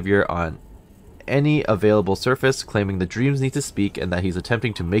writing behavior on any available surface, claiming the dreams need to speak and that he's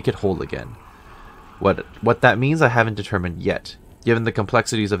attempting to make it whole again. What that means I haven't determined yet. Given the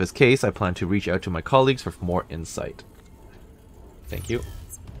complexities of his case, I plan to reach out to my colleagues for more insight. Thank you.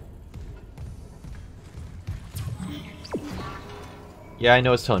 Yeah, I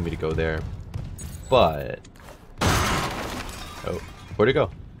know it's telling me to go there, but... Oh, where'd it go?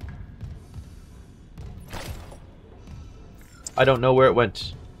 I don't know where it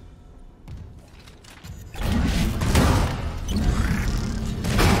went.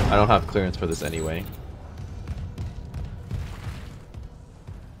 I don't have clearance for this anyway.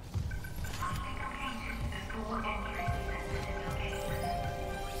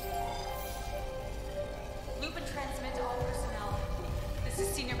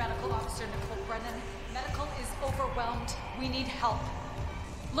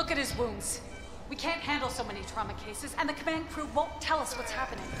 Look at his wounds. We can't handle so many trauma cases, and the command crew won't tell us what's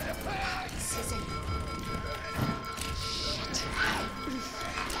happening. Sizzing. Shit.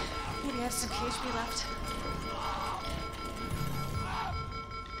 Maybe I have some PHP left.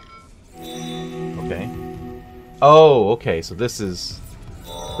 Okay. Oh, okay, so this is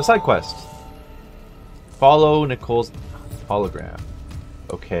the side quest. Follow Nicole's hologram.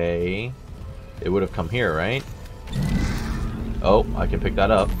 Okay. It would have come here, right? Oh, I can pick that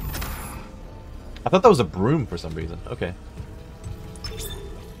up. I thought that was a broom for some reason. Okay.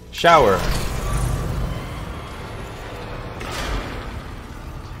 Shower.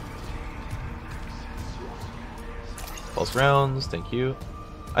 Pulse rounds, thank you.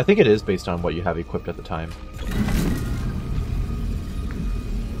 I think it is based on what you have equipped at the time.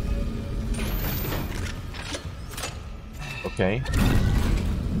 Okay.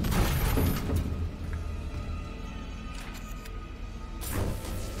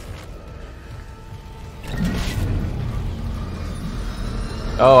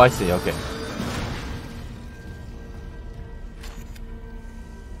 Oh, I see, okay.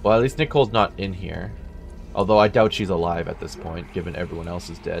 Well, at least Nicole's not in here. Although I doubt she's alive at this point, given everyone else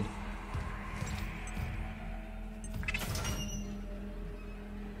is dead.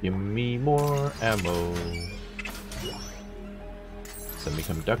 Give me more ammo.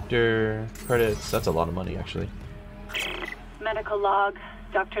 Semiconductor credits. That's a lot of money, actually. Medical log,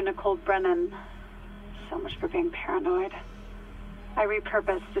 Dr. Nicole Brennan. So much for being paranoid. I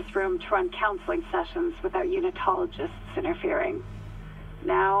repurposed this room to run counseling sessions without unitologists interfering.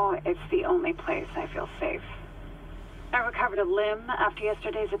 Now, it's the only place I feel safe. I recovered a limb after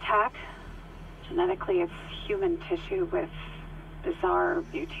yesterday's attack. Genetically, it's human tissue with bizarre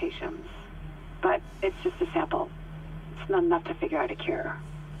mutations. But it's just a sample. It's not enough to figure out a cure.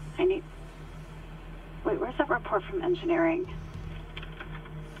 I need... Wait, where's that report from engineering?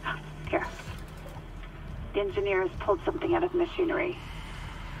 Here. The engineers pulled something out of machinery.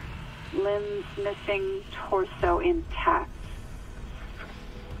 Limbs missing, torso intact.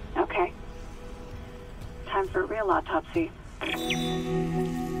 Okay. Time for a real autopsy.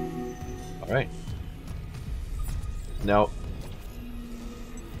 Alright. Now,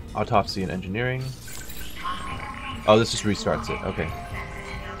 autopsy and engineering. Oh, this just restarts it. Okay.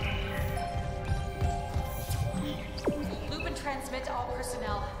 Loop and transmit to all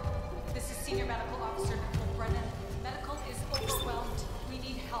personnel. This is Senior Medical Officer Nicole Brennan. Medical is overwhelmed. We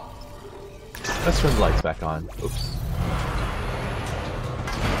need help. Let's turn the lights back on. Oops.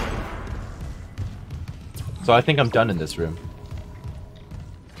 So I think I'm done in this room.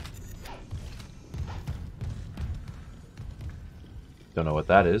 Don't know what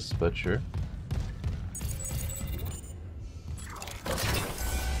that is, but sure.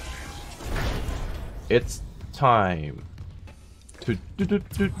 It's time to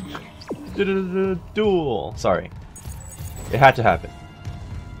duel. Sorry. It had to happen.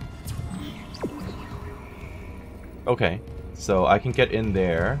 Okay, so I can get in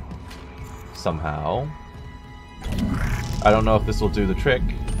there somehow. I don't know if this will do the trick.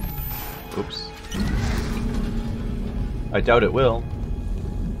 Oops. I doubt it will.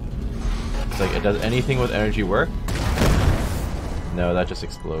 It's like, it does anything with energy work? No, that just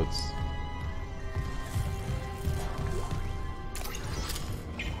explodes.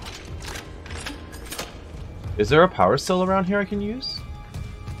 Is there a power cell around here I can use?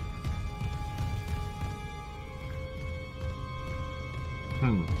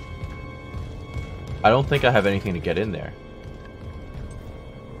 I don't think I have anything to get in there.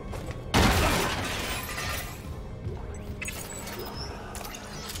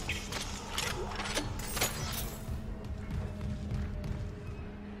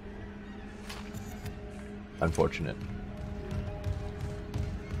 Unfortunate.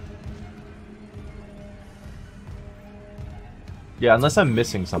 Yeah, unless I'm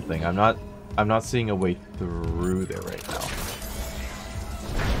missing something. I'm not seeing a way through there right now.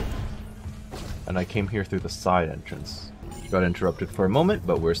 And I came here through the side entrance. Got interrupted for a moment,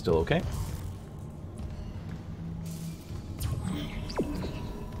 but we're still okay.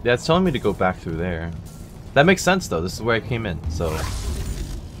 Yeah, it's telling me to go back through there. That makes sense though, this is where I came in, so...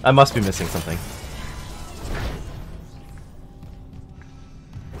 I must be missing something.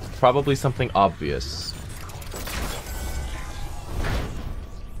 Probably something obvious.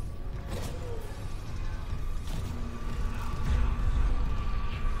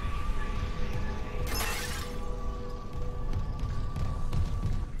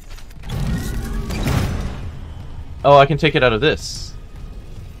 Oh, I can take it out of this.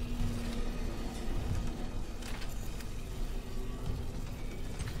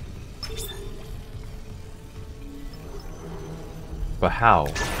 But how?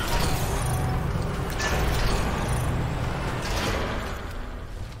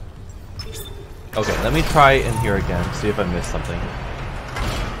 Okay, let me try in here again, see if I missed something.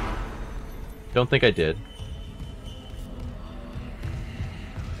 Don't think I did.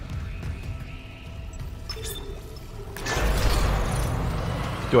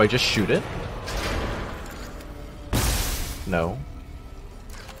 Do I just shoot it? No.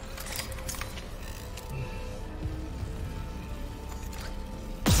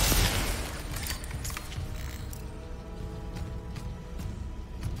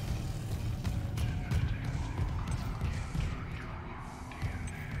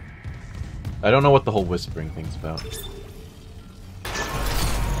 I don't know what the whole whispering thing's about.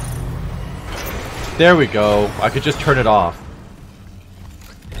 There we go. I could just turn it off.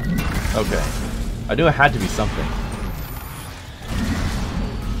 Okay. I knew it had to be something.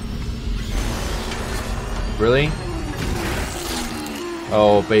 Really?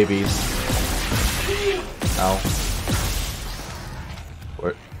 Oh, babies. Ow.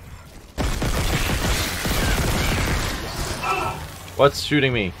 Where? What's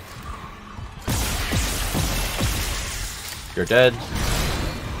shooting me? You're dead.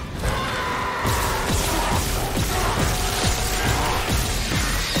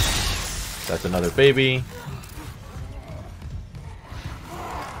 That's another baby.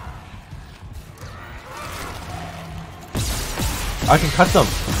 I can cut them.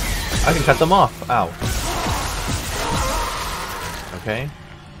 I can cut them off. Ow. Okay.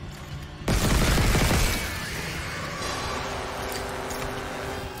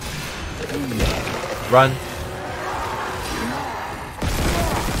 Run.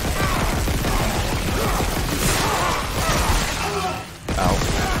 Ow.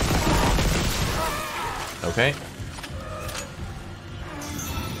 Okay.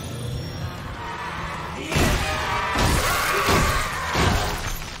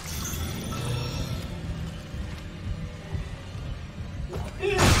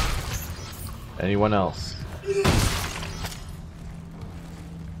 Anyone else?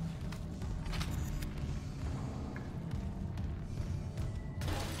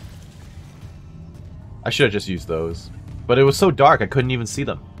 I should have just used those. But it was so dark I couldn't even see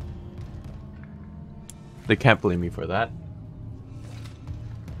them. They can't blame me for that.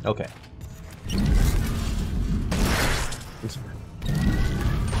 Okay.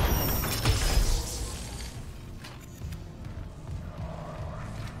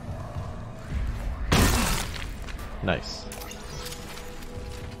 Nice.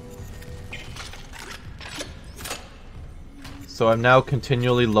 So I'm now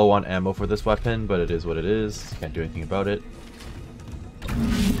continually low on ammo for this weapon, but it is what it is. Can't do anything about it.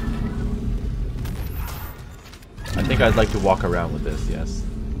 I think I'd like to walk around with this, yes.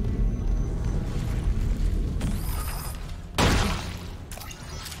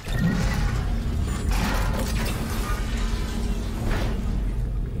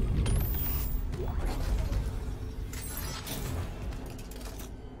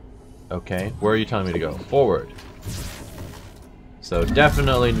 Okay, where are you telling me to go? Forward. So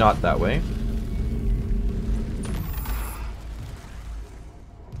definitely not that way.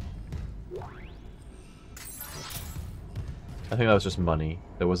 I think that was just money.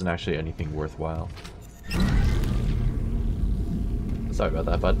 There wasn't actually anything worthwhile. Sorry about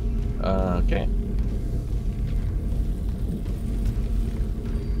that, bud. Okay.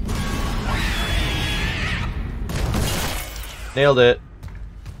 Nailed it.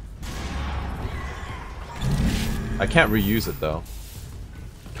 I can't reuse it though.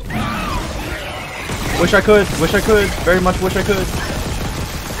 Wish I could. Wish I could. Very much wish I could.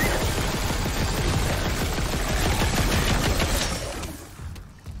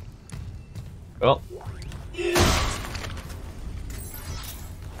 Well.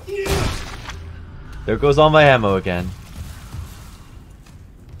 There goes all my ammo again.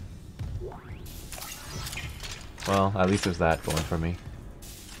 Well, at least there's that going for me.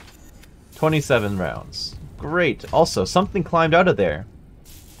 27 rounds. Great. Also, something climbed out of there.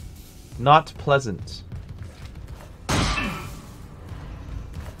 Not pleasant.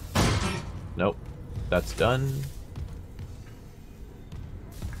 Nope. That's done.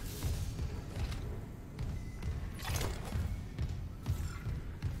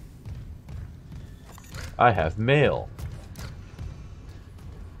 I have mail.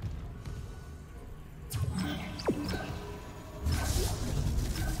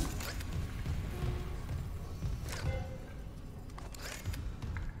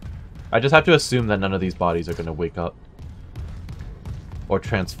 I just have to assume that none of these bodies are gonna wake up. Or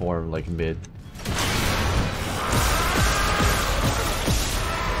transform, like, mid.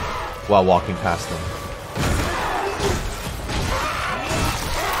 While walking past them.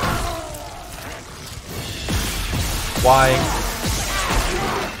 Why?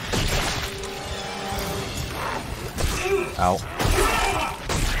 Ow.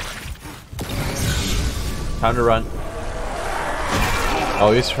 Time to run.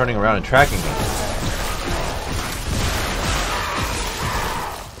 Oh, he's turning around and tracking me.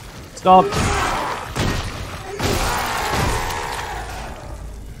 Stop!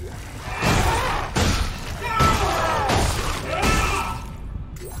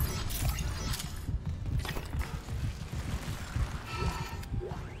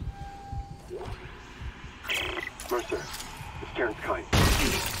 Mercer, it's Terrence Kine.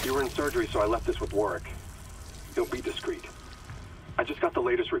 You were in surgery, so I left this with Warwick. He'll be discreet. I just got the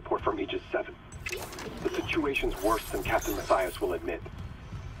latest report from Aegis 7. The situation's worse than Captain Matthias will admit.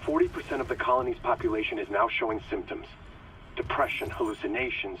 40% of the colony's population is now showing symptoms. Depression,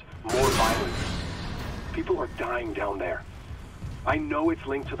 hallucinations, more violence. People are dying down there. I know it's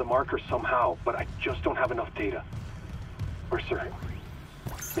linked to the marker somehow, but I just don't have enough data. Mercer,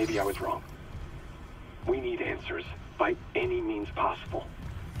 maybe I was wrong. We need answers by any means possible.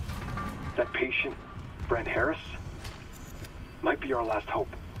 That patient, Brent Harris, might be our last hope.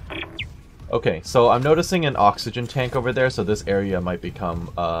 Okay, so I'm noticing an oxygen tank over there, so this area might become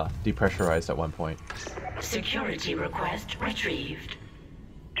depressurized at one point. Security request retrieved.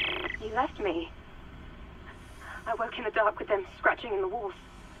 You left me. I woke in the dark with them scratching in the walls.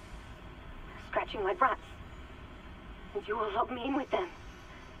 Scratching like rats. And you all locked me in with them.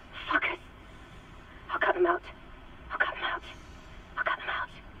 Fuckers. I'll cut them out. I'll cut them out. I'll cut them out.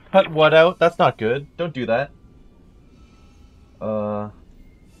 Cut what out? That's not good. Don't do that.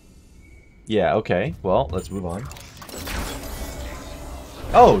 Yeah, okay. Well, let's move on.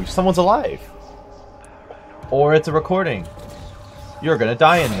 Oh, someone's alive. Or it's a recording. You're gonna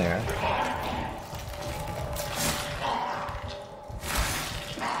die in there.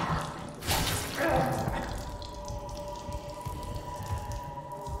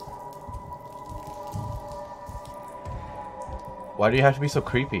 Why do you have to be so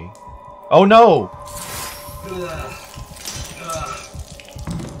creepy? Oh no!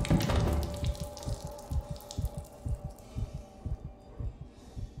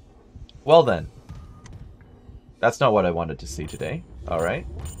 Well then. That's not what I wanted to see today. Alright.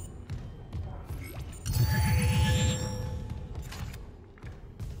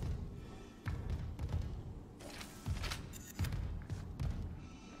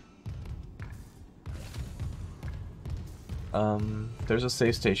 There's a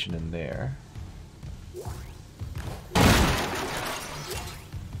save station in there.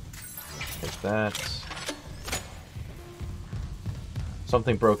 Take that.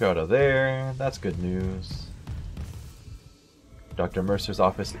 Something broke out of there. That's good news. Dr. Mercer's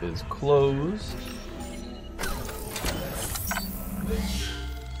office is closed.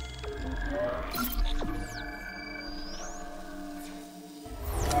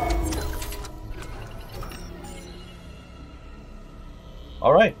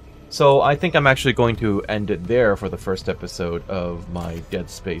 Alright, so I think I'm actually going to end it there for the first episode of my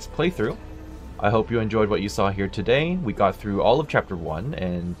Dead Space playthrough. I hope you enjoyed what you saw here today. We got through all of Chapter 1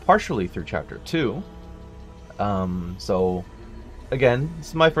 and partially through Chapter 2. So, again, this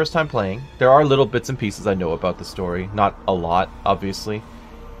is my first time playing. There are little bits and pieces I know about the story. Not a lot, obviously.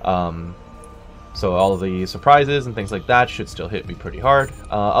 So all of the surprises and things like that should still hit me pretty hard.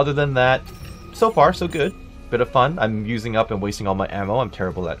 Other than that, so far, so good. Bit of fun. I'm using up and wasting all my ammo. I'm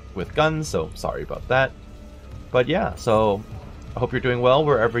terrible with guns, so sorry about that. But yeah, so I hope you're doing well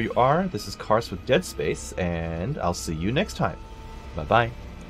wherever you are. This is Karst with Dead Space, and I'll see you next time. Bye-bye.